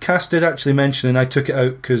 Cass did actually mention, and I took it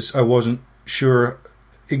out because I wasn't sure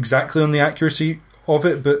exactly on the accuracy of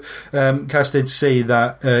it, but Cass did say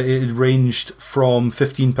that it ranged from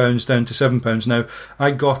 £15 down to £7. Now,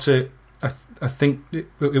 I got it, I think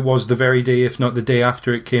it was the very day, if not the day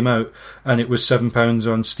after it came out, and it was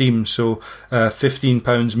 £7 on Steam, so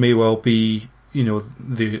 £15 may well be, you know,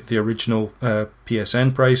 the original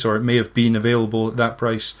PSN price, or it may have been available at that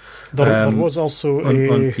price. There was also on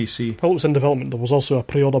PC. While it was in development, there was also a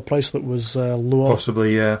pre-order price that was lower.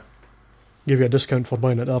 Possibly, yeah. Give you a discount for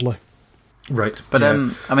buying it early. Right, but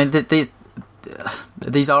yeah. I mean,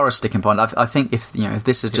 these are a sticking point. I think if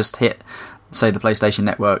this had just hit, say, the PlayStation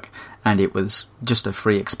Network, and it was just a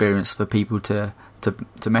free experience for people to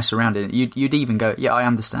mess around in, you'd even go, yeah, I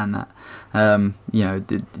understand that.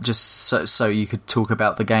 Just so you could talk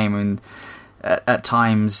about the game, and at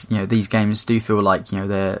times, these games do feel like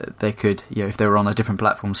they could, if they were on a different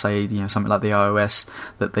platform, say, something like the iOS,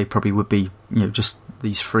 that they probably would be, just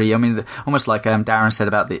these free. I mean, almost like Darren said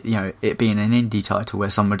about it being an indie title where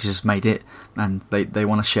somebody just made it and they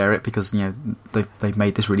want to share it because they've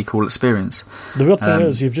made this really cool experience. The weird thing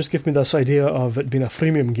is, you've just given me this idea of it being a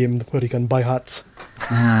freemium game where you can buy hats.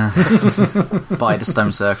 Buy the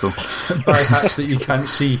stone circle. Buy hats that you can't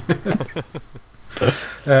see.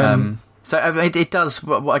 So it does.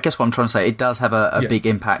 I guess what I'm trying to say, it does have a big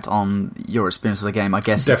impact on your experience of the game. I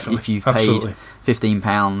guess if you've paid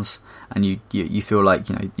 £15 and you feel like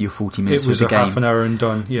you're 40 minutes with the game, it was a half an hour and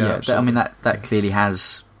done. I mean that clearly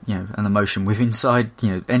has an emotion with inside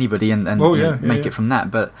anybody and make it from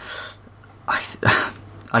that. But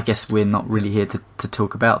I guess we're not really here to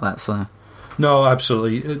talk about that. So no,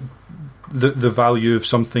 absolutely, the value of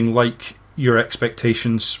something like your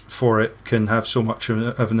expectations for it can have so much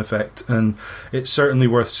of an effect, and it's certainly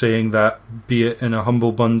worth saying that, be it in a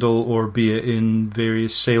humble bundle or be it in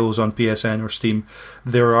various sales on PSN or Steam,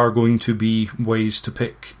 there are going to be ways to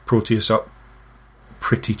pick Proteus up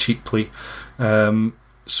pretty cheaply.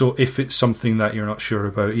 So if it's something that you're not sure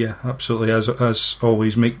about, yeah, absolutely, as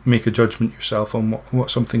always, make a judgment yourself on what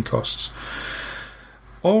something costs.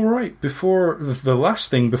 All right, before the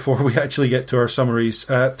last thing before we actually get to our summaries,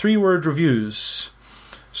 3-word reviews.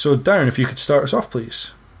 So, Darren, if you could start us off,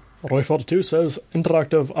 please. Roy42 says,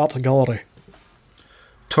 interactive art gallery.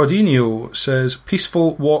 Toddinho says,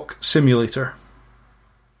 peaceful walk simulator.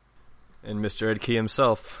 And Mr. Ed Key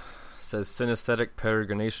himself says, synesthetic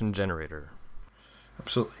peregrination generator.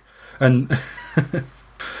 Absolutely. And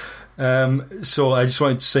so I just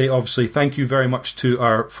wanted to say, obviously, thank you very much to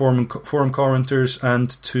our forum commenters and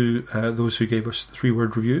to those who gave us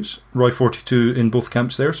 3-word reviews. Roy42 in both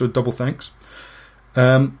camps there, so double thanks.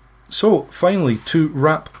 So, finally, to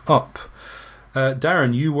wrap up,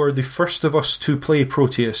 Darren, you were the first of us to play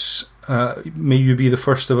Proteus. May you be the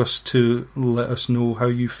first of us to let us know how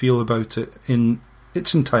you feel about it in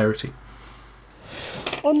its entirety.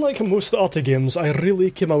 Unlike most arty games, I really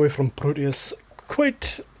came away from Proteus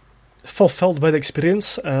quite fulfilled by the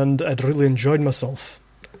experience, and I'd really enjoyed myself.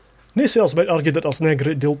 Naysayers might argue that there's no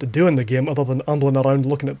great deal to do in the game other than ambling around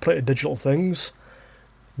looking at pretty digital things,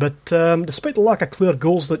 but despite the lack of clear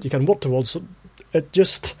goals that you can work towards,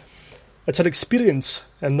 it's an experience,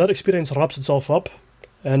 and that experience wraps itself up,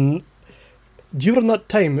 and during that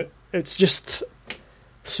time, it's just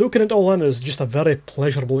soaking it all in is just a very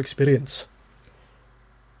pleasurable experience.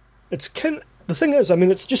 The thing is, I mean,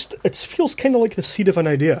 it feels kind of like the seed of an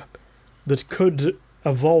idea that could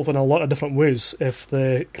evolve in a lot of different ways if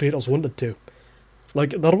the creators wanted to.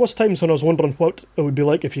 Like, there was times when I was wondering what it would be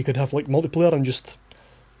like if you could have, like, multiplayer and just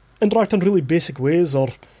interact in really basic ways, or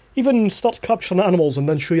even start capturing animals and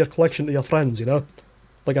then show your collection to your friends,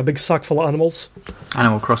 like a big sack full of animals.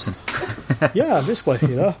 Animal Crossing. Yeah,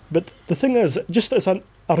 basically, But the thing is, just as a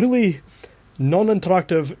really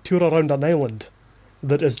non-interactive tour around an island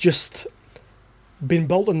that is just been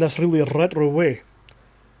built in this really retro way,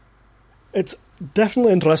 it's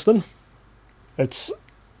definitely interesting. It's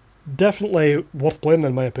definitely worth playing,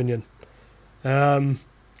 in my opinion. But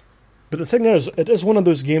the thing is, it is one of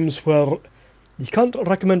those games where you can't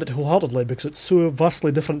recommend it wholeheartedly because it's so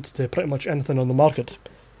vastly different to pretty much anything on the market.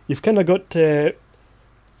 You've kind of got to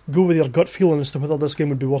go with your gut feeling as to whether this game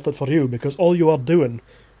would be worth it for you, because all you are doing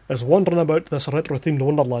is wandering about this retro-themed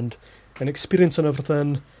wonderland and experiencing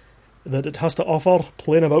everything that it has to offer,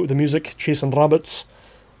 playing about with the music, chasing rabbits,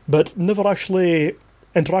 but never actually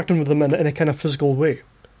interacting with them in any kind of physical way.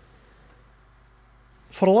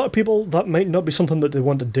 For a lot of people, that might not be something that they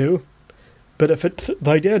want to do, but if the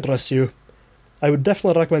idea interests you, I would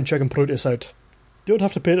definitely recommend checking Proteus out. You don't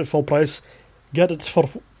have to pay it at full price. get it for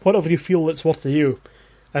whatever you feel it's worth to you.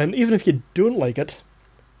 And even if you don't like it,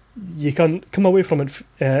 you can come away from it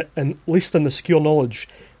at least in the secure knowledge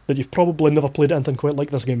that you've probably never played anything quite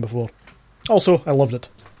like this game before. Also, I loved it.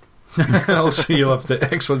 Also, you loved it.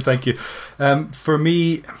 Excellent, thank you. For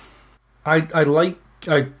me, I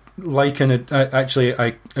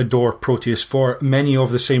adore Proteus for many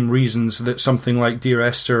of the same reasons that something like Dear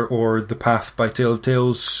Esther or The Path by Tale of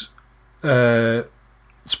Tales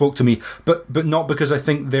spoke to me, but not because I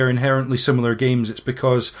think they're inherently similar games. It's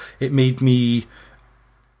because it made me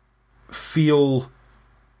feel.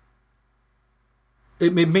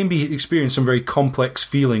 It made me experience some very complex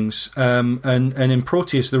feelings, and in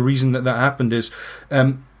Proteus, the reason that happened is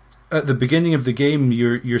at the beginning of the game,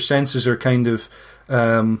 your senses are kind of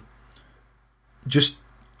just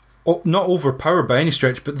not overpowered by any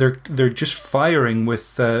stretch, but they're just firing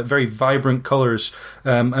with very vibrant colours.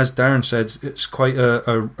 As Darren said, it's quite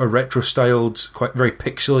a retro-styled, quite very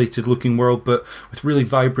pixelated looking world, but with really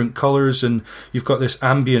vibrant colours, and you've got this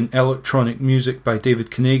ambient electronic music by David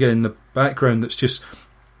Kanega in the background that's just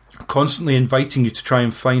constantly inviting you to try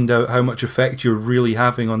and find out how much effect you're really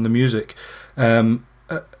having on the music. And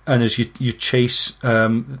as you chase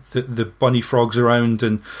the bunny frogs around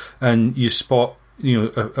and you spot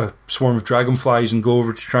a swarm of dragonflies and go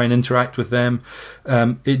over to try and interact with them,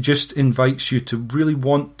 it just invites you to really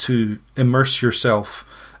want to immerse yourself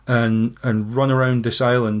and run around this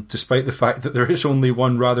island, despite the fact that there is only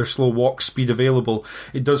one rather slow walk speed available.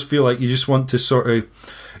 It does feel like you just want to sort of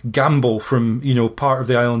gamble from part of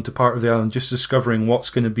the island to part of the island, just discovering what's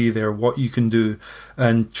going to be there, what you can do,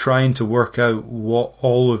 and trying to work out what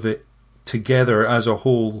all of it together as a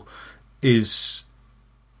whole is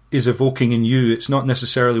evoking in you. It's not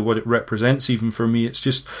necessarily what it represents, even for me. It's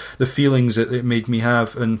just the feelings that it made me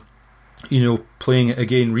have. And playing it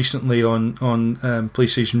again recently on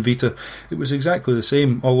PlayStation Vita, it was exactly the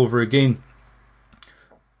same all over again,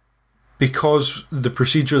 because the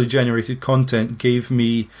procedurally generated content gave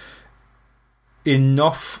me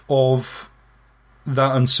enough of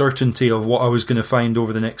that uncertainty of what I was going to find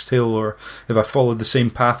over the next hill, or if I followed the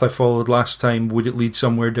same path I followed last time, would it lead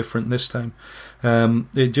somewhere different this time?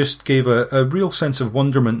 It just gave a real sense of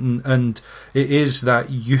wonderment, and it is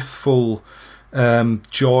that youthful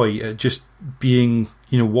joy at just being,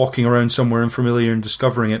 walking around somewhere unfamiliar and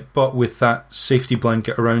discovering it, but with that safety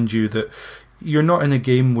blanket around you, that you're not in a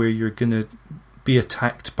game where you're going to be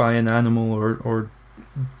attacked by an animal or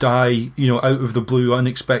die, out of the blue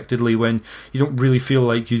unexpectedly when you don't really feel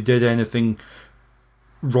like you did anything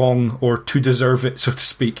wrong or to deserve it, so to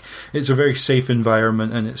speak. It's a very safe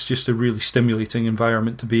environment, and it's just a really stimulating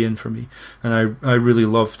environment to be in for me. And I really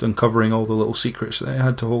loved uncovering all the little secrets that it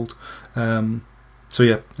had to hold. So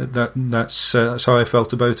yeah, that's how I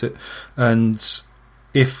felt about it. And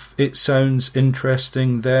if it sounds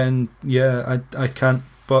interesting, then yeah, I can't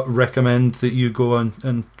but recommend that you go on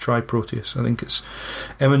and try Proteus. I think it's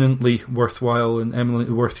eminently worthwhile and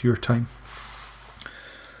eminently worth your time.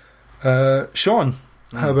 Sean,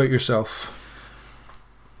 how about yourself?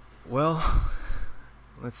 Well,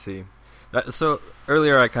 let's see. So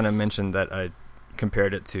earlier I kind of mentioned that I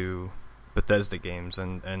compared it to Bethesda games,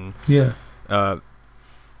 and yeah.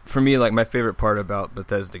 For me, like, my favorite part about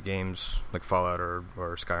Bethesda games, like Fallout or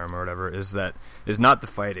Skyrim or whatever, is not the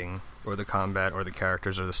fighting or the combat or the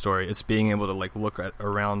characters or the story. It's being able to look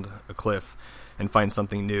around a cliff and find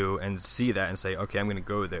something new and see that and say, okay, I'm going to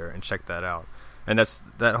go there and check that out. And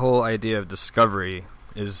that whole idea of discovery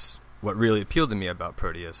is what really appealed to me about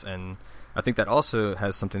Proteus. And I think that also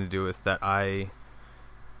has something to do with that I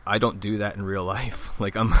don't do that in real life.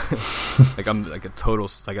 I'm like a total,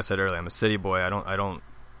 like I said earlier, I'm a city boy.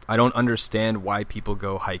 I don't understand why people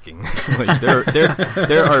go hiking.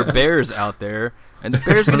 There are bears out there, and the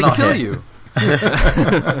bears are going to kill you.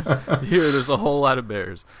 There's a whole lot of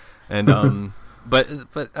bears, and but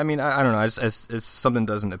I mean, I don't know. It's something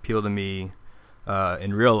doesn't appeal to me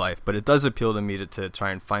in real life, but it does appeal to me to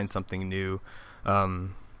try and find something new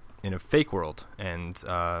in a fake world, and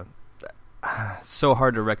so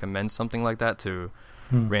hard to recommend something like that to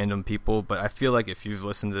random people. But I feel like if you've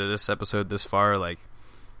listened to this episode this far,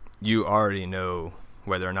 you already know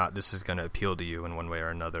whether or not this is going to appeal to you in one way or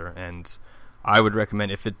another. And I would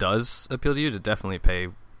recommend, if it does appeal to you, to definitely pay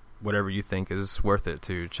whatever you think is worth it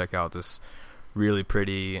to check out this really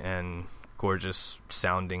pretty and gorgeous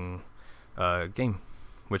sounding game,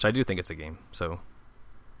 which I do think it's a game. So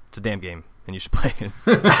it's a damn game, and you should play it.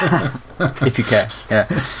 If you care. Yeah.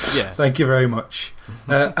 Thank you very much.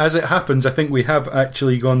 As it happens, I think we have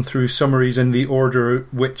actually gone through summaries in the order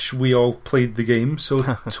which we all played the game.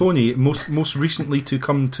 So Tony, most recently to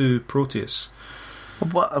come to Proteus.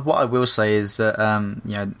 What I will say is that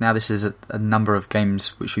now this is a number of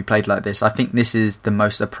games which we played like this. I think this is the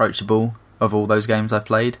most approachable of all those games I've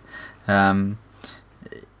played.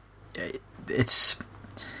 It's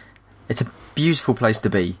a beautiful place to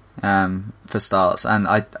be, for starts, and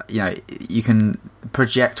you can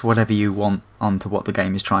project whatever you want onto what the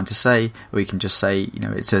game is trying to say, or you can just say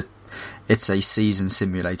it's a season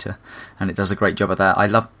simulator, and it does a great job of that. I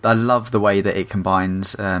love the way that it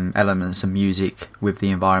combines elements of music with the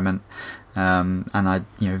environment, and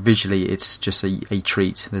visually it's just a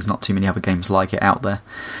treat. There's not too many other games like it out there,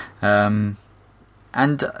 and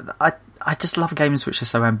I just love games which are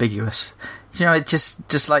so ambiguous. It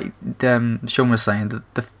just like Sean was saying,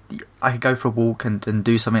 I could go for a walk and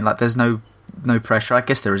do something. Like, there's no pressure. I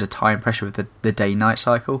guess there is a time pressure with the day-night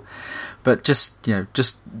cycle, but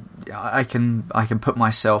I can put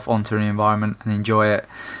myself onto an environment and enjoy it.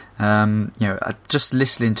 Just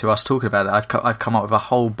listening to us talking about it, I've come up with a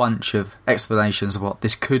whole bunch of explanations of what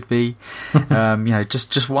this could be.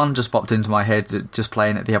 Just one just popped into my head just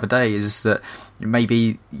playing it the other day, is that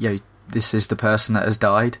maybe this is the person that has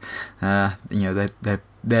died.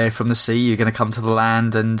 They're from the sea. You're going to come to the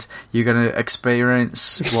land, and you're going to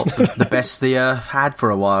experience what the best the earth had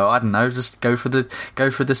for a while. I don't know. Just go for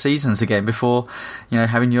the seasons again before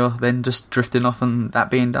having your then just drifting off and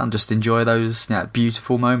that being done. Just enjoy those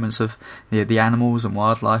beautiful moments of the animals and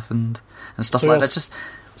wildlife and stuff like that.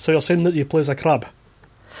 So you're saying that you play as a crab?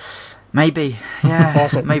 Maybe, yeah.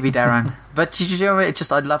 Awesome. Maybe, Darren. But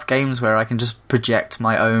I love games where I can just project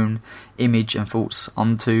my own image and thoughts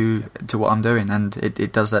onto what I'm doing, and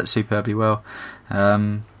it does that superbly well.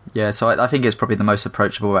 So I think it's probably the most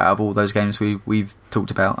approachable out of all those games we've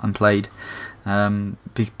talked about and played.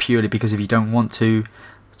 Purely because if you don't want to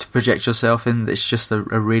project yourself in, it's just a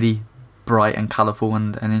really bright and colourful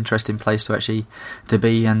and an interesting place to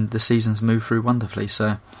be, and the seasons move through wonderfully.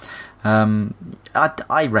 So.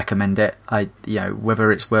 I recommend it.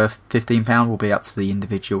 Whether it's worth £15 will be up to the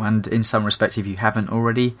individual, and in some respects, if you haven't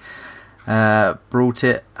already brought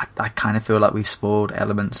it, I kind of feel like we've spoiled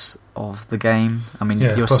elements of the game. I mean,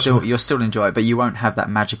 you'll still enjoy it, but you won't have that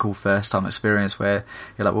magical first time experience where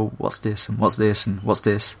you're like, well, what's this and what's this and what's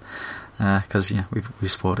this? Because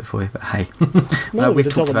we've spoiled it for you. But hey, we've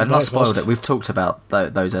talked about not spoiled it. We've talked about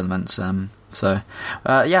those elements. I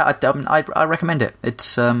recommend it.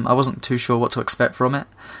 It's I wasn't too sure what to expect from it.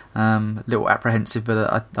 A little apprehensive,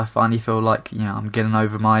 but I finally feel like I'm getting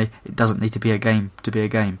over my it doesn't need to be a game to be a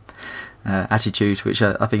game attitude, which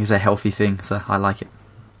I think is a healthy thing. So I like it.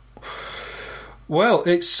 Well,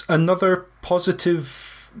 it's another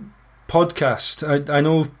positive podcast. I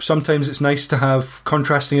know sometimes it's nice to have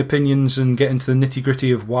contrasting opinions and get into the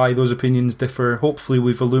nitty-gritty of why those opinions differ. Hopefully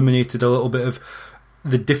we've illuminated a little bit of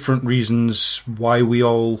the different reasons why we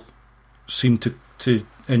all seem to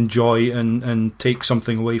enjoy and take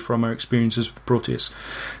something away from our experiences with Proteus.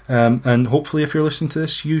 And hopefully if you're listening to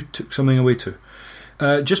this, you took something away too.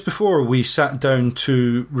 Just before we sat down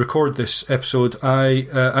to record this episode, I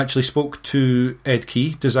actually spoke to Ed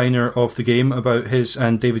Key, designer of the game, about his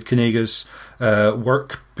and David Kanega's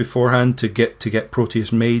work beforehand to get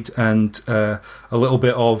Proteus made, and a little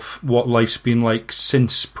bit of what life's been like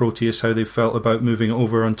since Proteus, how they felt about moving it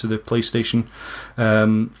over onto the PlayStation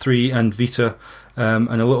 3 and Vita, and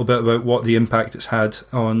a little bit about what the impact it's had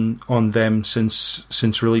on them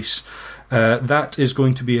since release. That is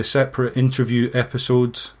going to be a separate interview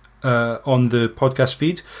episode on the podcast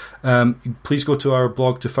feed. Please go to our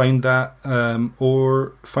blog to find that,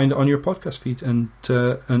 or find it on your podcast feed, and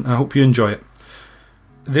I hope you enjoy it.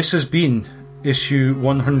 This has been issue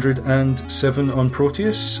 107 on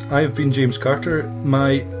Proteus. I've been James Carter.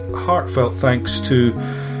 My heartfelt thanks to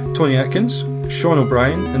Tony Atkins, Sean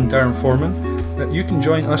O'Brien and Darren Foreman. You can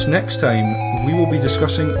join us next time. We will be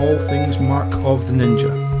discussing all things Mark of the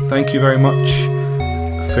Ninja. Thank you very much.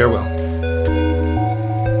 Farewell.